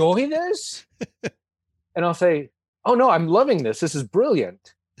enjoy this? And I'll say, oh no, I'm loving this. This is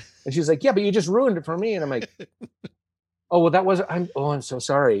brilliant. And she's like, yeah, but you just ruined it for me. And I'm like, oh, well, I'm so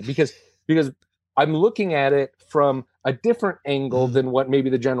sorry. Because I'm looking at it from a different angle than what maybe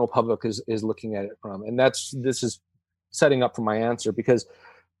the general public is looking at it from. And this is setting up for my answer, because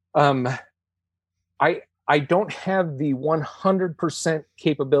I don't have the 100%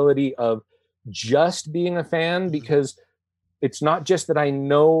 capability of just being a fan, because it's not just that I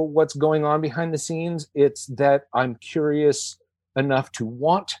know what's going on behind the scenes. It's that I'm curious enough to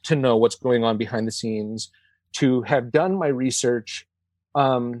want to know what's going on behind the scenes, to have done my research.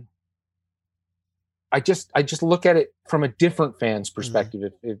 I just look at it from a different fan's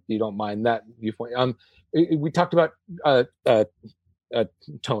perspective, if you don't mind that viewpoint. We talked about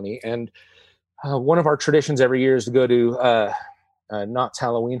Tony, and one of our traditions every year is to go to Knott's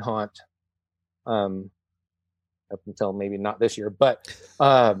Halloween Haunt. Up until maybe not this year, but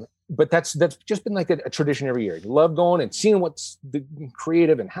that's just been like a tradition every year. Love going and seeing what's the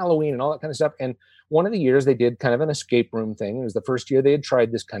creative and Halloween and all that kind of stuff. And one of the years they did kind of an escape room thing. It was the first year they had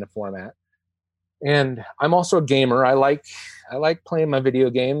tried this kind of format. And I'm also a gamer. I like playing my video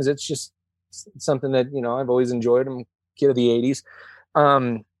games. It's just something that, I've always enjoyed. I'm a kid of the 80s.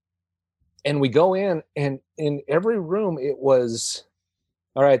 And we go in, and in every room it was,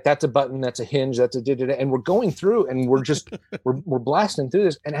 all right, that's a button, that's a hinge, that's a da-da-da. And we're going through and we're blasting through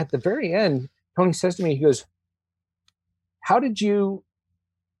this. And at the very end, Tony says to me, he goes, how did you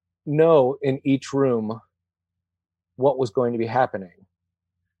know in each room what was going to be happening?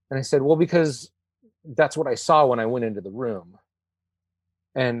 And I said, well, because that's what I saw when I went into the room.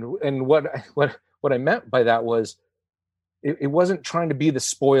 And what I meant by that was, it wasn't trying to be the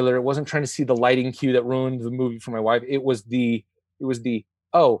spoiler. It wasn't trying to see the lighting cue that ruined the movie for my wife. It was the,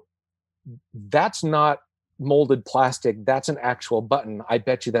 oh, that's not molded plastic. That's an actual button. I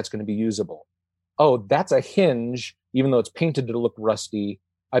bet you that's going to be usable. Oh, that's a hinge, even though it's painted to look rusty.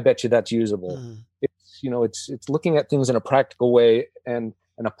 I bet you that's usable. It's looking at things in a practical way and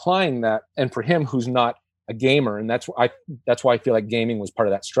applying that. And for him, who's not a gamer, and that's why I feel like gaming was part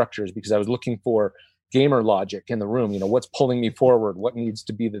of that structure, is because I was looking for gamer logic in the room. What's pulling me forward? What needs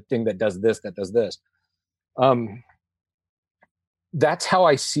to be the thing that does this, that does this? That's how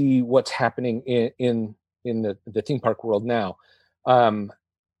I see what's happening in the theme park world now. I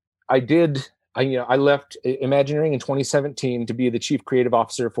left Imagineering in 2017 to be the chief creative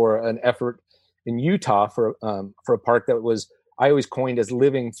officer for an effort in Utah for a park that I always coined as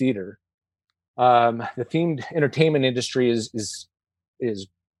living theater. The themed entertainment industry is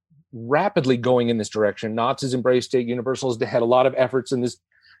rapidly going in this direction. Knott's has embraced it. Universal's had a lot of efforts in this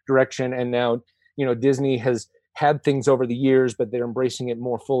direction, and now Disney has had things over the years, but they're embracing it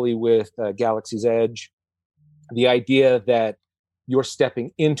more fully with Galaxy's Edge. The idea that you're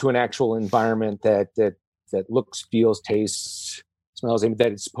stepping into an actual environment that looks, feels, tastes, smells, and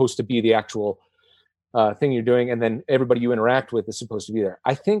that it's supposed to be the actual thing you're doing, and then everybody you interact with is supposed to be there.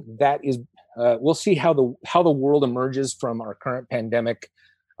 I think that is we'll see how the world emerges from our current pandemic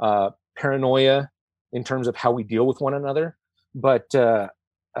paranoia in terms of how we deal with one another. But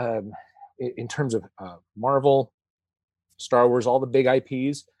in terms of Marvel, Star Wars, all the big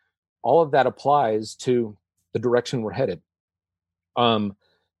IPs, all of that applies to the direction we're headed. The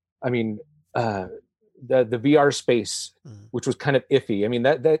VR space, which was kind of iffy. I mean,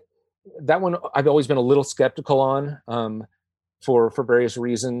 that one I've always been a little skeptical on, for various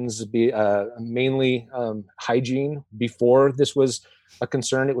reasons. Mainly hygiene. Before this was a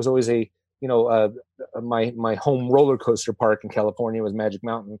concern, it was always my home roller coaster park in California was Magic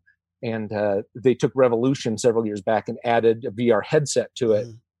Mountain, and they took Revolution several years back and added a VR headset to it,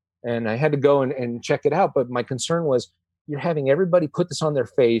 and I had to go and check it out. But my concern was, you're having everybody put this on their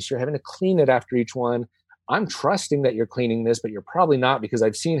face. You're having to clean it after each one. I'm trusting that you're cleaning this, but you're probably not, because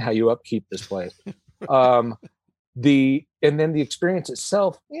I've seen how you upkeep this place. And then the experience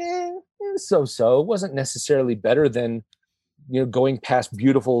itself, so. It wasn't necessarily better than going past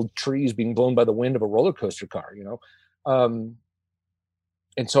beautiful trees being blown by the wind of a roller coaster car. And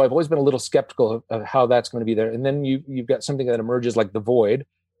so I've always been a little skeptical of how that's going to be there. And then you've got something that emerges like the Void,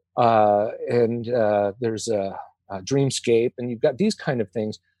 and there's a Dreamscape, and you've got these kind of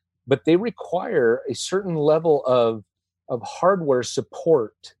things, but they require a certain level of hardware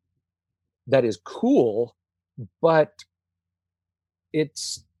support that is cool, but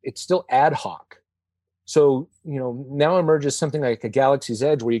it's still ad hoc. So now emerges something like a Galaxy's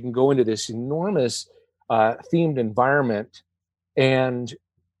Edge, where you can go into this enormous themed environment, and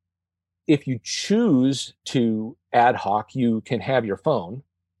if you choose to ad hoc, you can have your phone.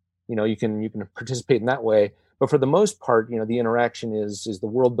 You can participate in that way. But for the most part, the interaction is the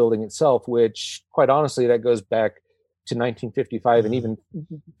world building itself, which, quite honestly, that goes back to 1955 and even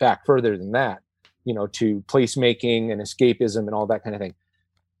back further than that, to placemaking and escapism and all that kind of thing.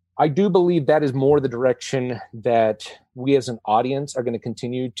 I do believe that is more the direction that we as an audience are going to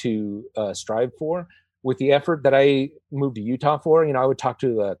continue to strive for. With the effort that I moved to Utah for, I would talk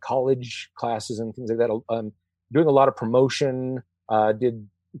to college classes and things like that. Doing a lot of promotion, did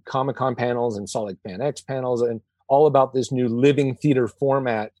Comic-Con panels and Salt Lake Fan X panels, and all about this new living theater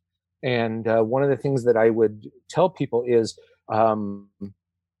format. And one of the things that I would tell people is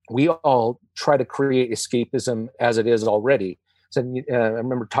we all try to create escapism as it is already. So I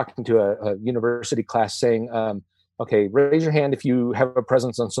remember talking to a university class saying, okay, raise your hand if you have a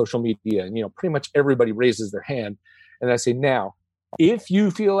presence on social media. And, pretty much everybody raises their hand. And I say, now, if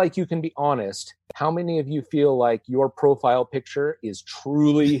you feel like you can be honest, how many of you feel like your profile picture is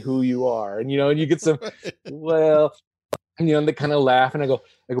truly who you are? And, and you get some, well, they kind of laugh, and I go,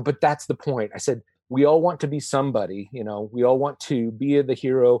 but that's the point. I said, we all want to be somebody, we all want to be the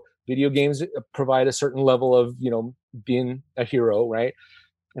hero. Video games provide a certain level of, being a hero, right?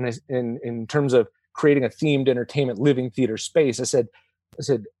 And in terms of creating a themed entertainment living theater space, I said,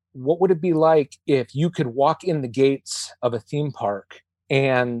 what would it be like if you could walk in the gates of a theme park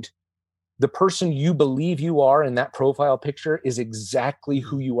and the person you believe you are in that profile picture is exactly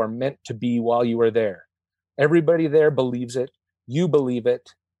who you are meant to be while you are there? Everybody there believes it, you believe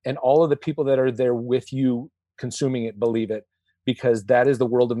it, and all of the people that are there with you consuming it believe it, because that is the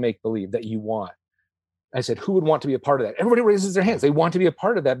world of make-believe that you want. I said, who would want to be a part of that? Everybody raises their hands. They want to be a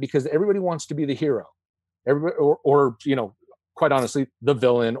part of that because everybody wants to be the hero. Everybody, or quite honestly, the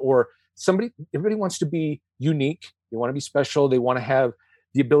villain, or somebody. Everybody wants to be unique. They want to be special. They want to have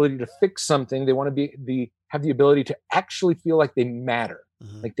the ability to fix something. They want to have the ability to actually feel like they matter,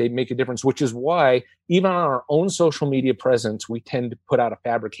 like they make a difference, which is why even on our own social media presence, we tend to put out a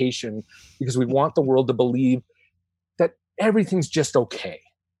fabrication because we want the world to believe that everything's just okay.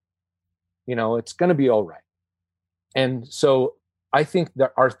 It's going to be all right. And so I think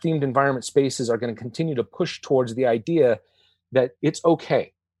that our themed environment spaces are going to continue to push towards the idea that it's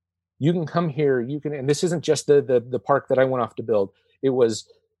okay. You can come here, and this isn't just the park that I went off to build.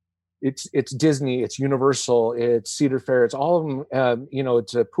 It's Disney, it's Universal, it's Cedar Fair, it's all of them.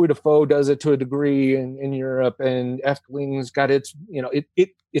 It's a Puy de Faux does it to a degree in Europe, and Efteling's got its.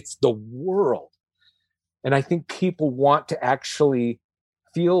 It's the world, and I think people want to actually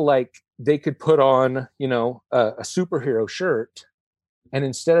feel like they could put on a superhero shirt, and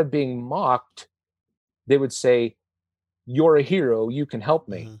instead of being mocked, they would say, "You're a hero. You can help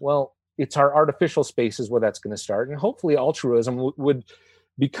me." Well, it's our artificial spaces where that's going to start, and hopefully, altruism would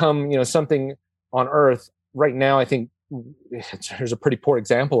become something on Earth. Right now, I think there's a pretty poor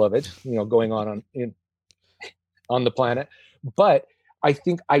example of it, going on the planet. But I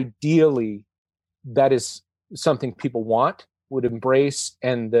think ideally, that is something people would embrace,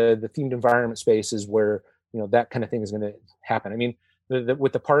 and the themed environment spaces where that kind of thing is going to happen. I mean,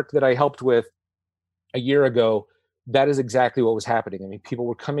 with the park that I helped with a year ago, that is exactly what was happening. I mean, people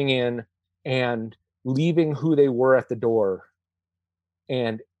were coming in and leaving who they were at the door,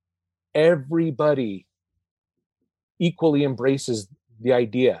 and everybody equally embraces the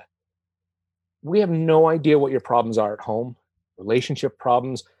idea. We have no idea what your problems are at home, relationship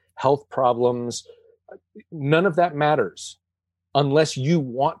problems, health problems. None of that matters unless you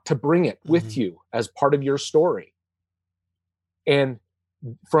want to bring it with you as part of your story. And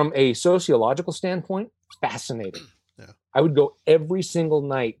from a sociological standpoint, fascinating. Yeah. I would go every single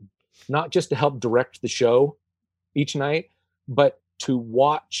night, not just to help direct the show each night, but to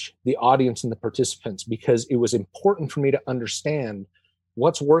watch the audience and the participants, because it was important for me to understand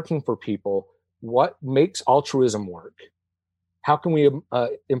what's working for people, what makes altruism work, how can we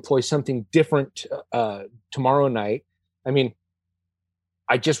employ something different tomorrow night. I mean,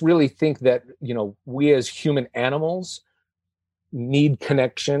 I just really think that, we as human animals need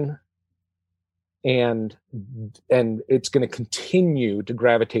connection, and it's going to continue to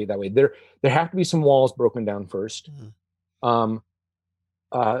gravitate that way. There have to be some walls broken down first. Some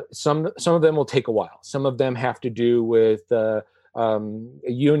of them will take a while. Some of them have to do with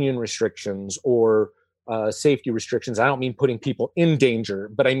union restrictions or safety restrictions. I don't mean putting people in danger,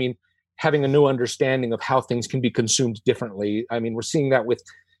 but I mean having a new understanding of how things can be consumed differently. I mean, we're seeing that with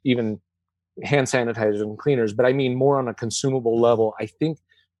even hand sanitizers and cleaners, but I mean more on a consumable level. I think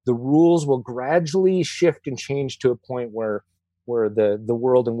the rules will gradually shift and change to a point where the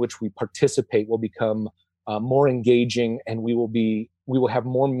world in which we participate will become more engaging, and we will have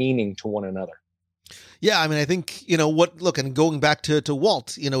more meaning to one another. Yeah, I mean, I think, and going back to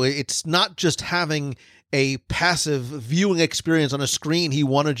Walt, it's not just having a passive viewing experience on a screen. He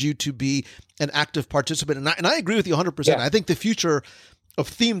wanted you to be an active participant. And I agree with you 100%. Yeah. I think the future of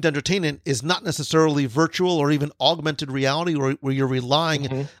themed entertainment is not necessarily virtual or even augmented reality where you're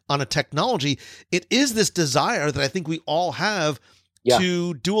relying on a technology. It is this desire that I think we all have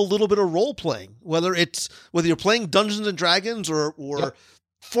to do a little bit of role playing, whether you're playing Dungeons and Dragons or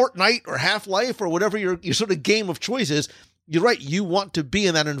Fortnite or Half-Life or whatever your sort of game of choice is. You're right. You want to be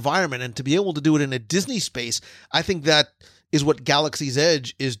in that environment, and to be able to do it in a Disney space, I think that is what Galaxy's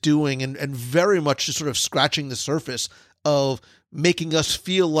Edge is doing, and very much just sort of scratching the surface of making us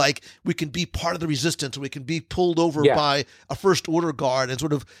feel like we can be part of the resistance, or we can be pulled over by a first order guard and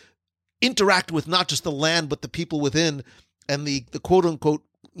sort of interact with not just the land, but the people within, and the quote unquote,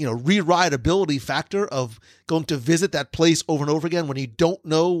 re-rideability factor of going to visit that place over and over again when you don't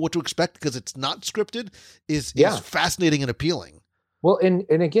know what to expect because it's not scripted is fascinating and appealing. Well, and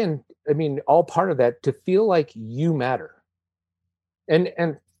again, I mean, all part of that, to feel like you matter. And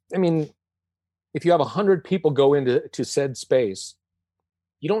I mean, if you have 100 people go into said space,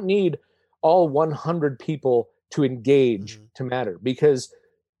 you don't need all 100 people to engage to matter, because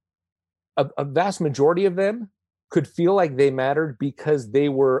a vast majority of them could feel like they mattered because they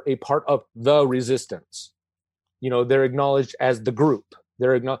were a part of the resistance. They're acknowledged as the group.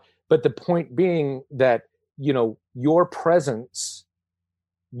 But the point being that, your presence,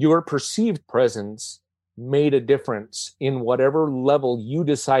 your perceived presence, made a difference in whatever level you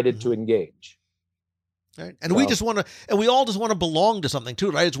decided to engage. Right. And we all just want to belong to something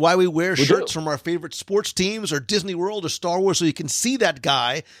too, right? It's why we wear shirts from our favorite sports teams or Disney World or Star Wars, so you can see that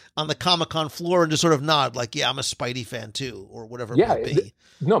guy on the Comic-Con floor and just sort of nod like, yeah, I'm a Spidey fan too, or whatever it might be.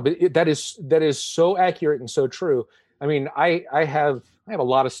 That is so accurate and so true. I mean, I have a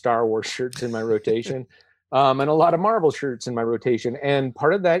lot of Star Wars shirts in my rotation, and a lot of Marvel shirts in my rotation. And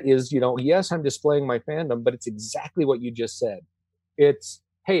part of that is, yes, I'm displaying my fandom, but it's exactly what you just said. It's,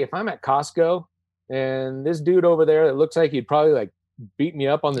 hey, if I'm at Costco and this dude over there that looks like he'd probably like beat me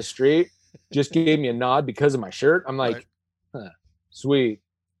up on the street just gave me a nod because of my shirt, I'm like, sweet.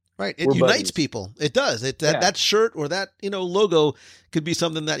 Right. It unites people. It does. That shirt or that, logo could be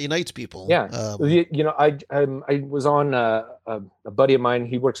something that unites people. Yeah. I was on a buddy of mine.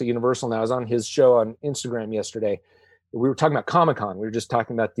 He works at Universal now. I was on his show on Instagram yesterday. We were talking about Comic-Con. We were just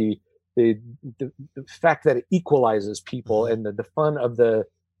talking about the fact that it equalizes people and the fun of the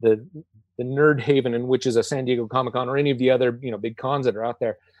nerd haven, in which is a San Diego Comic-Con or any of the other, big cons that are out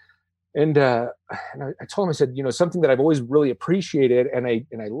there. And I told him, I said, something that I've always really appreciated and I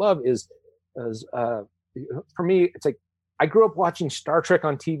love is for me, it's like, I grew up watching Star Trek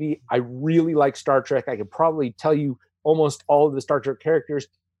on TV. I really like Star Trek. I could probably tell you almost all of the Star Trek characters,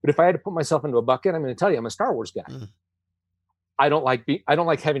 but if I had to put myself into a bucket, I'm going to tell you, I'm a Star Wars guy. I don't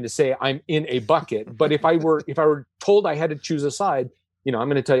like having to say I'm in a bucket, but if I were told I had to choose a side, I'm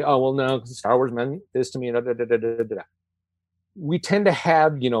going to tell you, oh, well, no, Star Wars meant this to me. We tend to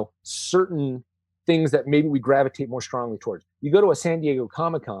have, certain things that maybe we gravitate more strongly towards. You go to a San Diego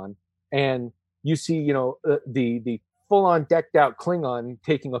Comic-Con and you see, the full-on decked out Klingon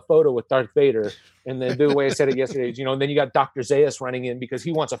taking a photo with Darth Vader. And then the way I said it yesterday is, and then you got Dr. Zaius running in because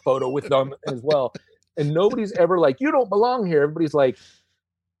he wants a photo with them as well. And nobody's ever like, you don't belong here. Everybody's like,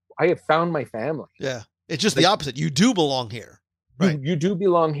 I have found my family. Yeah. It's just the opposite. You do belong here. Right. You do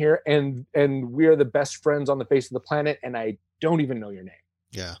belong here, and we are the best friends on the face of the planet, and I don't even know your name.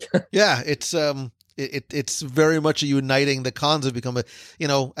 Yeah. Yeah. It's very much a uniting. The cons have become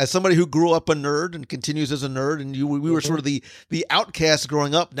as somebody who grew up a nerd and continues as a nerd, and we were sort of the outcast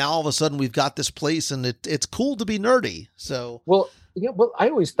growing up. Now all of a sudden we've got this place, and it's cool to be nerdy. So well, I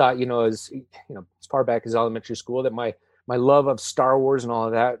always thought, as far back as elementary school, that my love of Star Wars and all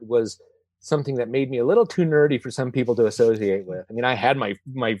of that was something that made me a little too nerdy for some people to associate with. I mean, I had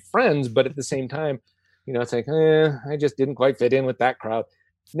my friends, but at the same time, it's like, I just didn't quite fit in with that crowd.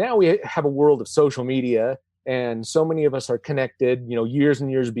 Now we have a world of social media, and so many of us are connected, years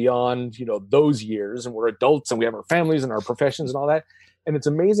and years beyond, those years, and we're adults and we have our families and our professions and all that. And it's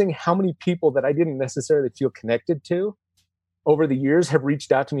amazing how many people that I didn't necessarily feel connected to over the years have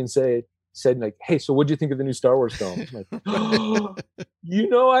reached out to me and said like, hey, so what'd you think of the new Star Wars film? I'm like, oh,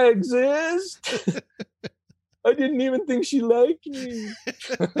 I exist. I didn't even think she liked me.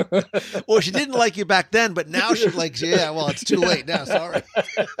 Well, she didn't like you back then, but now she likes you. Yeah, well, it's too late now. Sorry.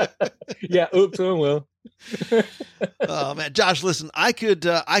 Yeah. Oops. Oh, well. Oh man, Josh, listen, I could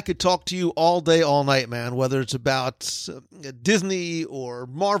talk to you all day, all night, man, whether it's about Disney or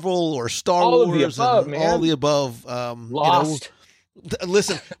Marvel or Star all Wars above, and man. all the above. Lost.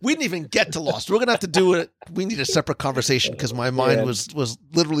 Listen, we didn't even get to Lost. We're going to have to do it. We need a separate conversation because my mind was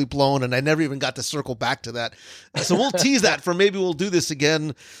literally blown and I never even got to circle back to that. So we'll tease that for maybe we'll do this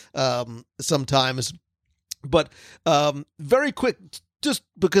again sometimes. But very quick, just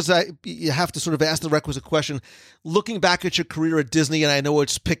because you have to sort of ask the requisite question, looking back at your career at Disney, and I know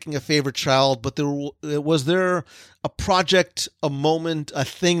it's picking a favorite child, but was there a project, a moment, a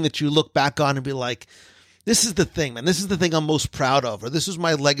thing that you look back on and be like, this is the thing, man. This is the thing I'm most proud of, or this is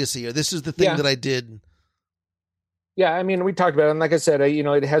my legacy, or this is the thing that I did. Yeah, I mean, we talked about it, and like I said,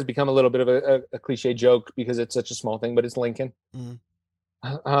 it has become a little bit of a cliche joke because it's such a small thing, but it's Lincoln.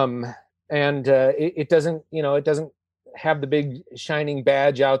 Mm-hmm. It doesn't, it doesn't have the big shining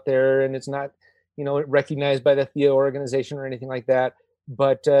badge out there, and it's not, recognized by the Theo organization or anything like that.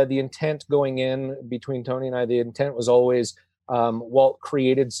 But the intent going in between Tony and I, the intent was always, Walt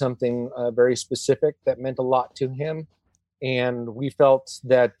created something very specific that meant a lot to him. And we felt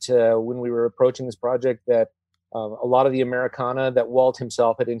that when we were approaching this project that a lot of the Americana that Walt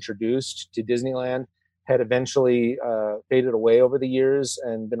himself had introduced to Disneyland had eventually faded away over the years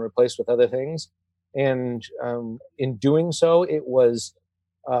and been replaced with other things. And in doing so, it was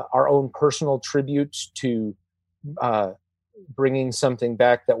our own personal tribute to bringing something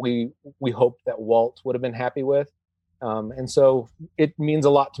back that we hoped that Walt would have been happy with. And so it means a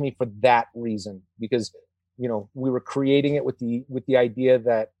lot to me for that reason, because, we were creating it with the idea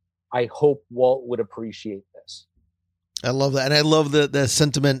that I hope Walt would appreciate this. I love that. And I love the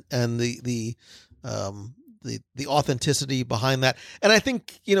sentiment and the authenticity behind that. And I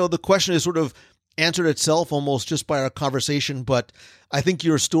think, the question is sort of, answered itself almost just by our conversation, but I think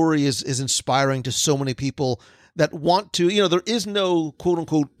your story is inspiring to so many people that want to, there is no quote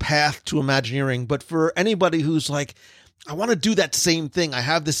unquote path to Imagineering, but for anybody who's like, I want to do that same thing. I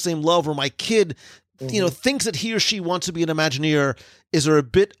have this same love, or my kid, thinks that he or she wants to be an Imagineer. Is there a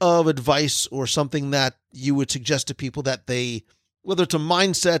bit of advice or something that you would suggest to people that they, whether it's a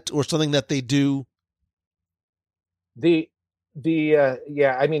mindset or something that they do?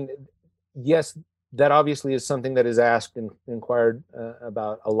 Yes, that obviously is something that is asked and inquired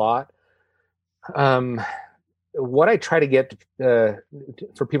about a lot. What I try to get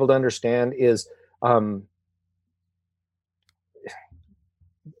for people to understand is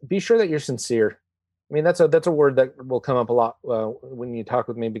be sure that you're sincere. I mean, that's a word that will come up a lot when you talk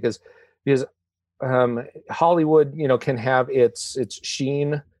with me, because Hollywood, can have its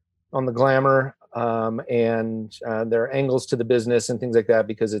sheen on the glamour, and there are angles to the business and things like that,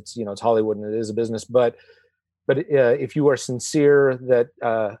 because it's Hollywood and it is a business. But if you are sincere,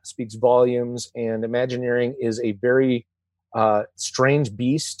 that speaks volumes. And Imagineering is a very strange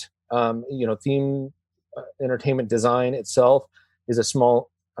beast. Theme entertainment design itself is a small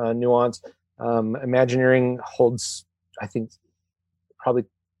nuance. Imagineering holds, I think, probably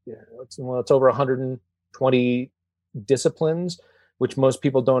it's over 120 disciplines, which most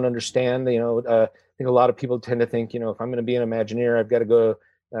people don't understand. I think a lot of people tend to think, if I'm going to be an Imagineer, I've got to go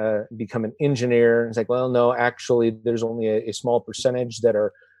become an engineer. It's like, well, no, actually, there's only a small percentage that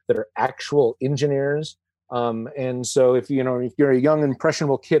are actual engineers. And so if you're a young,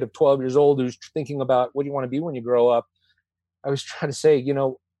 impressionable kid of 12 years old who's thinking about what do you want to be when you grow up, I was trying to say,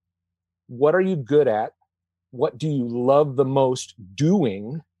 what are you good at? What do you love the most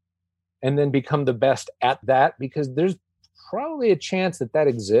doing? And then become the best at that, because there's probably a chance that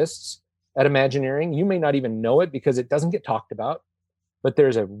exists at Imagineering. You may not even know it because it doesn't get talked about, but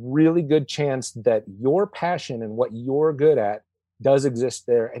there's a really good chance that your passion and what you're good at does exist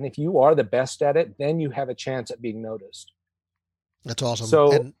there. And if you are the best at it, then you have a chance at being noticed. That's awesome.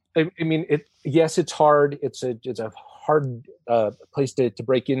 So, yes, it's hard. It's a hard place to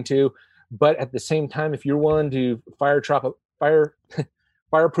break into. But at the same time, if you're willing to fireproof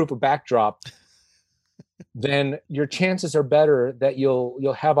a backdrop, then your chances are better that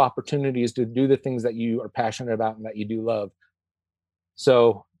you'll have opportunities to do the things that you are passionate about and that you do love.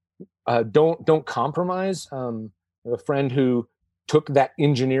 So don't compromise. I have a friend who took that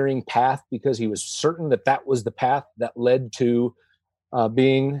engineering path because he was certain that was the path that led to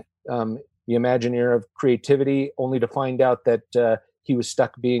being the Imagineer of creativity, only to find out that he was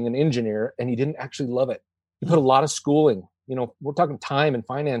stuck being an engineer and he didn't actually love it. He put a lot of schooling, we're talking time and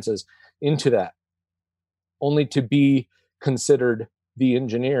finances into that, only to be considered the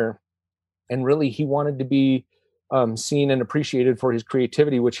engineer. And really, he wanted to be seen and appreciated for his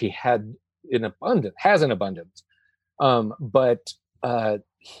creativity, which he has in abundance. But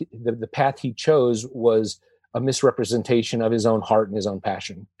the path he chose was a misrepresentation of his own heart and his own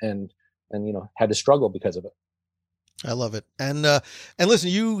passion, and had to struggle because of it. I love it. And listen,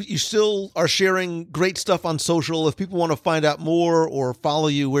 you still are sharing great stuff on social. If people want to find out more or follow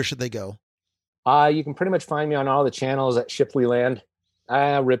you, where should they go? You can pretty much find me on all the channels at Shipley Land.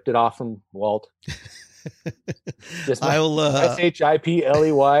 I ripped it off from Walt. Just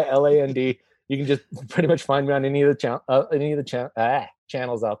SHIPLEYLAND. You can just pretty much find me on any of the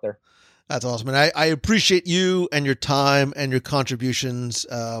channels out there. That's awesome. And I appreciate you and your time and your contributions,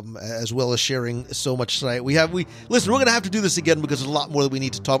 as well as sharing so much tonight. Listen, we're going to have to do this again because there's a lot more that we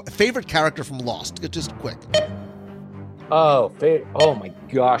need to talk. Favorite character from Lost? Just quick. Oh my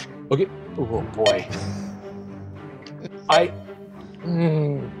gosh. Okay. Oh boy. I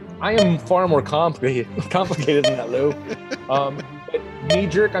am far more complicated than that, Lou. But knee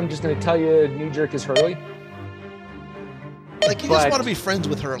jerk, I'm just going to tell you, knee jerk is Hurley. Like, you just want to be friends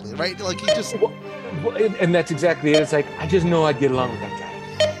with Hurley, right? Like, you just... And that's exactly it. It's like, I just know I'd get along with that guy.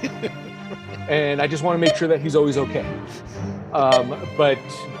 And I just want to make sure that he's always okay. But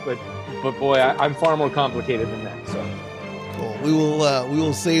boy, I'm far more complicated than that, so... Cool. We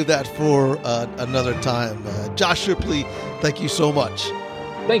will save that for another time. Josh Shipley, thank you so much.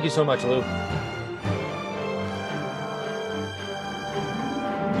 Thank you so much, Lou.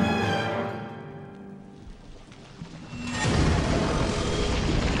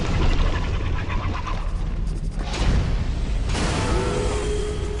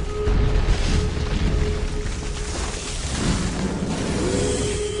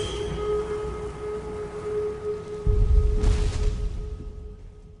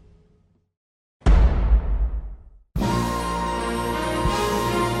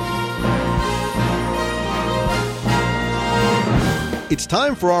 It's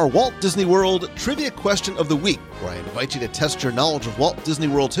time for our Walt Disney World Trivia Question of the Week, where I invite you to test your knowledge of Walt Disney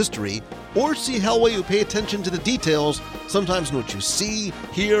World's history, or see how well you pay attention to the details, sometimes in what you see,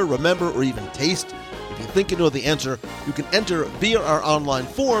 hear, remember, or even taste. If you think you know the answer, you can enter via our online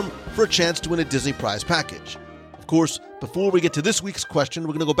form for a chance to win a Disney prize package. Of course, before we get to this week's question, we're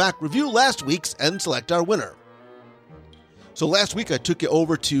going to go back, review last week's, and select our winner. So last week I took you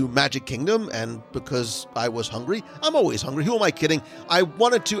over to Magic Kingdom, and because I was hungry, I'm always hungry, who am I kidding? I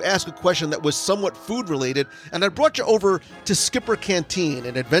wanted to ask a question that was somewhat food related, and I brought you over to Skipper Canteen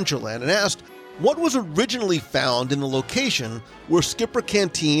in Adventureland and asked, what was originally found in the location where Skipper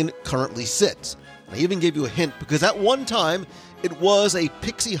Canteen currently sits? I even gave you a hint, because at one time it was a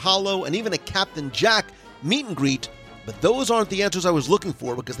Pixie Hollow and even a Captain Jack meet and greet, but those aren't the answers I was looking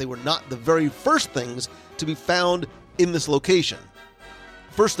for, because they were not the very first things to be found in this location.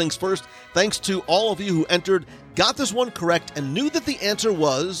 First things first, thanks to all of you who entered, got this one correct, and knew that the answer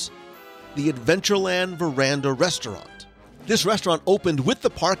was the Adventureland Veranda Restaurant. This restaurant opened with the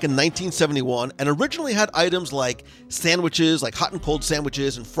park in 1971 and originally had items like sandwiches, like hot and cold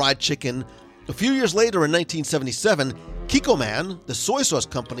sandwiches and fried chicken. A few years later, in 1977, Kikkoman, the soy sauce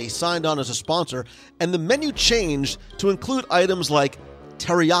company, signed on as a sponsor, and the menu changed to include items like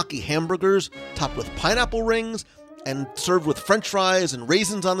teriyaki hamburgers topped with pineapple rings and served with french fries and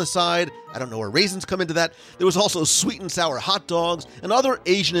raisins on the side. I don't know where raisins come into that. There was also sweet and sour hot dogs and other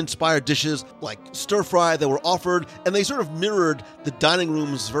Asian-inspired dishes like stir-fry that were offered, and they sort of mirrored the dining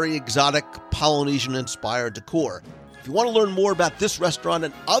room's very exotic Polynesian-inspired decor. If you want to learn more about this restaurant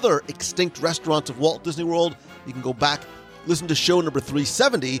and other extinct restaurants of Walt Disney World, you can go back, listen to show number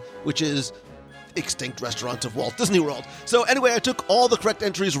 370, which is Extinct Restaurants of Walt Disney World. So anyway, I took all the correct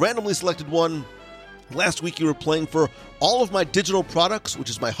entries, randomly selected one. Last week you were playing for all of my digital products, which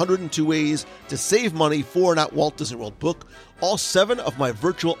is my 102 Ways to Save Money for and at Walt Disney World book, all 7 of my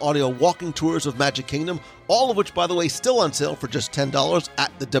virtual audio walking tours of Magic Kingdom, all of which, by the way, still on sale for just $10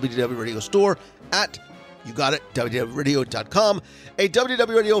 at the WDW Radio store at, you got it, WDWRadio.com, a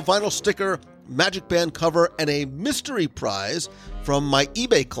WDW Radio vinyl sticker, Magic Band cover, and a mystery prize from my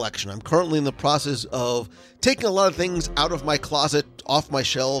eBay collection. I'm currently in the process of taking a lot of things out of my closet, off my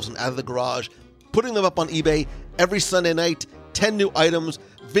shelves, and out of the garage, putting them up on eBay every Sunday night, 10 new items,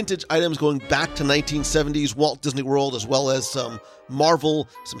 vintage items going back to 1970s Walt Disney World, as well as some Marvel,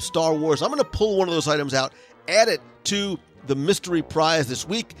 some Star Wars. I'm going to pull one of those items out, add it to the mystery prize this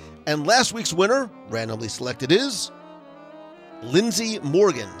week, and last week's winner, randomly selected, is Lindsay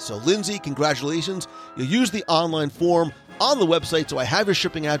Morgan. So Lindsay, congratulations. You'll use the online form on the website, so I have your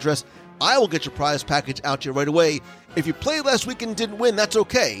shipping address. I will get your prize package out to you right away. If you played last week and didn't win, that's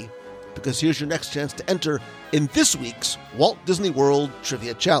okay, because here's your next chance to enter in this week's Walt Disney World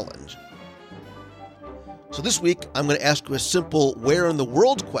Trivia Challenge. So this week, I'm going to ask you a simple where in the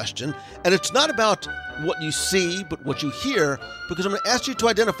world question, and it's not about what you see, but what you hear, because I'm going to ask you to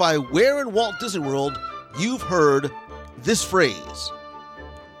identify where in Walt Disney World you've heard this phrase: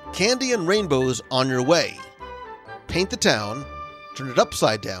 candy and rainbows on your way. Paint the town, turn it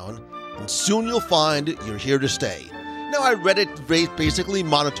upside down, and soon you'll find you're here to stay. Now, I read it basically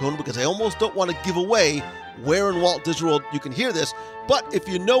monotone because I almost don't want to give away where in Walt Disney World you can hear this, but if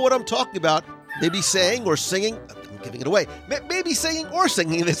you know what I'm talking about, maybe saying or singing, I'm giving it away, maybe saying or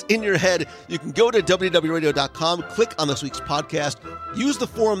singing this in your head, you can go to WDWRadio.com, click on this week's podcast, use the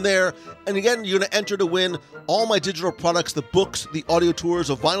form there, and again, you're going to enter to win all my digital products, the books, the audio tours,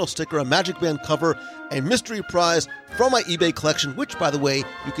 a vinyl sticker, a Magic Band cover, a mystery prize from my eBay collection, which, by the way,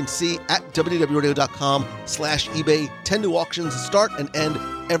 you can see at WDWRadio.com/eBay. 10 new auctions start and end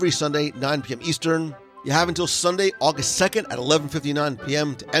every Sunday, 9 p.m. Eastern. You have until Sunday, August 2nd at 11:59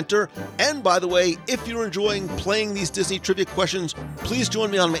 p.m. to enter. And by the way, if you're enjoying playing these Disney trivia questions, please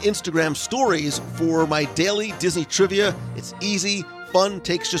join me on my Instagram stories for my daily Disney trivia. It's easy, fun,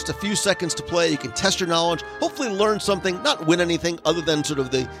 takes just a few seconds to play. You can test your knowledge, hopefully learn something, not win anything other than sort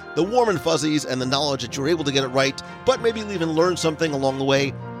of the warm and fuzzies and the knowledge that you're able to get it right, but maybe even learn something along the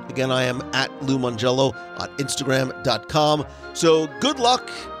way. Again, I am at Lou Mongello on Instagram.com. So good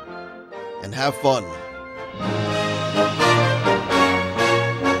luck and have fun.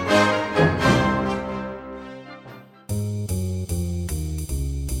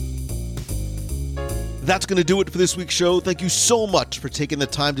 That's going to do it for this week's show. Thank you so much for taking the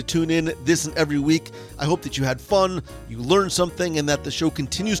time to tune in this and every week. I hope that you had fun, you learned something, and that the show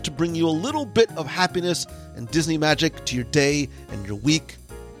continues to bring you a little bit of happiness and Disney magic to your day and your week.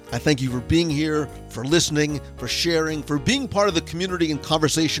 I thank you for being here, for listening, for sharing, for being part of the community and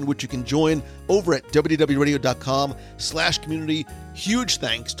conversation, which you can join over at wdwradio.com/community. Huge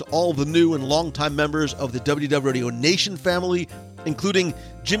thanks to all the new and longtime members of the WDW Radio Nation family including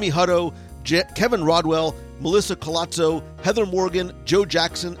Jimmy Hutto, Kevin Rodwell, Melissa Colazzo, Heather Morgan, Joe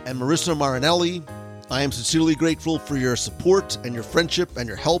Jackson, and Marissa Marinelli. I am sincerely grateful for your support and your friendship and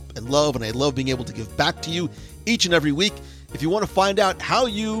your help and love, and I love being able to give back to you each and every week. If you want to find out how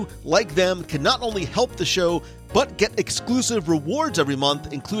you, like them, can not only help the show, but get exclusive rewards every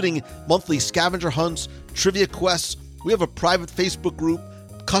month, including monthly scavenger hunts, trivia quests, we have a private Facebook group,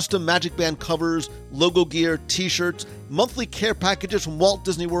 custom Magic Band covers, logo gear, t-shirts, monthly care packages from Walt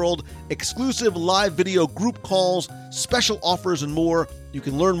Disney World, exclusive live video group calls, special offers, and more. You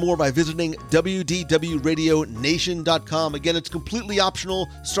can learn more by visiting WDWRadioNation.com. Again, it's completely optional,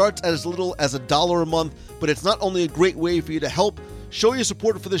 starts at as little as $1 a month, but it's not only a great way for you to help show your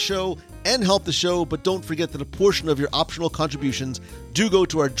support for the show and help the show, but don't forget that a portion of your optional contributions do go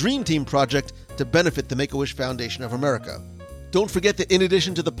to our Dream Team project to benefit the Make-A-Wish Foundation of America. Don't forget that in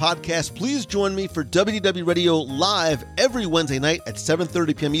addition to the podcast, please join me for WDW Radio Live every Wednesday night at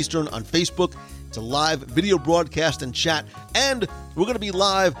 7:30 p.m. Eastern on Facebook. It's a live video broadcast and chat, and we're going to be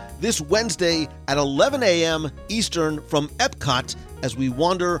live this Wednesday at 11 a.m. Eastern from Epcot as we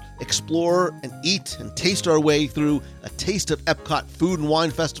wander, explore, and eat and taste our way through a Taste of Epcot Food and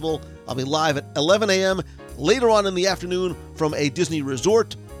Wine Festival. I'll be live at 11 a.m. later on in the afternoon from a Disney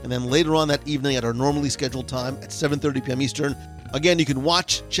resort, and then later on that evening at our normally scheduled time at 7:30 p.m. Eastern. Again, you can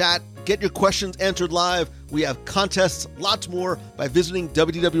watch, chat, get your questions answered live. We have contests, lots more, by visiting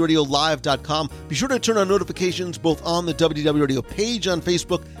WDWRadioLive.com. Be sure to turn on notifications both on the WDW Radio page on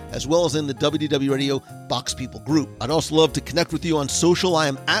Facebook as well as in the WDW Radio Box People group. I'd also love to connect with you on social. I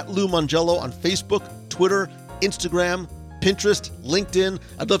am at Lou Mongello on Facebook, Twitter, Instagram, Pinterest, LinkedIn.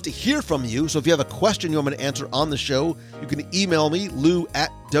 I'd love to hear from you. So if you have a question you want me to answer on the show, you can email me,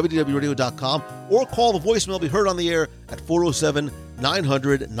 lou@wdwradio.com, or call the voicemail be heard on the air at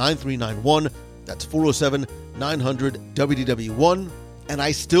 407-900-9391. That's 407-900-WDW1. And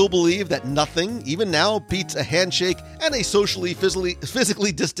I still believe that nothing, even now, beats a handshake and a socially,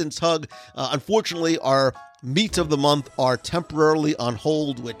 physically distanced hug. Unfortunately, our meets of the month are temporarily on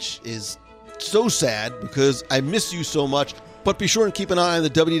hold, which is so sad because I miss you so much. But be sure and keep an eye on the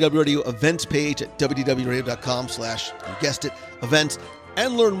WDW Radio events page at wdwradio.com/you guessed it, events,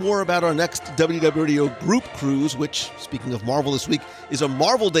 and learn more about our next WDW Radio group cruise, which, speaking of Marvel this week, is a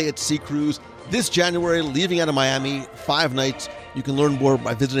Marvel Day at Sea cruise this January, leaving out of Miami, 5 nights. You can learn more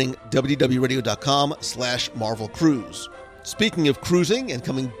by visiting wdwradio.com/Marvel Cruise. Speaking of cruising and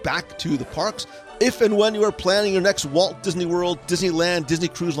coming back to the parks, if and when you are planning your next Walt Disney World, Disneyland, Disney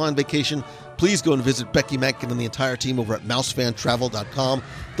Cruise Line vacation, please go and visit Becky Menken and the entire team over at mousefantravel.com.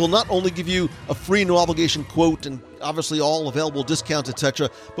 They'll not only give you a free no-obligation quote and obviously all available discounts,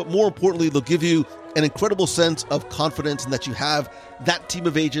 etc., but more importantly, they'll give you an incredible sense of confidence and that you have that team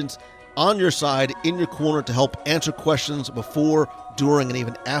of agents on your side, in your corner, to help answer questions before, during, and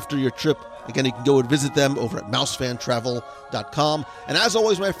even after your trip. Again, you can go and visit them over at mousefantravel.com. And as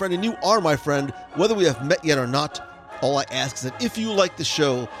always, my friend, and you are my friend, whether we have met yet or not, all I ask is that if you like the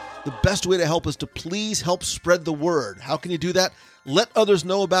show, the best way to help is to please help spread the word. How can you do that? Let others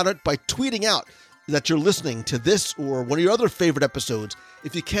know about it by tweeting out that you're listening to this or one of your other favorite episodes.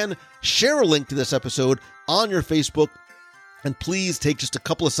 If you can, share a link to this episode on your Facebook. And please take just a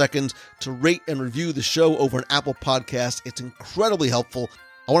couple of seconds to rate and review the show over an Apple Podcast. It's incredibly helpful.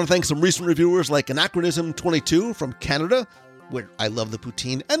 I want to thank some recent reviewers like Anachronism22 from Canada, where I love the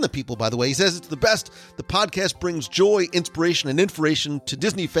poutine and the people, by the way. He says it's the best. The podcast brings joy, inspiration, and information to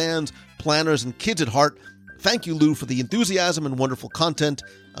Disney fans, planners, and kids at heart. Thank you, Lou, for the enthusiasm and wonderful content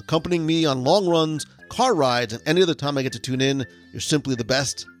accompanying me on long runs, car rides, and any other time I get to tune in. You're simply the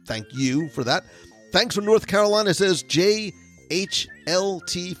best. Thank you for that. Thanks from North Carolina, says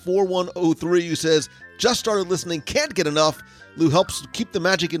JHLT4103, who says, just started listening, can't get enough. Lou helps keep the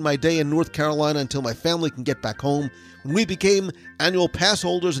magic in my day in North Carolina until my family can get back home. When we became annual pass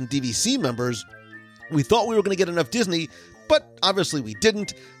holders and DVC members, we thought we were going to get enough Disney, but obviously we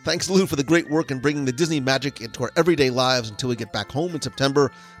didn't. Thanks, Lou, for the great work in bringing the Disney magic into our everyday lives until we get back home in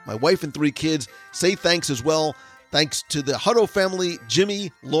September. My wife and 3 kids say thanks as well. Thanks to the Hutto family,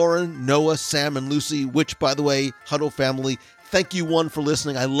 Jimmy, Lauren, Noah, Sam, and Lucy, which, by the way, Hutto family, thank you, one, for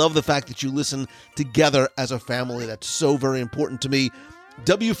listening. I love the fact that you listen together as a family. That's so very important to me.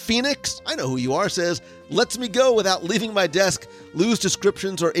 W. Phoenix, I know who you are, says, lets me go without leaving my desk. Lou's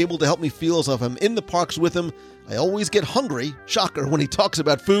descriptions are able to help me feel as if I'm in the parks with him. I always get hungry, shocker, when he talks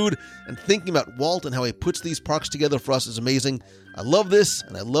about food, and thinking about Walt and how he puts these parks together for us is amazing. I love this,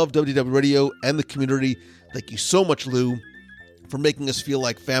 and I love WDW Radio and the community. Thank you so much, Lou, for making us feel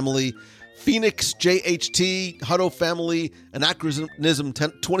like family. Phoenix, JHT, Hutto family, Anachronism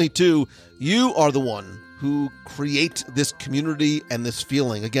 22, you are the one who create this community and this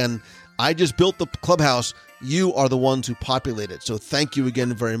feeling. Again, I just built the clubhouse. You are the ones who populate it. So thank you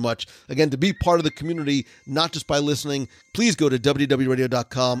again very much. Again, to be part of the community, not just by listening, please go to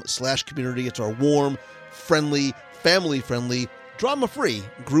wdwradio.com/community. It's our warm, friendly, family-friendly, drama-free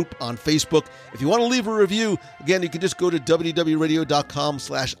group on Facebook. If you want to leave a review, again, you can just go to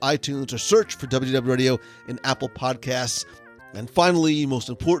wdwradio.com/iTunes or search for WDW Radio in Apple Podcasts. And finally, most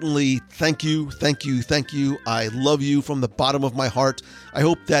importantly, thank you. I love you from the bottom of my heart. I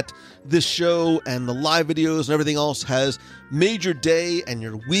hope that this show and the live videos and everything else has made your day and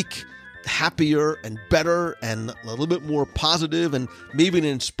your week happier and better and a little bit more positive, and maybe it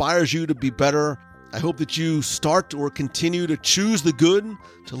inspires you to be better. I hope that you start or continue to choose the good,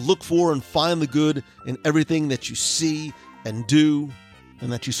 to look for and find the good in everything that you see and do,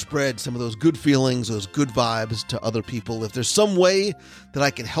 and that you spread some of those good feelings, those good vibes to other people. If there's some way that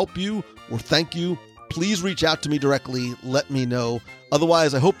I can help you or thank you, please reach out to me directly. Let me know.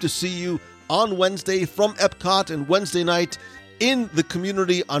 Otherwise, I hope to see you on Wednesday from Epcot and Wednesday night in the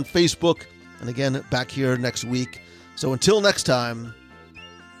community on Facebook. And again, back here next week. So until next time,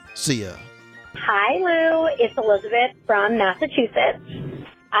 see ya. Hi, Lou. It's Elizabeth from Massachusetts.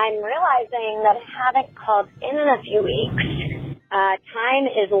 I'm realizing that I haven't called in a few weeks. Time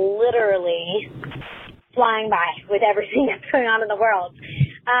is literally flying by with everything that's going on in the world.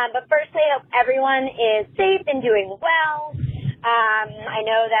 But firstly, I hope everyone is safe and doing well. I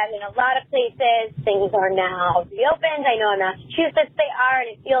know that in a lot of places, things are now reopened. I know in Massachusetts they are,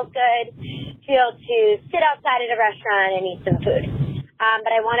 and it feels good to be able to sit outside at a restaurant and eat some food.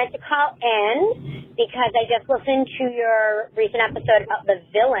 But I wanted to call in because I just listened to your recent episode about the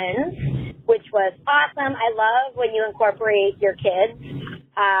villains, which was awesome. I love when you incorporate your kids.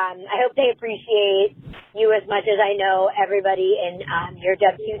 I hope they appreciate you as much as I know everybody in your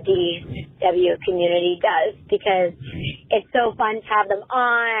WDW community does, because it's so fun to have them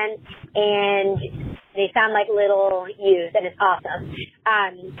on, and they sound like little yous, and it's awesome.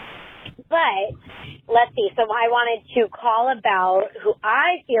 But let's see. So I wanted to call about who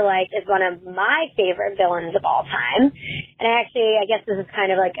I feel like is one of my favorite villains of all time. And I guess this is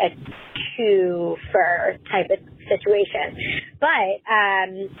kind of like a two-fer type of situation. But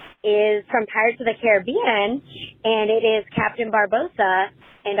is from Pirates of the Caribbean, and it is Captain Barbossa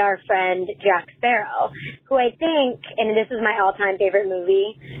and our friend Jack Sparrow, who I think, and this is my all-time favorite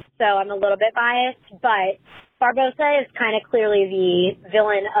movie, so I'm a little bit biased, but Barbossa is kind of clearly the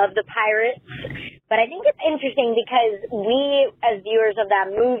villain of the pirates, but I think it's interesting because we, as viewers of that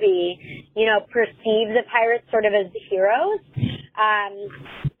movie, perceive the pirates sort of as the heroes,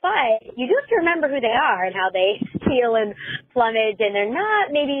 but you do have to remember who they are and how they steal and plumage, and they're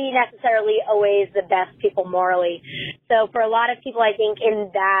not maybe necessarily always the best people morally. So for a lot of people, I think in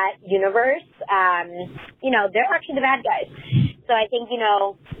that universe, they're actually the bad guys. So I think,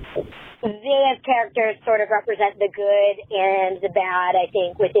 they as characters sort of represent the good and the bad, I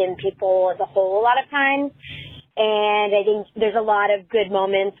think, within people as a whole a lot of times. And I think there's a lot of good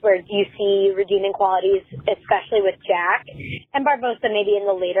moments where you see redeeming qualities, especially with Jack and Barbossa maybe in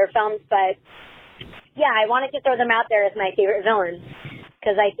the later films. But, yeah, I wanted to throw them out there as my favorite villains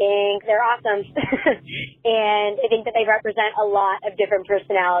because I think they're awesome. And I think that they represent a lot of different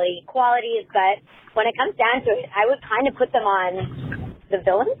personality qualities. But when it comes down to it, I would kind of put them on the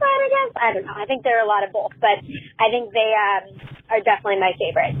villain side, I guess. I don't know. I think there are a lot of both, but I think they are definitely my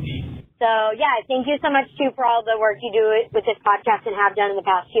favorite. So, yeah, thank you so much, too, for all the work you do with this podcast and have done in the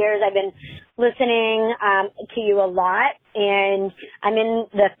past years. I've been listening to you a lot, and I'm in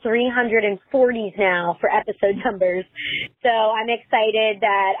the 340s now for episode numbers. So I'm excited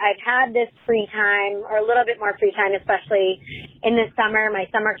that I've had this free time, or a little bit more free time, especially in the summer. My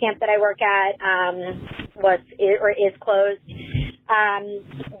summer camp that I work at is closed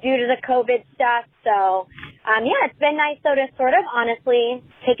due to the COVID stuff. So, it's been nice, though, to sort of honestly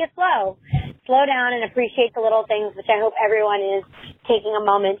take it slow down and appreciate the little things, which I hope everyone is taking a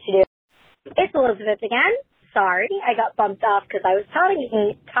moment to do. It's Elizabeth again. Sorry, I got bumped off because I was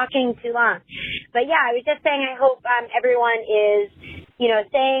talking too long. But yeah, I was just saying I hope everyone is,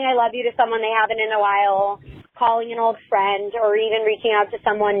 saying I love you to someone they haven't in a while, calling an old friend, or even reaching out to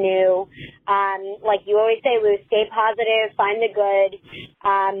someone new. Like you always say, Lou, stay positive, find the good,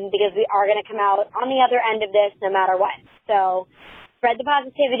 because we are going to come out on the other end of this no matter what. So spread the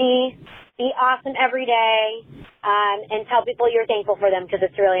positivity, be awesome every day, and tell people you're thankful for them because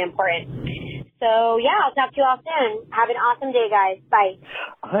it's really important. So, yeah, I'll talk to you all soon. Have an awesome day, guys. Bye.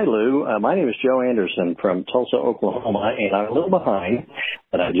 Hi, Lou. My name is Joe Anderson from Tulsa, Oklahoma, and I'm a little behind,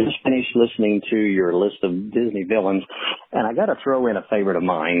 but I just finished listening to your list of Disney villains, and I got to throw in a favorite of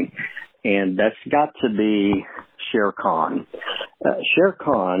mine. and that's got to be Shere Khan. Shere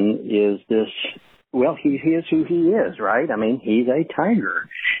Khan is this, well, he is who he is, right? I mean, he's a tiger,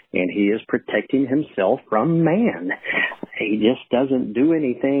 and he is protecting himself from man. He just doesn't do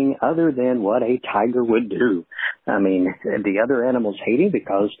anything other than what a tiger would do. I mean, the other animals hate him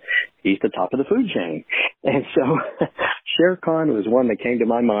because he's the top of the food chain. And so Shere Khan was one that came to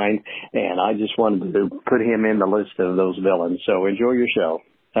my mind, and I just wanted to put him in the list of those villains. So enjoy your show.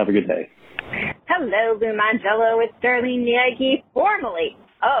 Have a good day. Hello, Lou Mangello. It's Darlene Nagy, formerly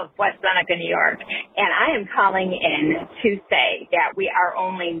of West Seneca, New York, and I am calling in to say that we are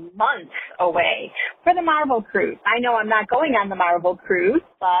only months away for the Marvel Cruise. I know I'm not going on the Marvel Cruise,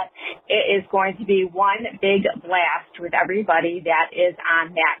 but it is going to be one big blast with everybody that is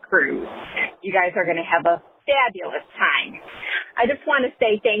on that cruise. You guys are going to have a fabulous time. I just want to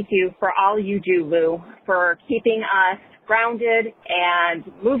say thank you for all you do, Lou, for keeping us grounded and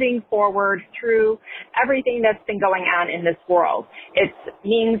moving forward through everything that's been going on in this world. It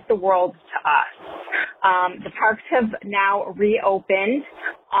means the world to us. The parks have now reopened.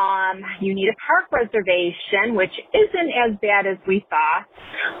 You need a park reservation, which isn't as bad as we thought.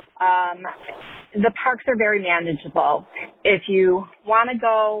 The parks are very manageable. If you want to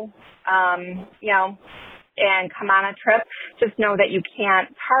go, and come on a trip, just know that you can't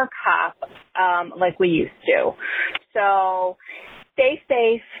park hop like we used to. So stay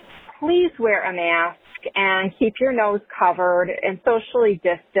safe. Please wear a mask and keep your nose covered and socially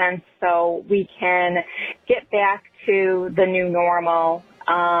distanced so we can get back to the new normal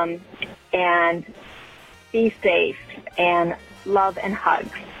and be safe and love and hugs.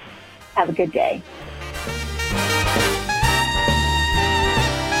 Have a good day.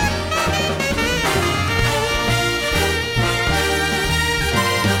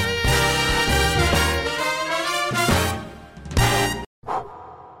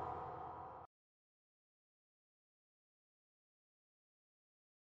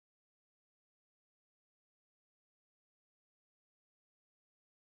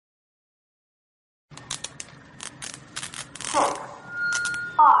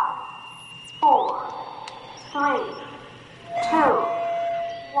 Five, four, three, two,